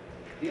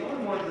 The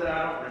only ones that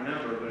I don't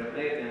remember, but if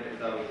they had been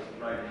because I was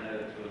writing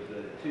notes, was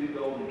the 2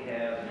 golden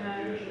calves and the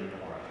Jewish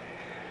menorah.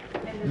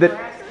 And the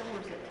brass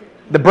doors that took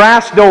The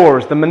brass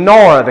doors, the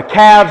menorah, the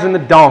calves, and the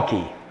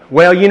donkey.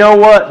 Well, you know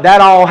what?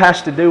 That all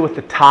has to do with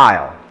the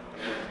tile.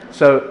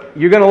 So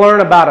you're going to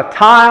learn about a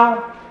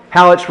tile,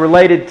 how it's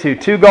related to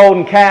 2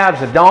 golden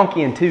calves, a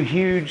donkey, and 2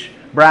 huge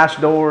brass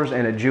doors,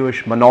 and a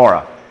Jewish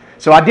menorah.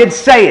 So I did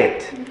say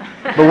it,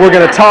 but we're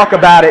going to talk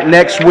about it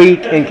next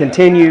week and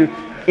continue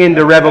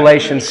into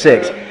Revelation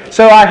 6.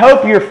 So I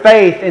hope your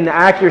faith in the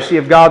accuracy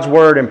of God's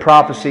Word and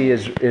prophecy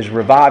is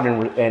revived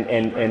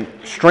and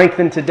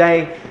strengthened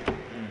today.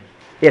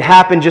 It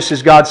happened just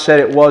as God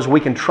said it was. We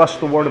can trust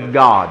the Word of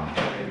God.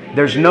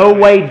 There's no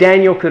way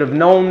Daniel could have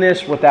known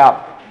this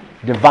without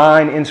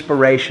divine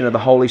inspiration of the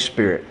Holy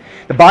Spirit.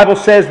 The Bible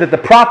says that the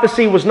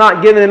prophecy was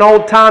not given in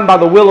old time by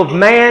the will of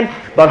man,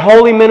 but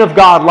holy men of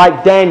God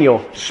like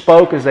Daniel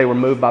spoke as they were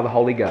moved by the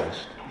Holy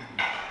Ghost.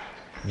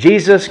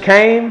 Jesus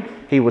came,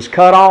 He was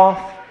cut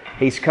off,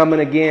 He's coming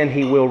again,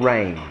 He will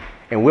reign.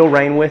 And we'll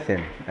reign with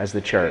Him as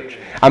the church.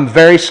 I'm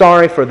very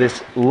sorry for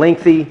this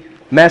lengthy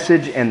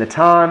message and the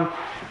time,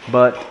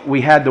 but we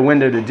had the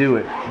window to do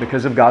it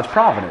because of God's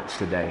providence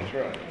today.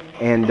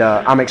 And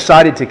I'm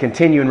excited to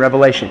continue in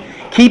Revelation.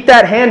 Keep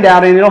that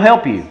handout and it'll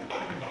help you.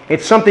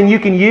 It's something you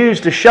can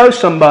use to show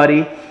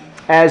somebody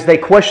as they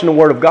question the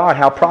Word of God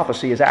how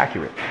prophecy is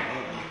accurate.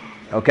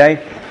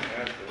 Okay?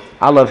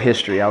 I love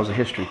history. I was a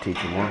history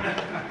teacher once.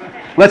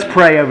 Let's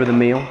pray over the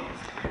meal.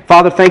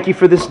 Father, thank You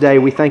for this day.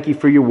 We thank You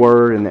for Your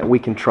Word and that we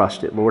can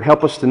trust it. Lord,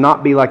 help us to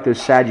not be like those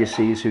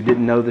Sadducees who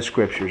didn't know the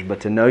Scriptures, but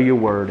to know Your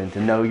Word and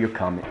to know Your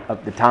coming,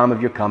 the time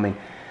of Your coming.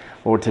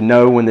 Lord, to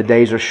know when the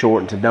days are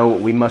short and to know what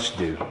we must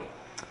do.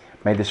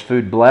 May this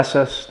food bless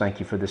us.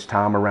 Thank You for this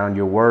time around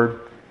Your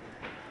Word.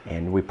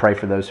 And we pray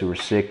for those who are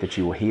sick that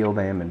You will heal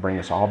them and bring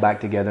us all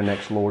back together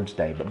next Lord's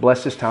Day. But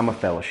bless this time of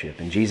fellowship.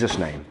 In Jesus'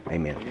 name,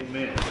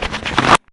 amen.